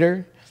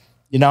 millimeter,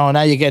 you know, and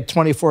now you get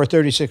 24,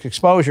 36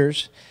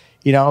 exposures.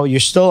 You know, you're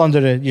still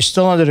under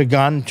the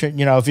gun.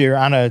 You know, if you're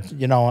on at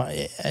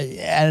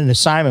an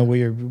assignment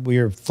where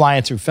you're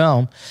flying through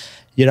film,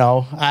 you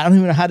know, I don't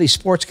even know how these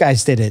sports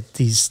guys did it.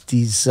 These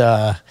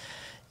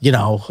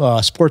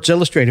Sports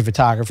Illustrated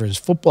photographers,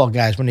 football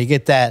guys, when you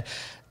get that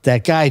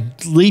guy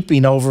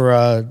leaping over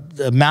a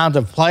mound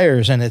of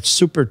players and it's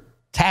super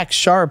tack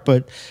sharp,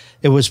 but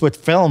it was with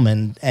film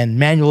and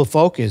manual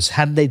focus.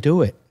 How did they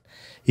do it?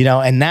 You know,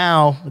 and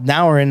now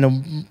we're in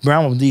the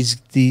realm of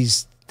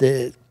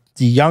the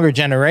younger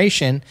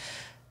generation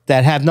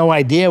that have no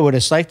idea what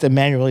it's like to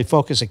manually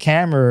focus a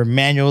camera or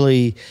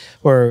manually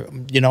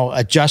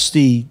adjust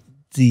the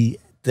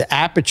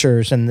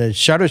apertures and the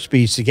shutter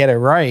speeds to get it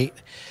right.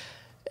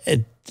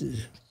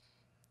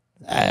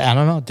 I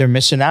don't know. They're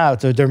missing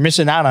out. They're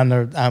missing out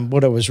on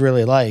what it was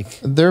really like.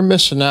 They're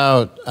missing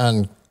out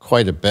on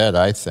quite a bit,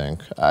 I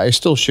think. I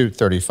still shoot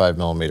 35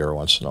 millimeter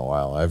once in a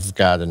while. I've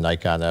got a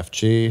Nikon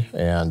FG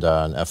and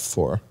an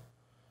F4,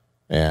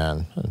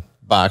 and a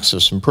box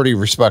of some pretty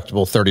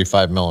respectable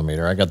 35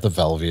 millimeter. I got the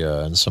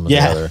Velvia and some of the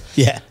other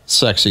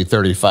sexy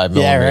 35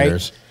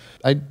 millimeters.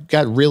 Right. I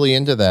got really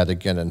into that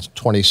again in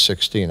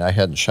 2016. I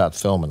hadn't shot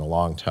film in a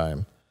long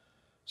time.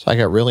 So I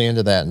got really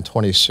into that in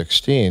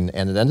 2016,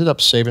 and it ended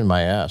up saving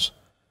my ass.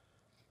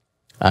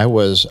 I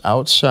was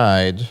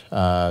outside,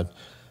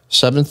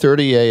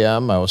 7:30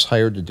 a.m. I was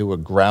hired to do a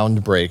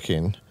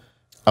groundbreaking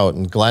out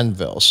in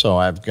Glenville. So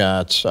I've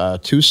got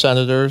 2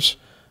 senators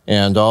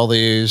and all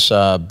these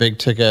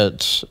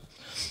big-ticket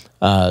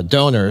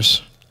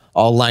donors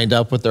all lined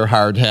up with their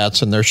hard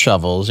hats and their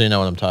shovels. You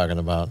know what I'm talking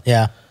about.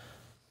 Yeah.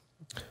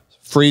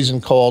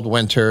 Freezing cold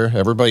winter.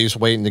 Everybody's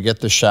waiting to get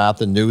the shot.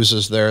 The news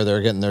is there.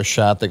 They're getting their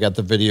shot. They got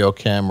the video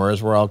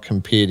cameras. We're all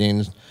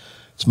competing.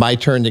 It's my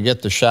turn to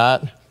get the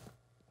shot.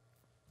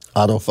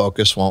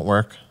 Autofocus won't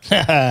work.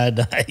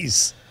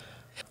 Nice.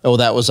 Oh,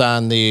 that was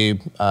on the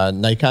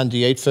Nikon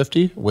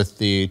D850 with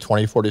the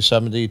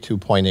 20-40-70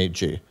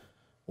 2.8G,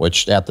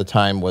 which at the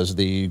time was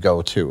the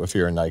go-to if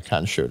you're a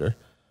Nikon shooter.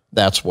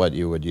 That's what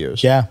you would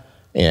use. Yeah.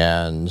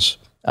 And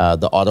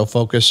the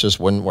autofocus just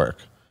wouldn't work.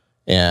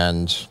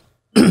 And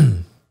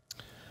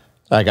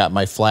I got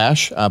my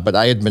flash, but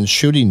I had been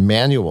shooting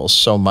manuals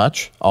so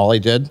much. All I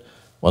did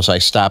was I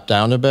stopped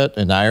down a bit,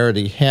 and I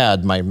already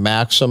had my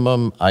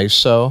maximum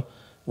ISO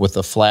with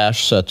the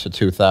flash set to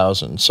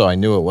 2000, so I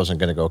knew it wasn't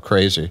going to go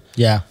crazy.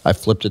 Yeah. I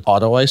flipped it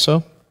auto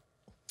ISO,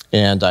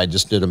 and I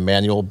just did a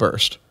manual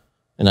burst.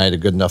 And I had a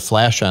good enough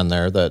flash on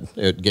there that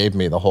it gave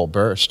me the whole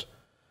burst.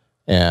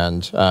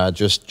 And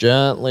just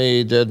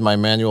gently did my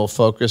manual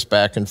focus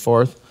back and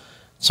forth.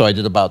 So I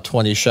did about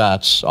 20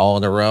 shots all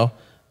in a row,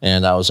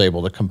 and I was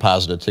able to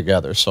composite it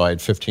together. So I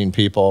had 15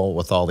 people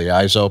with all the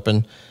eyes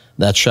open.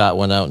 That shot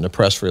went out in a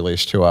press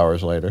release 2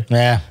 hours later.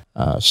 Yeah.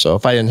 So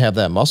if I didn't have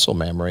that muscle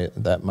memory,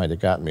 that might have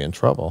gotten me in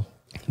trouble.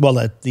 Well,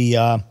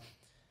 about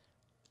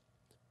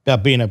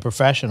being a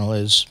professional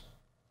is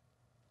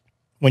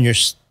when your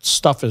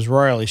stuff is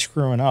royally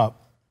screwing up,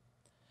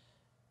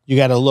 you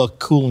got to look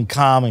cool and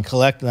calm and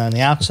collected on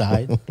the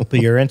outside, but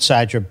you're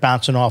inside, you're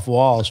bouncing off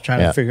walls trying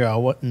to figure out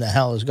what in the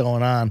hell is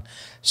going on.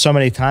 So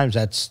many times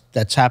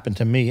that's happened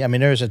to me. I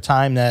mean, there was a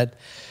time that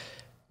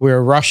we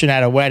were rushing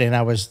at a wedding.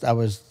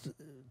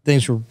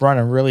 Things were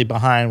running really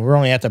behind. We were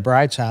only at the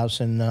bride's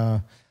house, and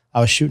I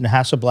was shooting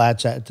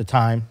Hasselblads at the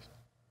time.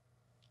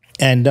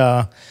 And,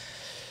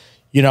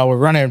 we're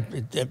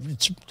running,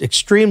 it's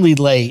extremely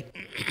late.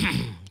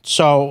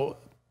 So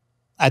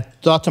I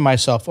thought to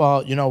myself,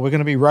 well, we're going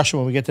to be rushing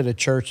when we get to the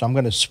church, so I'm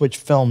going to switch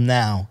film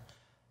now.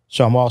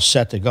 So I'm all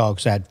set to go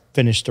because I had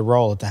finished the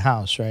roll at the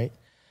house, right?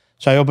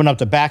 So I opened up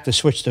the back to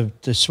switch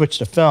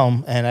the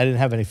film, and I didn't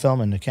have any film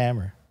in the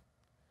camera.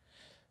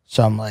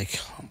 So I'm like,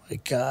 oh, my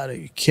God, are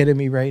you kidding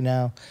me right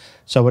now?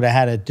 So what I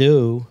had to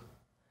do,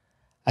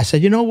 I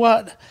said, you know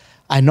what?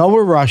 I know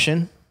we're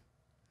rushing.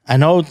 I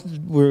know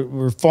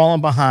we're falling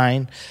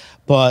behind,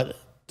 but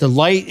the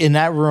light in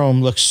that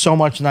room looks so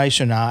much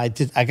nicer now.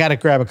 I got to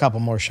grab a couple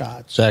more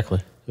shots.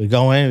 Exactly. We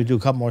go in, we do a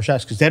couple more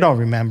shots because they don't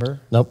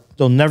remember. Nope.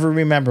 They'll never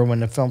remember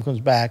when the film comes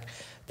back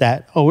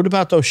that, oh, what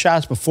about those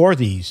shots before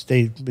these?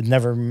 They would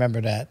never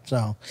remember that.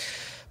 So,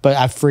 but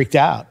I freaked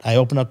out. I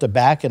opened up the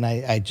back and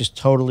I just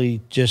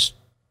totally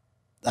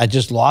I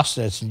just lost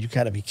it. I said, you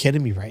got to be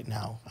kidding me right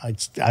now.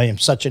 I am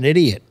such an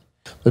idiot.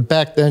 But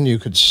back then you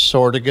could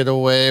sort of get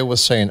away with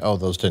saying, oh,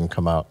 those didn't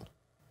come out.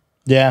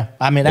 Yeah,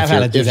 I mean, I've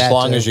had to do that as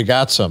long too. as you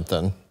got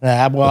something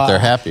that they're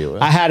happy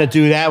with. I had to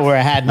do that where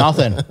I had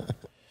nothing.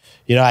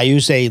 I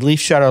used a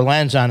leaf shutter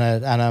lens on a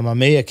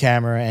Mamiya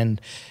camera,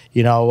 and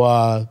in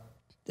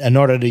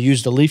order to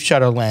use the leaf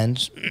shutter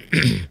lens,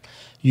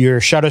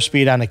 your shutter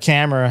speed on the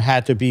camera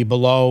had to be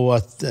below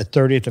a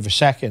 30th of a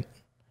second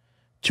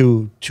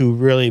to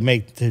really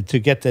to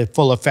get the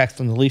full effect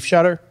from the leaf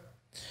shutter,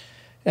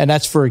 and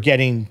that's for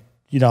getting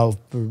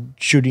for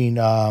shooting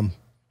a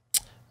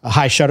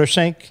high shutter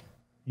sync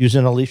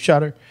using a leaf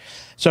shutter.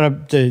 So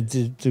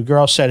the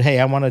girl said, hey,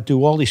 I want to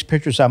do all these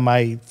pictures on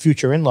my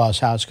future in-laws'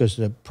 house because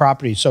the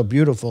property is so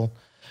beautiful.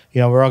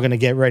 We're all going to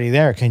get ready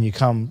there. Can you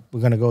come?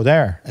 We're going to go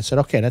there. I said,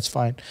 okay, that's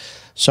fine.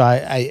 So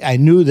I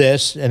knew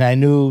this, and I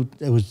knew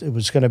it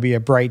was going to be a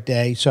bright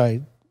day. So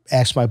I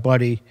asked my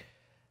buddy,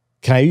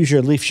 can I use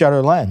your leaf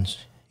shutter lens?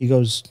 He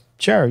goes,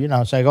 sure.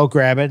 So I go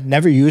grab it.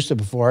 Never used it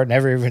before.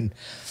 Never even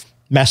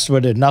messed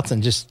with it,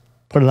 nothing. Just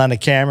put it on the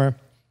camera.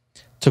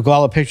 Took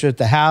all the pictures at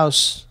the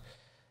house.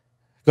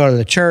 Go to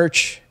the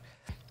church,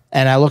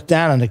 and I looked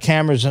down, and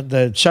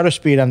the shutter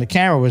speed on the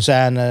camera was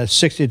on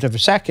 60th of a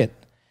second,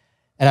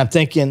 and I'm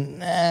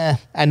thinking,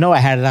 I know I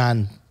had it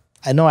on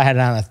a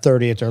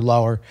 30th or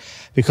lower,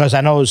 because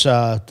I know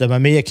the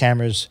Mamiya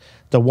cameras,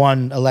 the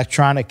one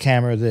electronic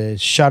camera, the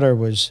shutter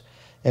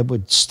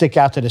would stick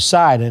out to the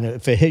side, and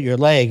if it hit your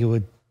leg,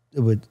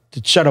 the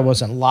shutter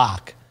wasn't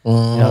lock,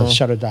 the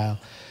shutter dial.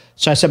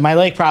 So I said my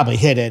leg probably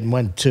hit it and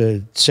went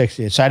to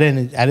 60. So I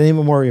didn't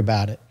even worry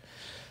about it.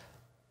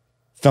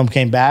 Film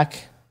came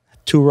back,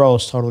 2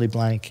 rolls totally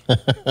blank.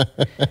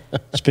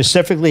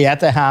 Specifically at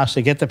the house,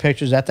 to get the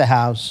pictures at the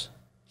house.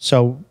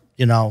 So,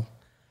 and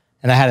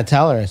I had to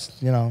tell her,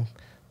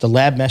 the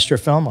lab messed your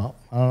film up.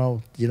 I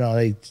don't know,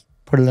 they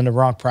put it in the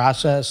wrong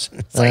process.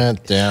 It's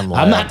like, damn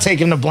lab. I'm not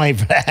taking the blame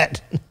for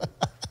that.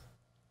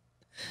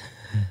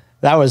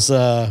 That was,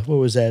 what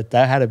was that?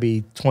 That had to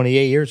be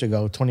 28 years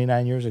ago,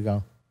 29 years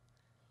ago.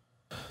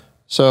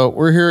 So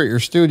we're here at your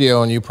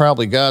studio, and you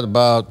probably got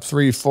about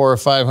 300, 400, or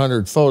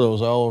 500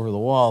 photos all over the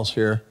walls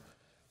here.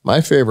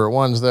 My favorite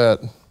one's that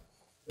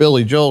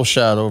Billy Joel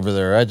shot over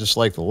there. I just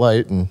like the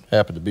light and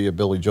happen to be a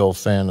Billy Joel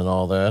fan and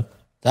all that.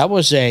 That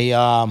was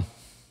I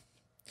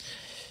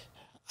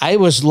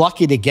was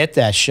lucky to get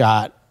that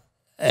shot.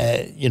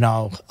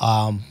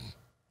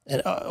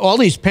 All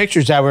these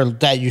pictures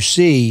that you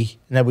see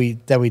that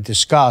we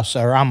discuss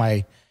are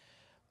on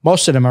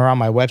most of them are on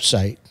my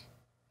website.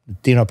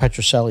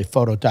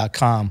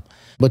 DinoPetrocelliPhoto.com.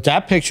 But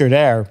that picture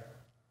there,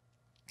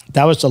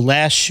 that was the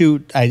last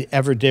shoot I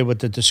ever did with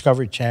the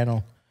Discovery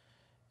Channel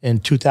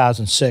in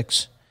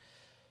 2006.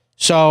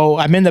 So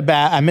I'm in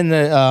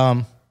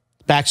the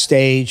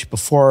backstage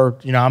before,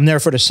 I'm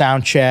there for the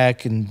sound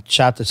check and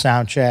shot the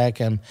sound check,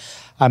 and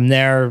I'm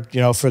there,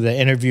 for the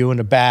interview in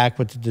the back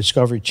with the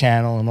Discovery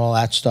Channel and all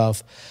that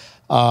stuff.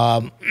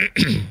 And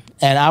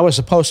I was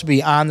supposed to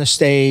be on the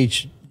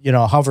stage, you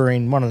know,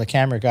 hovering one of the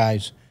camera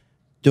guys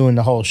doing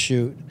the whole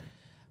shoot.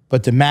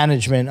 But the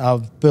management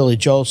of Billy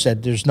Joel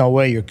said, there's no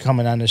way you're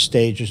coming on the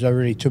stage. There's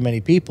already too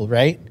many people,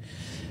 right?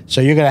 So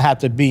you're going to have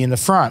to be in the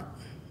front.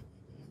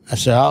 I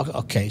said, oh,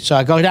 okay. So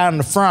I go down in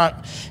the front,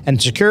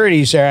 and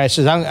security's there. I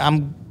said,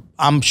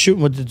 I'm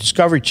shooting with the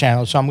Discovery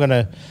Channel, so I'm going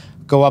to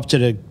go up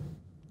to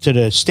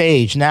the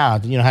stage now.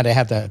 You know how they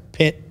have the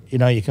pit? You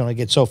know, you can only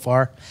get so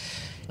far.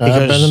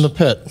 I've been in the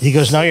pit. He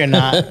goes, no, you're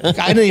not.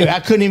 I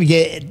couldn't even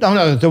get.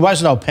 No, there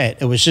was no pit.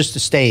 It was just the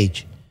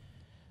stage.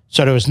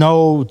 So there was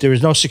no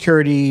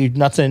security,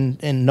 nothing,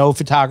 and no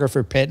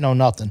photographer pit, no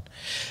nothing.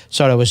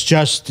 So it was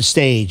just the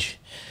stage.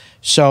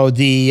 So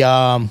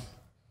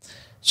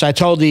so I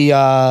told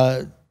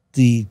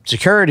the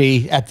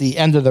security at the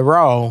end of the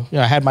row, you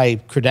know, I had my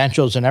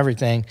credentials and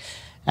everything.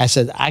 I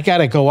said, I got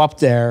to go up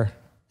there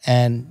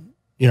and,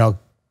 you know,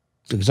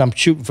 because I'm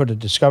shooting for the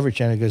Discovery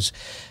Channel, because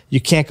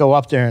you can't go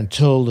up there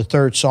until the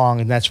third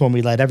song, and that's when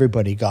we let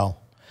everybody go.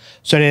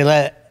 So they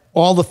let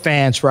all the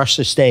fans rush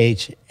the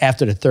stage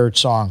after the third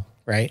song,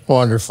 right?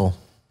 Wonderful.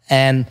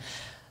 And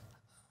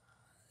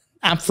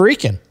I'm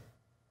freaking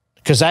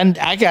because I'm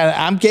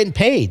getting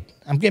paid.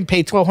 I'm getting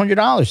paid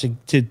 $1,200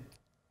 to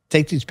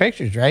take these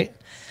pictures, right?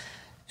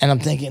 And I'm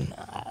thinking,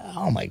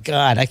 oh my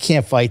God, I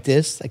can't fight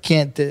this.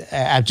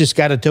 I've just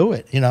got to do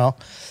it, you know?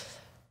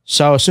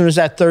 So as soon as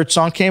that third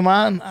song came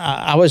on,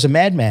 I was a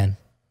madman.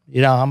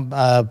 You know,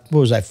 what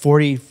was I,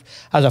 40?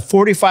 I was a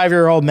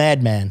 45-year-old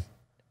madman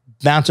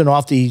bouncing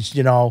off these,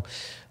 you know,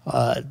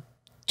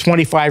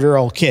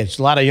 25-year-old kids,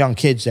 a lot of young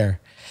kids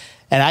there.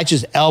 And I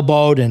just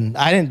elbowed, and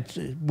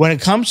when it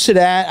comes to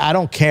that, I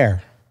don't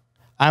care.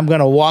 I'm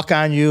going to walk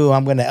on you.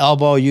 I'm going to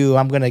elbow you.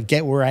 I'm going to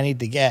get where I need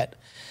to get.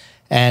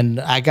 And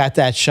I got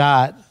that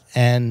shot,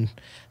 and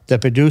the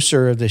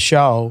producer of the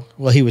show,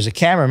 well, he was a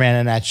cameraman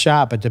in that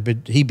shot,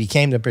 but he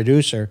became the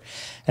producer.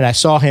 And I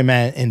saw him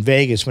in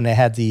Vegas when they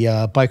had the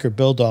biker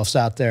build-offs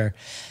out there.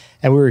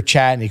 And we were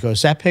chatting. He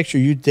goes, that picture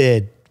you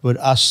did with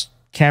us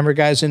camera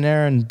guys in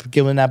there and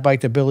giving that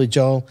bike to Billy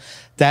Joel,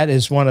 that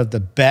is one of the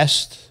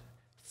best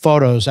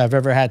photos I've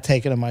ever had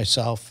taken of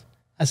myself.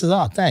 I said,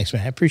 oh, thanks,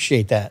 man. I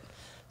appreciate that.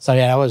 So,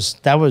 yeah,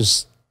 that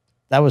was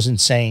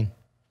insane.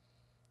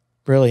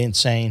 Really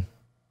insane.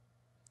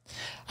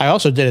 I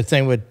also did a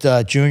thing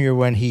with Junior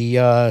when he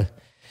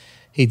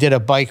did a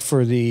bike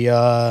for the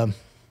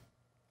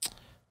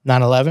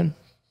 9/11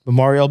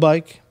 memorial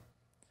bike,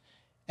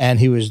 and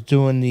he was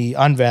doing the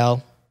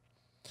unveil.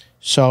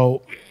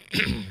 So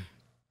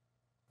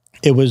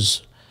it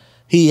was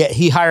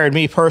he hired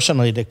me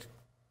personally to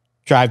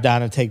drive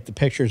down and take the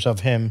pictures of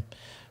him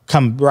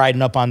come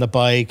riding up on the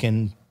bike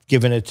and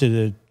giving it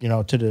to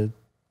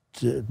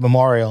the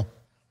memorial.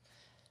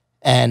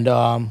 And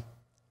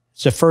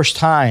it's the first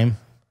time.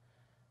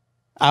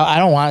 I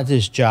don't want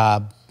this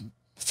job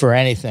for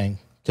anything,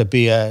 to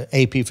be a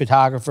AP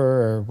photographer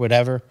or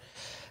whatever,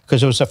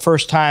 because it was the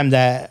first time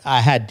that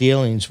I had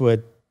dealings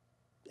with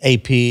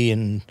AP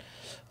and,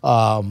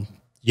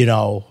 you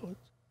know,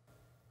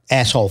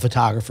 asshole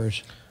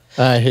photographers.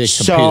 I hate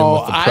competing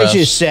with the press. I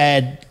just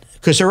said,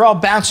 because they're all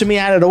bouncing me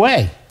out of the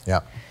way.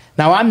 Yeah.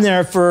 Now, I'm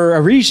there for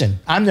a reason.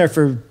 I'm there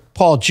for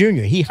Paul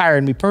Jr. He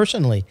hired me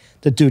personally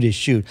to do this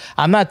shoot.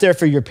 I'm not there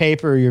for your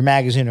paper or your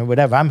magazine or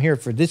whatever. I'm here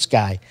for this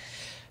guy.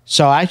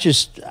 So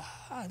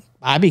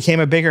I became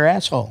a bigger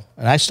asshole,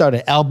 and I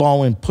started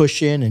elbowing,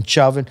 pushing, and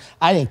shoving.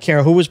 I didn't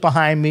care who was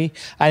behind me.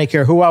 I didn't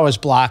care who I was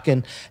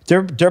blocking.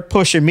 They're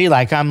pushing me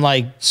like I'm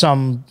like a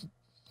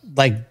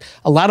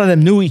lot of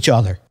them knew each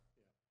other,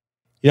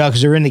 you know,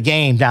 because they're in the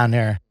game down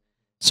there.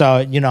 So,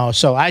 you know,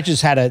 so I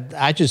just had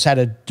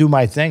to do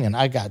my thing, and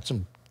I got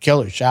some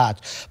killer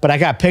shots. But I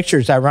got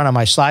pictures I run on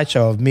my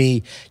slideshow of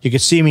me. You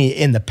could see me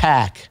in the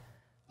pack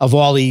of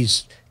all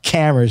these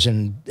cameras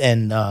and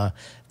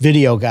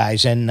video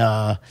guys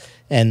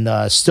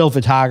and still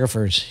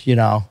photographers, you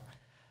know.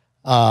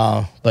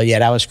 But yeah,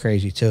 that was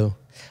crazy too.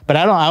 But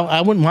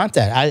I wouldn't want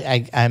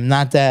that. I'm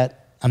not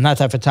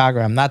that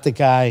photographer. I'm not the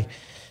guy.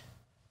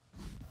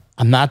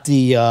 I'm not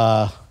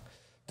the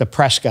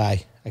press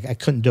guy. I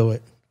couldn't do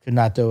it. Could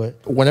not do it.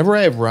 Whenever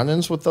I have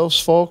run-ins with those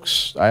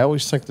folks, I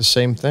always think the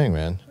same thing,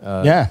 man.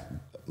 Yeah.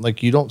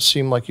 Like, you don't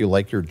seem like you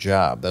like your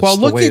job. That's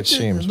the way it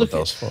seems with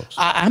those folks.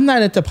 I'm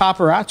not into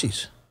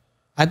paparazzis.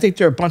 I think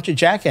they're a bunch of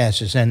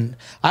jackasses, and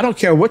I don't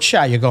care what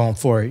shot you're going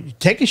for. You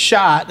take a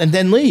shot and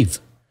then leave.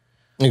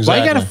 Exactly. Why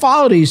you got to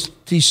follow these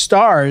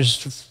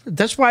stars?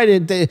 That's why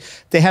they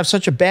have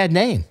such a bad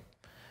name.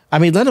 I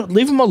mean,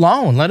 leave them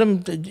alone. Let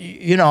them,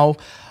 you know,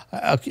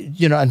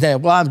 and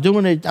then, well, I'm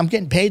doing it. I'm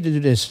getting paid to do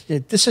this.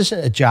 This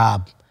isn't a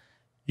job.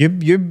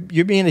 You're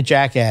being a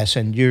jackass,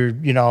 and you're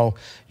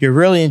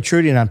really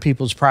intruding on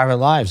people's private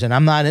lives, and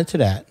I'm not into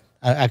that.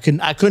 I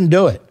couldn't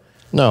do it.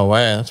 No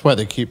way. That's why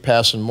they keep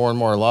passing more and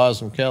more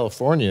laws in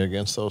California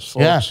against those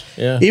folks.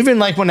 Yeah. Even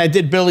like when I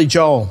did Billy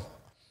Joel,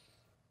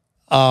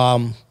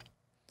 I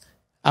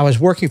was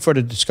working for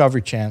the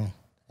Discovery Channel.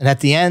 And at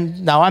the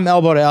end, now I'm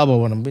elbow to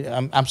elbow with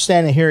him. I'm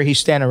standing here. He's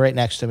standing right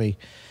next to me.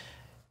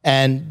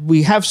 And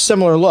we have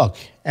similar look.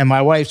 And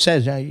my wife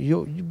says,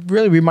 you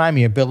really remind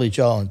me of Billy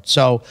Joel.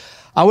 So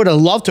I would have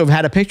loved to have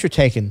had a picture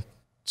taken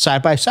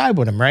side by side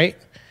with him, right?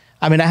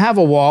 I mean, I have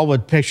a wall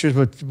with pictures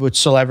with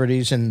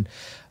celebrities, and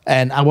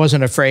I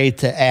wasn't afraid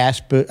to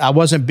ask, but I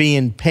wasn't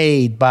being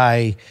paid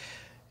by,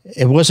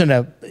 it wasn't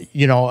a,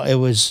 you know, it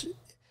was,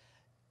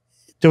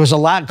 there was a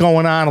lot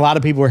going on. A lot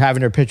of people were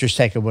having their pictures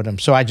taken with him.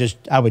 So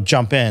I would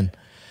jump in.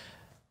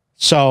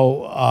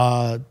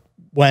 So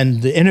when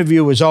the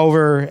interview was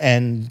over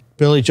and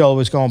Billy Joel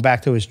was going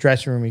back to his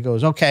dressing room, he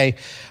goes, okay,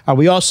 are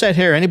we all set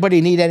here?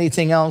 Anybody need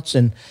anything else?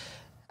 And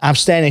I'm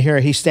standing here,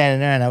 he's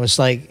standing there, and I was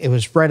like, it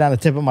was right on the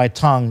tip of my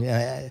tongue.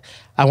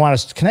 I want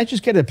to, can I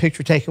just get a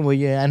picture taken with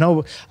you? I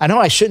know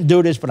I shouldn't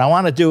do this, but I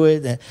want to do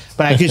it.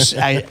 But I just,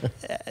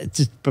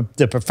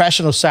 the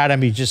professional side of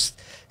me just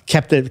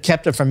kept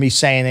it from me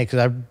saying it,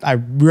 because I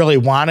really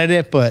wanted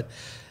it, but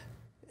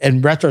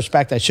in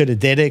retrospect, I should have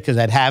did it because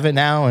I'd have it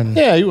now. And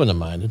yeah, you wouldn't have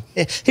minded.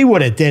 He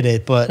would have did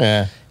it, but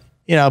yeah.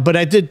 You know, but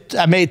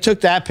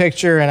took that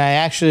picture, and I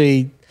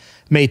actually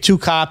made 2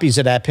 copies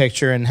of that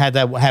picture and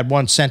had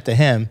one sent to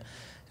him,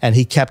 and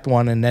he kept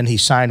one, and then he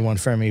signed one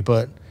for me.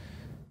 But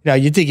you know,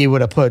 you'd think he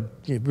would have put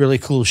a really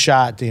cool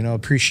shot, you know,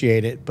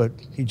 appreciate it, but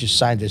he just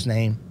signed his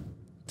name.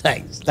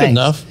 Thanks. Good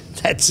enough.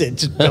 That's it.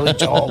 Just Billy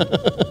Joel.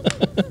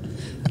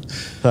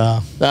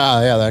 Yeah,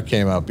 that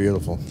came out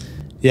beautiful.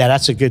 Yeah,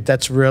 that's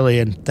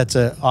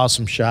an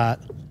awesome shot.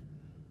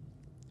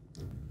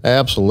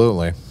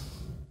 Absolutely.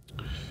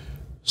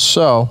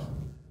 So,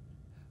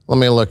 let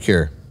me look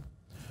here.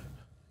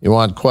 You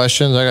want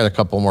questions? I got a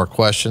couple more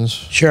questions.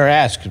 Sure,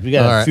 ask. We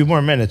got a few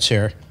more minutes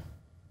here.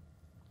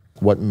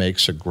 What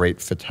makes a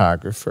great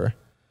photographer?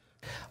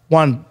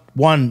 One,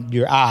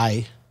 your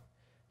eye.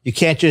 You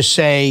can't just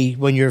say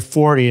when you're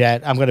 40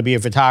 that I'm going to be a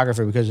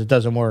photographer, because it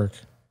doesn't work.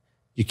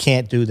 You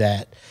can't do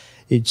that.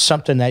 It's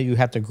something that you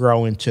have to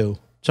grow into.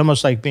 It's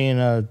almost like being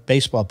a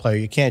baseball player.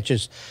 You can't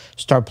just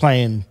start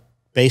playing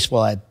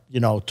baseball at,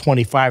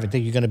 25 and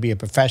think you're going to be a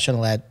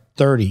professional at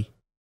 30.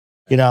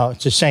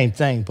 It's the same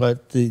thing.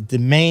 But the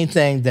main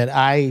thing that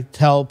I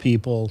tell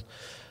people,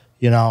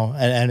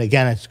 and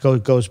again, it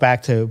goes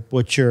back to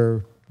what's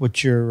your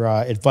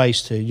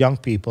advice to young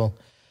people.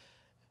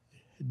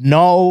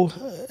 Know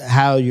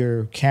how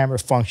your camera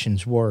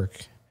functions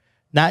work.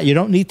 You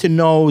don't need to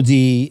know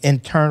the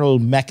internal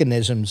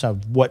mechanisms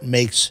of what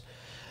makes,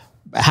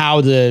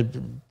 how the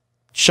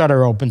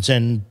shutter opens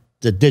and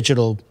the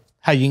digital,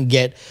 how you can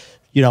get,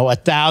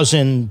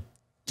 1,000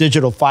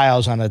 digital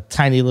files on a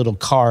tiny little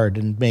card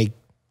and make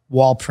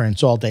wall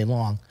prints all day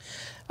long.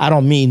 I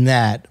don't mean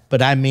that,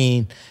 but I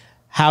mean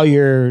how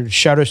your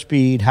shutter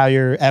speed, how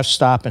your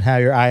f-stop, and how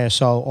your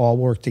ISO all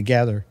work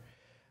together.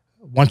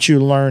 Once you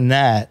learn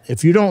that,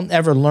 if you don't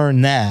ever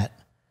learn that,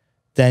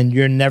 then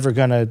you're never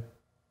going to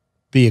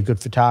be a good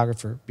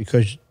photographer,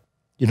 because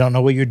you don't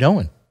know what you're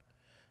doing.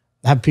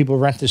 I have people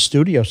rent the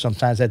studio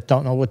sometimes that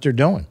don't know what they're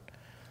doing.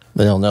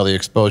 They don't know the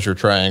exposure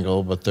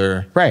triangle, but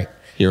they're right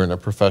here in a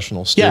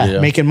professional studio. Yeah,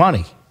 making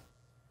money,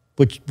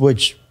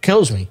 which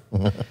kills me.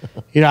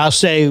 I'll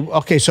say,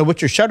 okay, so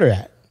what's your shutter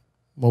at?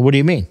 Well, what do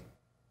you mean?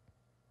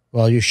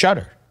 Well, your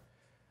shutter.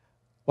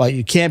 Well,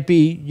 you can't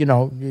be, you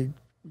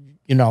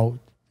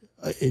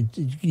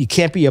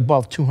can't be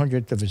above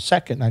 200th of a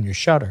second on your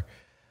shutter.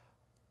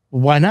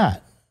 Well, why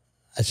not?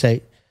 I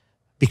say,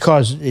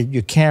 because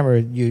your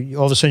camera,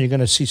 all of a sudden you're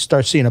going to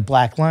start seeing a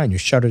black line. Your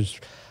shutter's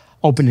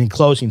opening and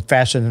closing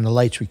faster than the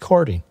light's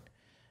recording.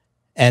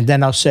 And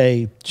then I'll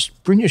say,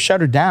 just bring your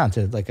shutter down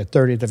to like a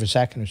 30th of a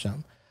second or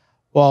something.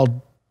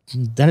 Well,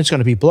 then it's going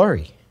to be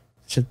blurry.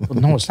 I said, well,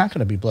 no, it's not going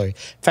to be blurry.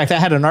 In fact, I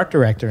had an art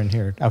director in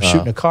here. I was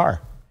shooting a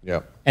car.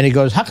 Yep. And he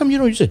goes, how come you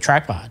don't use a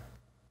tripod? I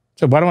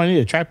said, why do I need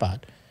a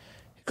tripod?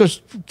 He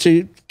goes,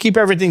 to keep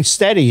everything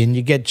steady and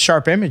you get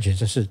sharp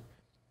images. I said,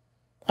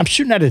 I'm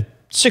shooting at a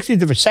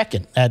 60th of a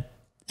second at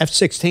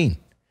f/16.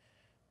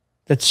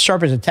 That's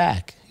sharp as a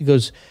tack. He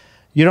goes,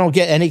 you don't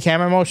get any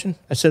camera motion?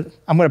 I said,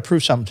 I'm going to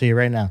prove something to you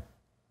right now.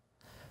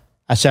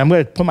 I said, I'm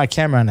going to put my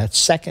camera on at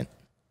second,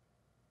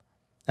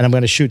 and I'm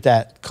going to shoot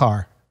that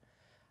car.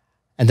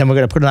 And then we're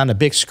going to put it on the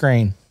big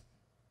screen, and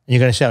you're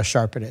going to see how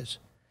sharp it is.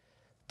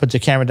 Put the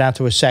camera down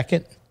to a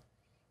second,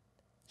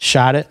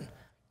 shot it,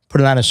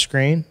 put it on a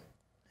screen.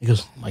 He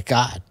goes, oh my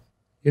God,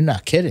 you're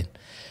not kidding.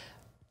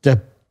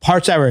 The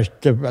parts that were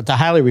the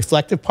highly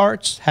reflective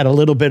parts had a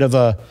little bit of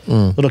a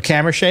little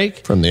camera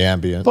shake. From the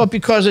ambient. But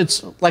because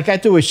it's like I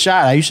do a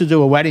shot, I used to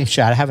do a wedding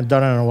shot. I haven't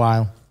done it in a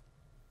while.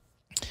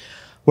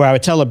 Where I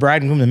would tell the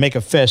bride and groom to make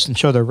a fist and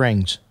show their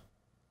rings.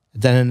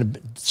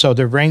 So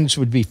the rings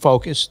would be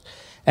focused,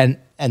 and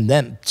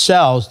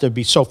themselves, they'd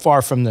be so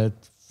far from the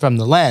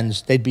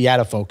lens, they'd be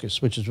out of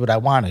focus, which is what I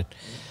wanted.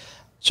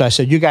 So I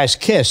said, you guys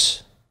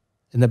kiss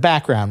in the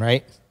background,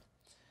 right?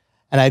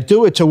 And I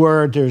do it to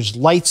where there's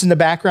lights in the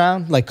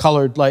background, like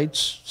colored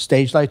lights,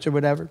 stage lights or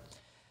whatever.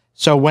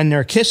 So when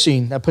they're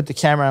kissing, I put the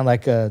camera on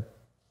like a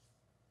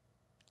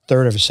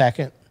 1/3 of a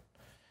second.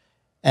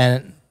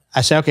 And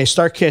I say, okay,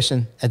 start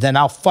kissing. And then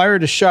I'll fire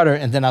the shutter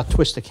and then I'll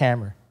twist the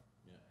camera.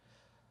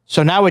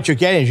 So now what you're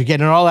getting is you're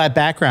getting all that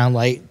background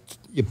light.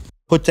 You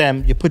put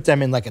them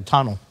in like a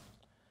tunnel.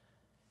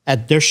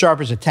 At their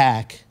sharpest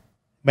attack,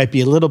 might be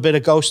a little bit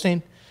of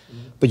ghosting,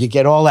 but you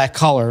get all that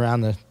color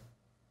around the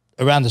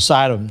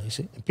side of them.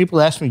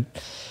 People ask me,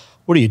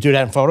 "What do you do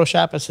that in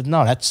Photoshop?" I said,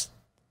 "No, that's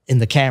in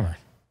the camera.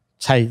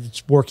 It's how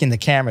it's working the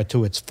camera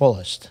to its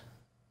fullest.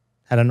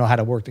 How to know how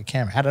to work the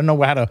camera. How to know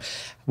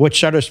what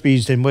shutter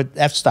speeds and what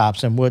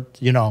f-stops and what,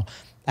 you know."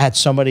 I had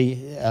somebody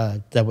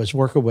that was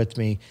working with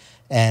me,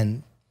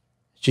 and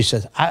she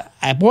says,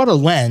 I bought a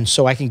lens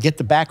so I can get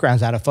the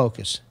backgrounds out of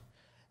focus.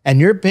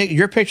 And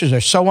your pictures are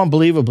so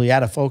unbelievably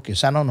out of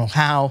focus. I don't know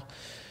how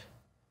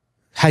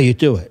you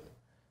do it.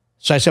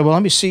 So I said, well,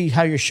 let me see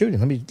how you're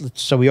shooting.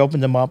 So we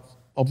opened them up,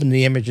 opened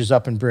the images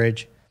up in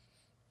Bridge.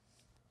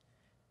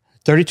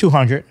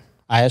 3200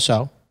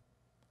 ISO,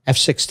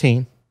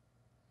 f16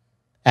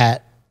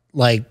 at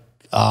like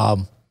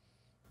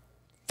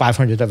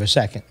 500th of a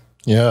second.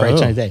 Yeah. Right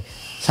sunny day.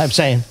 So I'm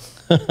saying,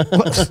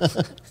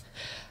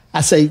 I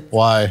say,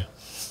 why?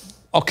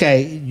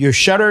 Okay, your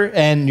shutter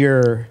and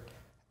your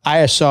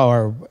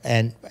ISO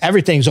and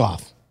everything's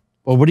off.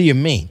 Well, what do you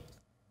mean?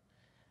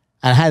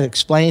 And I had to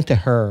explain to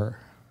her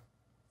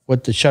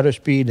what the shutter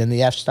speed and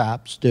the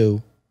f-stops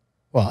do.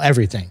 Well,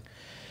 everything.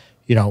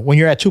 You know, when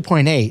you're at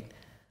 2.8,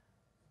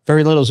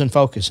 very little's in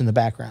focus in the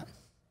background.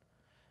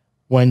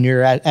 When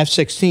you're at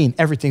f16,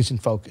 everything's in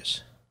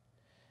focus.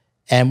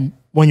 And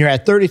when you're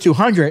at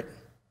 3200,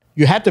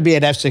 you have to be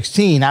at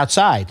f16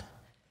 outside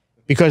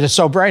because it's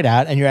so bright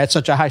out and you're at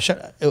such a high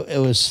shutter. It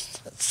was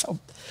so.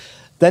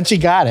 Then she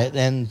got it,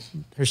 and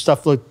her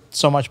stuff looked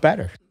so much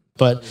better.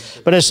 But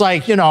it's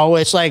like, you know,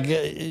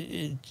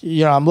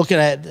 I'm looking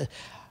at.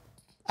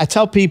 I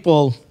tell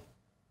people,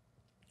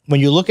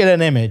 when you look at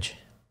an image,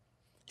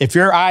 if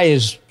your eye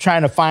is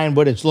trying to find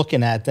what it's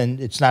looking at, then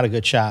it's not a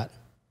good shot.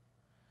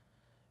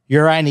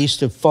 Your eye needs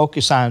to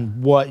focus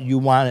on what you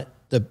want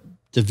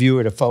the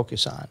viewer to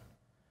focus on.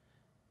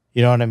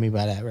 You know what I mean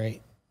by that, right?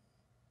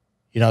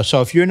 You know, so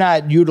if you're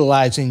not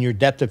utilizing your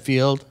depth of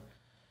field,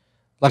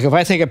 like if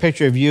I take a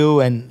picture of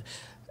you and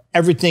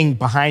everything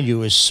behind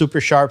you is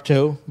super sharp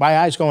too, my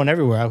eye's going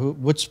everywhere.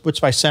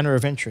 What's my center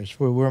of interest?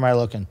 Where am I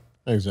looking?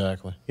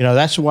 Exactly. You know,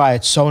 that's why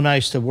it's so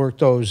nice to work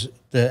the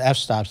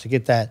f-stops to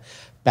get that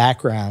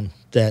background,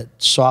 that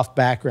soft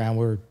background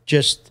where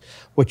just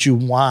what you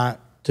want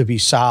to be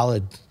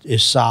solid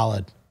is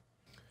solid.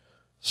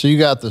 So you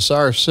got this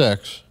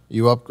R6.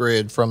 You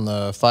upgrade from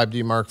the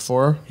 5D Mark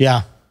IV?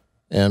 Yeah.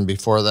 And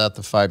before that,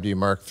 the 5D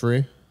Mark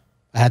III?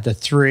 I had the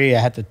 3. I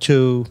had the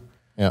 2.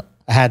 Yeah.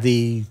 I had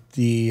the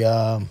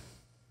they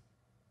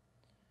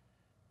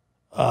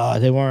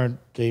weren't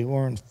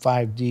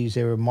 5Ds.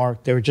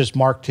 They were just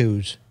Mark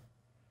IIs,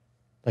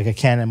 like a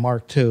Canon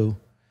Mark II.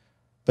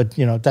 But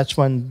you know, that's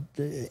when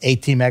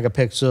 18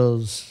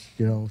 megapixels.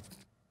 You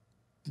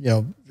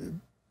know,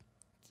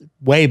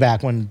 way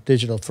back when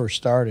digital first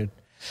started.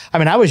 I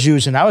mean, I was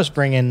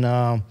bringing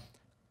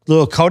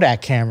little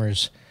Kodak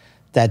cameras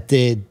that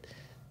they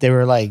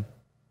were like,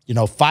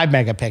 5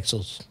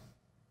 megapixels.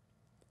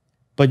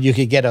 But you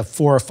could get a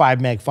 4 or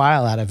 5 meg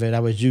file out of it. I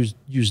would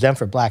use them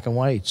for black and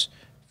whites,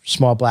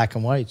 small black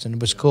and whites, and it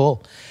was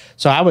cool.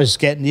 So I was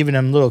getting even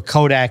them little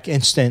Kodak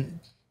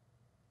instant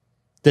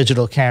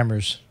digital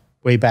cameras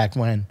way back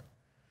when.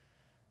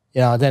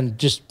 Then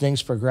just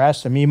things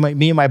progressed. I mean,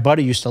 me and my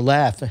buddy used to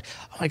laugh. Oh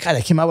my God,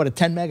 I came out with a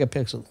 10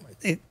 megapixel.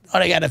 They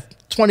got a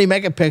 20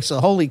 megapixel.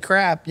 Holy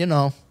crap,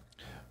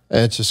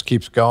 It just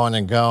keeps going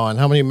and going.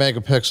 How many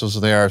megapixels are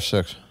the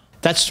R6?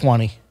 That's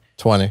 20.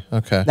 20,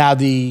 okay. Now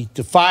the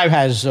 5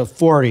 has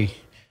 40.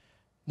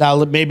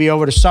 Now maybe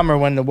over the summer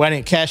when the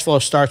wedding cash flow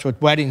starts with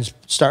weddings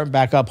starting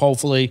back up,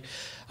 hopefully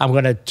I'm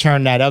going to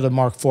turn that other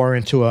Mark IV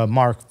into a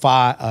Mark V,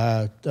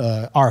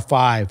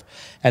 R5,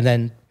 and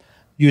then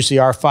use the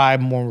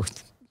R5 more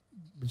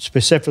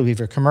specifically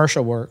for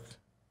commercial work.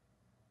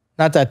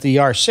 Not that the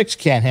R6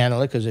 can't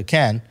handle it, because it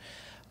can,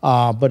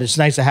 but it's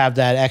nice to have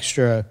that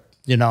extra,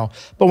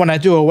 But when I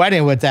do a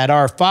wedding with that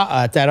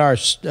R5,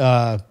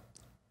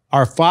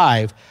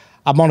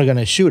 I'm only going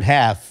to shoot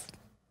half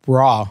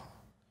raw,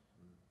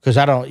 because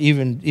I don't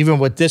even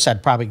with this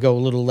I'd probably go a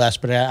little less,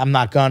 but I'm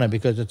not gonna,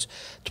 because it's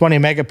 20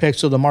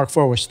 megapixel. The Mark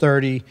IV was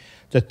 30.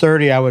 The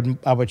 30 I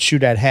would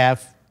shoot at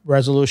half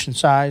resolution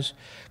size,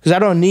 because I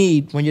don't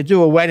need, when you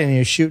do a wedding and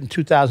you're shooting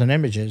 2,000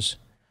 images,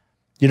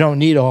 you don't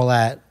need all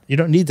that. You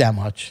don't need that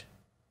much.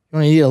 You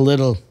only need a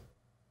little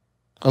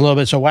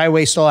bit. So why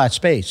waste all that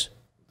space?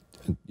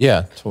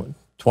 Yeah,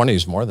 20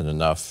 is more than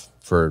enough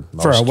for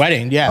a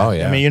wedding. Yeah. Oh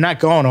yeah. I mean, you're not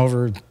going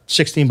over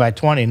 16 by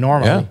 20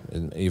 normally. Yeah,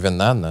 and even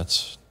then,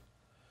 that's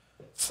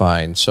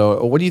fine.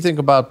 So what do you think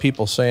about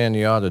people saying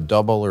you ought to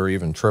double or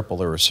even triple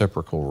the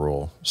reciprocal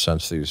rule,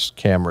 since these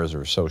cameras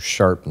are so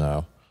sharp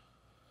now?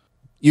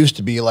 Used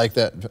to be like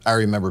that. I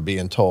remember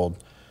being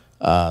told,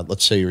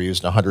 let's say you're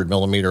using a 100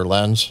 millimeter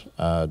lens,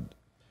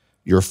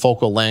 your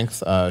focal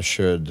length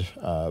should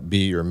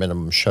be your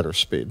minimum shutter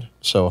speed.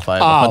 So if I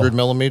have 100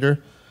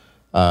 millimeter,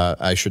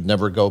 I should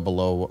never go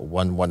below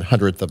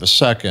 1/100th of a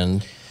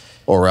second,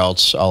 or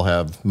else I'll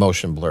have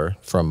motion blur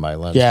from my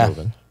lens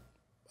moving.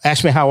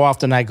 Ask me how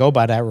often I go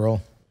by that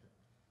rule.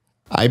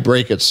 I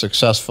break it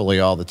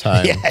successfully all the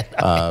time.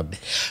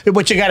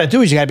 What you got to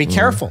do is you got to be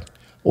careful.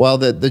 Well,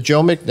 the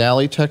Joe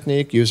McNally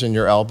technique, using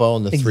your elbow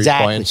and the 3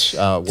 points, works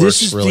really well.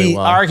 This is the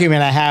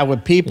argument I have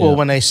with people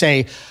when they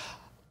say,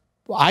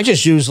 well, I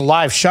just use a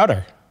live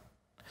shutter.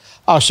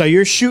 Oh, so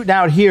you're shooting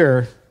out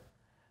here.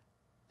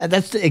 And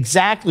that's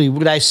exactly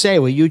what I say,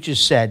 what you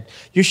just said.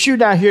 You're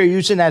shooting out here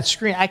using that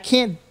screen. I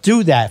can't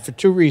do that for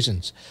 2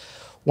 reasons.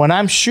 When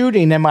I'm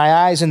shooting and my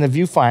eyes in the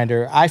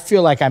viewfinder, I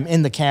feel like I'm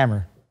in the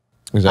camera.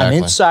 Exactly.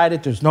 I'm inside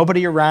it. There's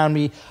nobody around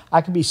me. I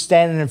could be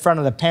standing in front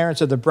of the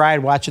parents of the bride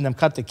watching them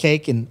cut the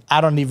cake, and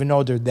I don't even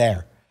know they're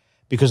there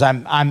because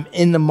I'm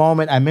in the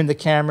moment. I'm in the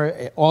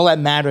camera. All that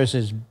matters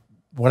is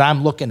what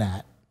I'm looking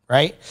at,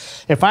 right?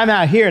 If I'm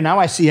out here, now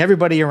I see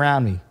everybody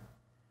around me.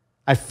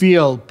 I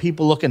feel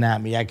people looking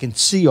at me. I can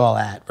see all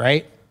that,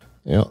 right?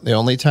 You know, the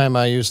only time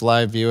I use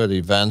live view at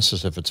events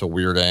is if it's a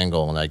weird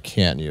angle and I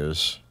can't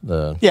use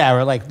the... Yeah,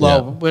 or like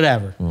low,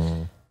 whatever.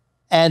 Mm-hmm.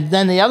 And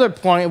then the other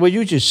point, what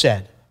you just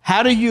said,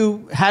 how do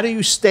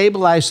you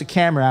stabilize the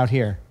camera out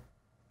here?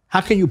 How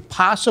can you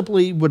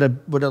possibly, with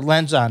a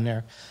lens on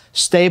there,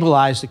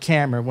 stabilize the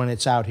camera when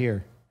it's out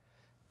here?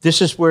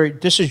 This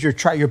is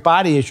your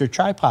body is your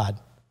tripod.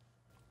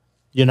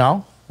 You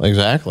know?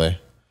 Exactly.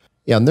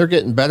 Yeah, and they're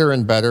getting better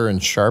and better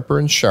and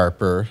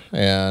sharper.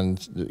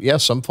 And yeah,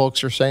 some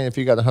folks are saying if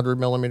you got 100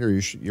 millimeter,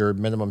 your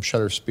minimum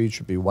shutter speed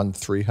should be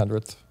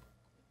 1/300th.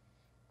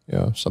 You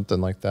know, something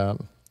like that.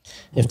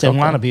 If they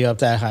want to be up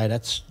that high,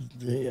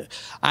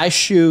 I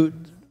shoot,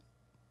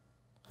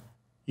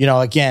 you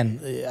know,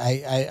 again,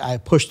 I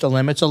push the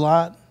limits a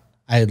lot.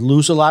 I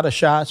lose a lot of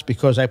shots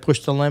because I push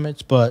the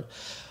limits, but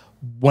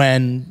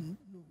when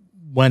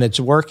it's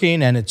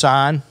working and it's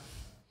on,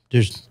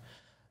 there's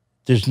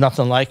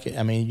nothing like it.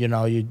 I mean, you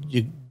know,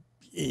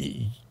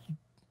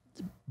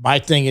 my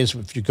thing is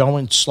if you're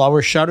going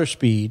slower shutter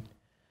speed,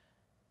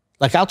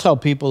 like I'll tell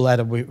people at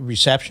a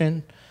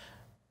reception,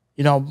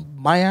 you know,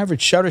 my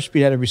average shutter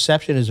speed at a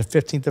reception is a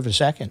 15th of a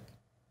second.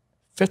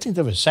 15th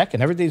of a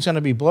second. Everything's going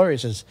to be blurry.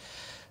 It says,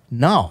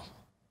 no,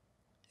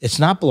 it's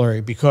not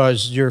blurry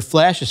because your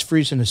flash is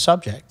freezing the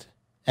subject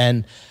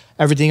and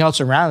everything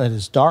else around it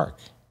is dark.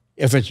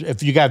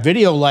 If you got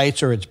video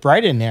lights or it's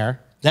bright in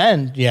there,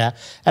 then yeah.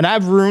 And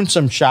I've ruined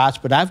some shots,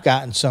 but I've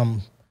gotten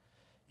some.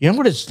 You know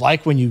what it's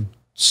like when you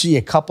see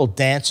a couple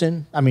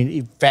dancing? I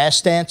mean,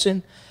 fast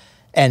dancing,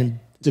 and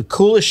the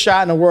coolest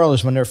shot in the world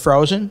is when they're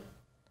frozen.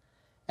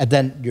 And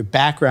then your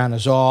background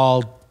is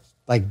all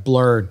like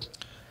blurred.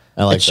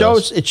 I like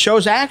it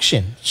shows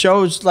action. It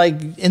shows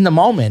like in the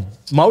moment,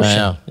 motion.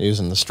 Yeah,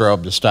 using the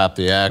strobe to stop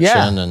the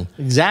action. Yeah, and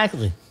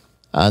exactly.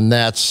 And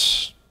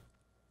that's,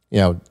 you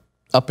know,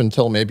 up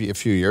until maybe a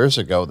few years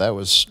ago, that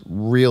was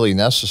really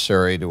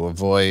necessary to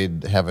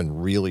avoid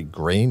having really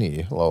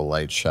grainy low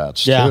light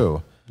shots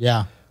too.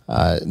 Yeah.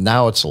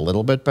 Now it's a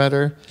little bit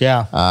better.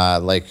 Yeah.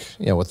 Like,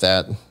 you know, with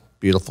that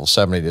beautiful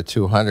 70 to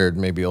 200,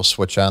 maybe you'll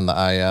switch on the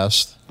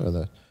IS or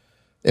the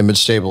image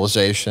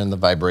stabilization, the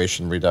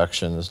vibration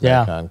reduction, as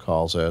Nikon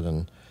calls it.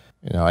 And,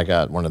 you know, I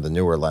got one of the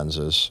newer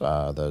lenses,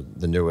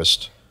 the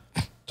newest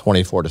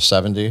 24 to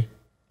 70,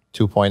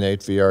 2.8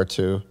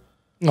 VR2.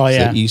 Oh,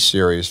 yeah. It's the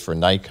E-series for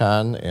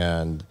Nikon,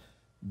 and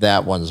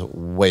that one's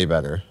way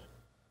better.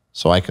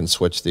 So I can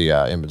switch the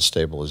image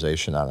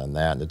stabilization on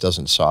that, and it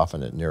doesn't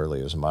soften it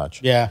nearly as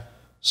much. Yeah.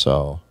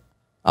 So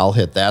I'll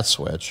hit that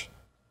switch,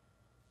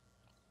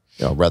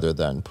 you know, rather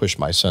than push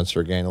my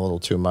sensor gain a little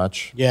too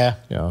much. Yeah.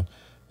 You know,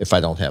 if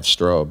I don't have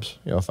strobes,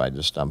 you know, if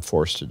I'm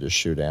forced to just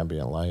shoot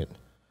ambient light.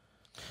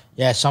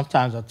 Yeah,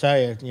 sometimes I'll tell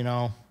you, you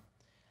know,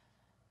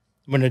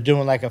 when they're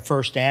doing like a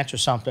first dance or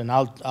something,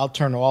 I'll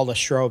turn all the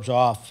strobes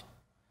off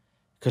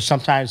because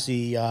sometimes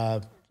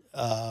the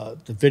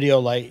video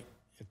light,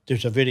 if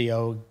there's a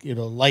video,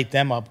 it'll light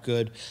them up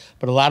good.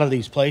 But a lot of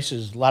these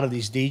places, a lot of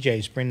these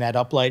DJs bring that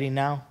up lighting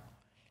now,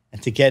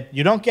 and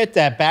you don't get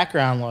that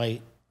background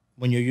light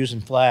when you're using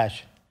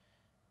flash,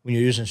 when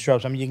you're using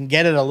strobes. I mean, you can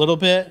get it a little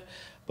bit,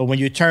 but when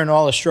you turn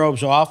all the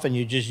strobes off and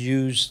you just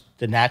use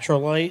the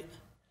natural light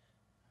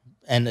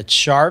and it's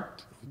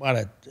sharp,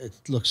 it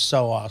looks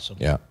so awesome.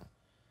 Yeah.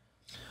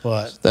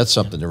 But that's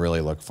something to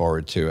really look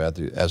forward to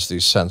as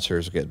these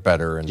sensors get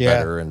better and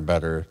better and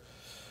better.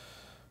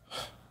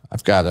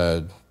 I've got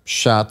a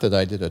shot that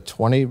I did a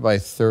 20 by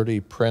 30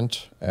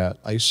 print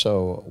at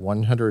ISO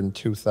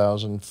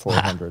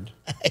 102,400.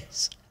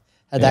 Nice.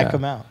 How'd that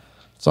come out?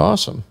 It's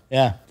awesome.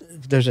 Yeah.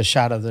 There's a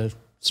shot of the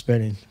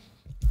spinning.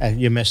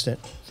 You missed it.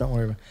 Don't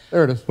worry about it.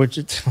 There it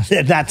is.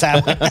 Not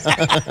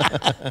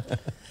that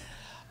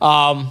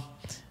one.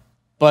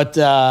 But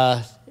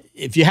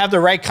if you have the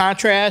right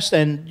contrast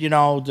and you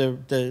know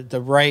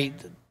the right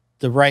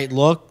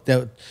look,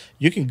 that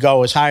you can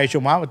go as high as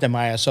you want with them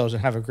ISOs and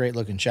have a great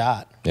looking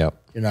shot. Yep.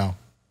 You know.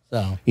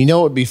 So you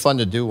know, it would be fun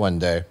to do one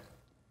day.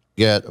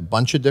 Get a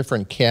bunch of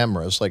different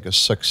cameras, like a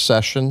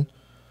succession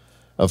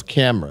of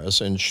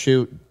cameras, and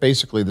shoot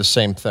basically the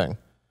same thing.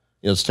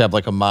 You know, just have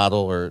like a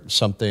model or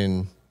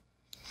something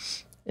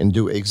and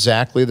do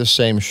exactly the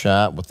same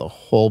shot with a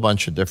whole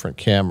bunch of different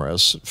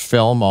cameras,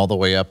 film all the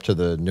way up to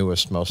the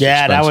newest, most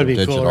expensive that would be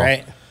digital. cool,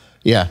 right?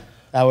 Yeah.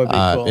 That would be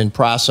cool. And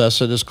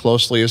process it as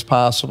closely as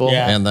possible,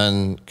 and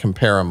then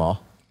compare them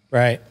all.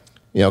 Right.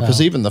 You know,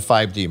 because even the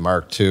 5D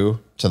Mark II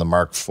to the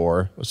Mark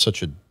IV was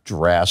such a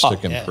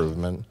drastic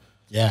improvement.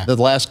 Yeah. The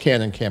last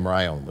Canon camera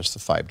I owned was the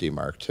 5D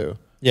Mark II.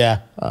 Yeah.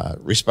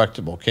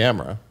 Respectable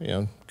camera, you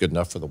know, good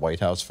enough for the White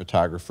House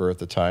photographer at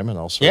the time and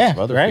all sorts of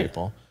other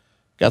people.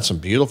 Got some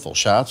beautiful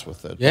shots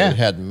with it. Yeah. But it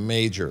had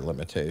major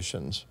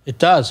limitations. It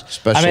does.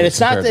 Especially I mean, it's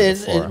not,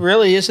 it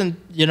really isn't,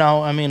 you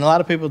know, I mean, a lot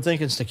of people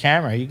think it's the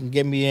camera. You can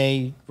give me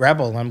a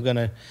Rebel. I'm going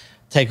to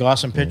take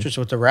awesome pictures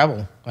with the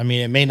Rebel. I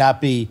mean, it may not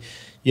be,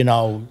 you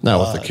know. Not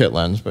with the kit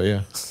lens, but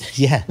yeah.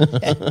 Yeah.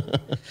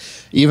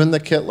 Even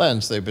the kit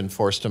lens, they've been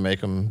forced to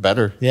make them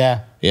better. Yeah.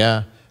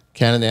 Yeah.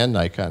 Canon and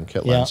Nikon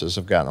kit lenses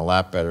have gotten a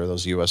lot better.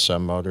 Those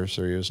USM motors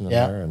they're using in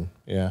there, and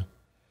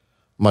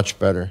much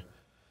better.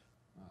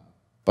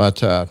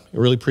 But I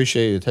really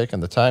appreciate you taking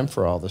the time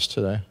for all this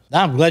today. No,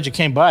 I'm glad you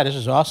came by. This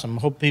is awesome.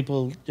 I hope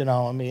people, you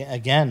know, I mean,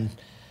 again,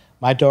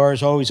 my door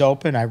is always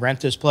open. I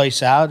rent this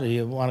place out. If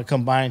you want to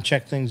come by and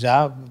check things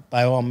out,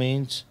 by all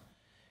means.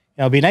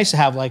 You know, it'd be nice to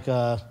have like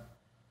a,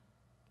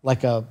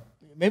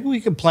 maybe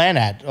we could plan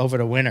that over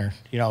the winter.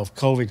 You know, if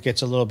COVID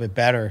gets a little bit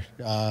better,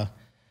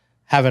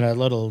 having a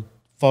little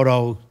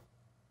photo,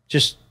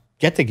 just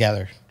get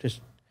together, just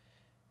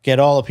get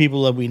all the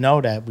people that we know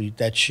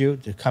that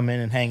shoot to come in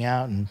and hang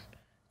out, and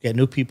get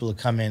new people to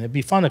come in. It'd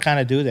be fun to kind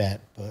of do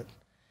that. But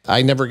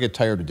I never get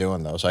tired of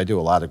doing those. I do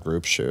a lot of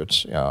group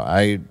shoots. You know,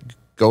 I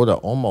go to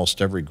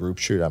almost every group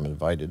shoot I'm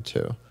invited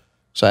to.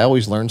 So I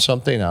always learn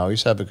something. I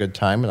always have a good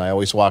time, and I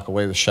always walk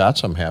away with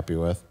shots I'm happy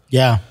with.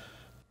 Yeah.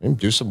 And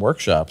do some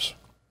workshops.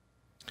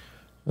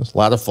 There's a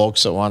lot of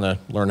folks that want to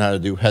learn how to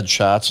do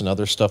headshots and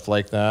other stuff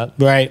like that.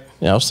 Right.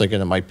 You know, I was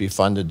thinking it might be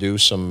fun to do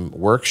some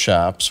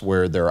workshops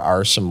where there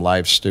are some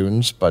live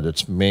students, but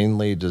it's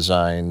mainly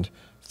designed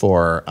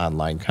for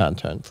online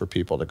content for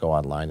people to go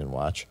online and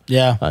watch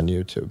on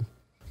YouTube.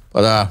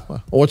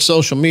 But what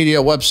social media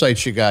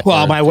websites you got?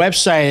 Well, my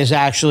website is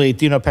actually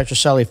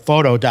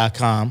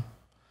DinoPetrocelliPhoto.com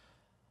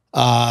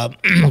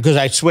because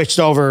I switched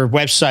over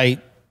website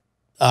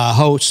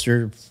hosts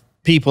or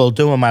people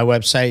doing my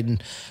website,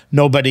 and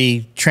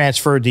nobody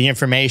transferred the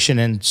information,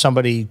 and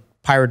somebody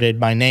pirated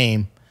my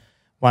name,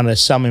 wanted to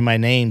sell me my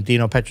name,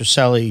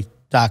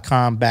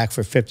 DinoPetrocelli.com, back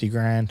for 50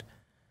 grand.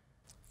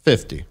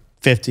 50.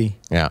 50.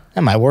 Yeah.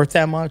 Am I worth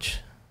that much?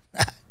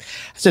 I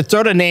said,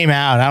 throw the name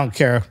out. I don't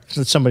care.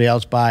 Let somebody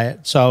else buy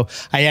it. So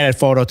I added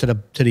photo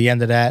to the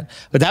end of that.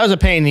 But that was a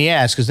pain in the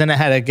ass, because then I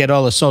had to get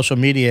all the social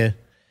media,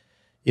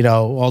 you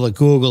know, all the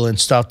Google and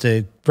stuff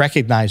to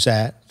recognize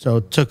that. So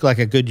it took like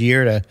a good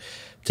year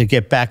to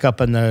get back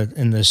up in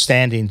the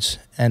standings.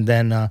 And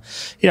then,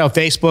 you know,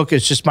 Facebook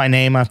is just my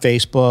name on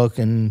Facebook,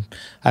 and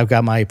I've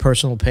got my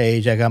personal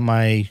page. I got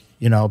my,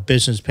 you know,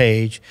 business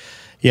page.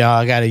 You know,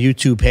 I got a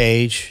YouTube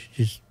page.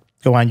 Just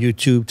go on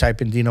YouTube, type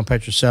in Dino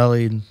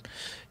Petrocelli, and,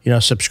 you know,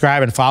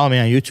 subscribe and follow me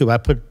on YouTube. I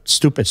put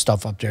stupid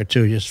stuff up there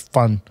too, just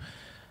fun,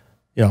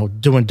 you know,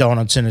 doing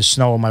donuts in the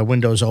snow with my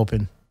windows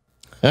open,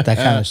 that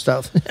kind of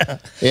stuff.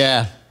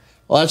 Yeah.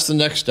 Well, that's the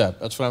next step.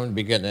 That's what I'm going to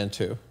be getting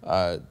into,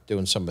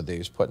 doing some of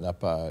these, putting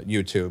up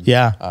YouTube,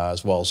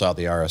 as well as all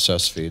the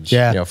RSS feeds, you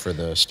know, for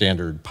the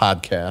standard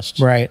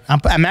podcast. Right.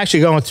 I'm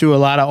actually going through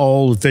a lot of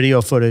old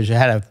video footage. I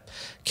had a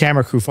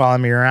camera crew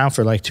following me around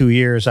for like 2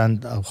 years on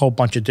a whole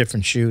bunch of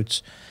different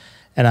shoots,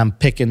 and I'm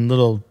picking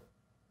little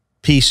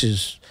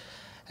pieces.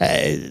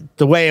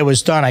 The way it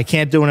was done, I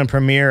can't do it in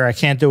Premiere. I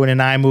can't do it in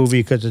iMovie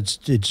because it's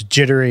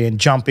jittery and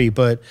jumpy.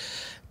 But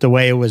the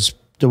way it was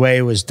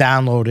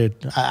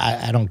downloaded,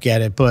 I don't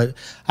get it. But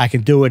I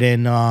can do it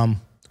in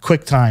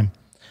QuickTime.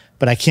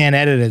 But I can't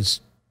edit as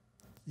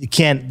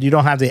you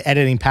don't have the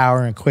editing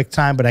power in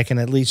QuickTime. But I can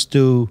at least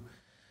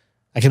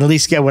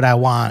get what I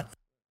want.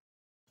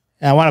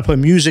 And I want to put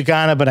music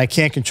on it, but I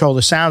can't control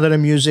the sound of the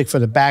music for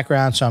the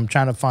background. So I'm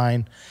trying to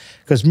find,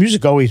 because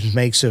music always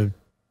makes a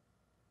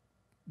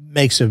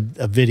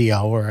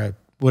video or a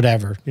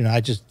whatever. You know, I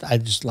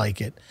just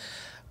like it.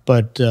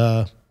 But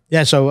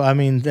yeah, so I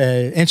mean,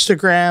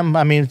 Instagram.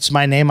 I mean, it's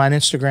my name on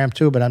Instagram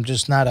too, but I'm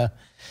just not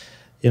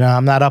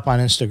I'm not up on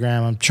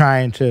Instagram. I'm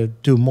trying to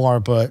do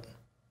more, but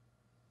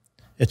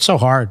it's so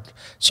hard.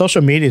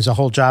 Social media is a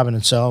whole job in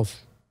itself.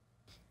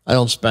 I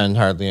don't spend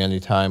hardly any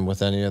time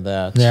with any of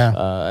that. Yeah.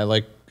 I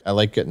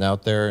like getting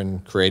out there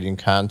and creating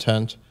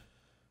content.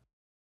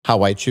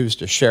 How I choose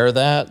to share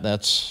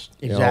that's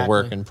a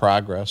work in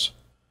progress.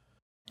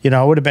 You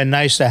know, it would have been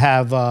nice to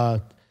have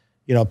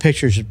you know,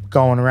 pictures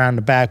going around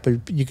the back,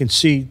 but you can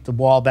see the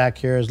wall back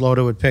here is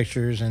loaded with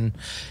pictures, and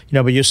you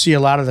know, but you'll see a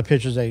lot of the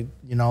pictures that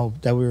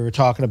we were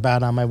talking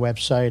about on my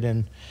website,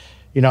 and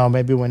you know,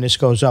 maybe when this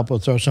goes up, we'll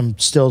throw some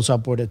stills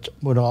up with it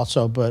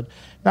also. But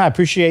no, I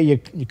appreciate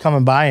you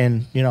coming by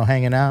and, you know,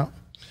 hanging out.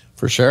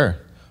 For sure.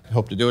 I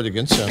hope to do it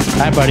again soon.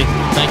 Hi, buddy.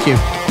 Thank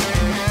you.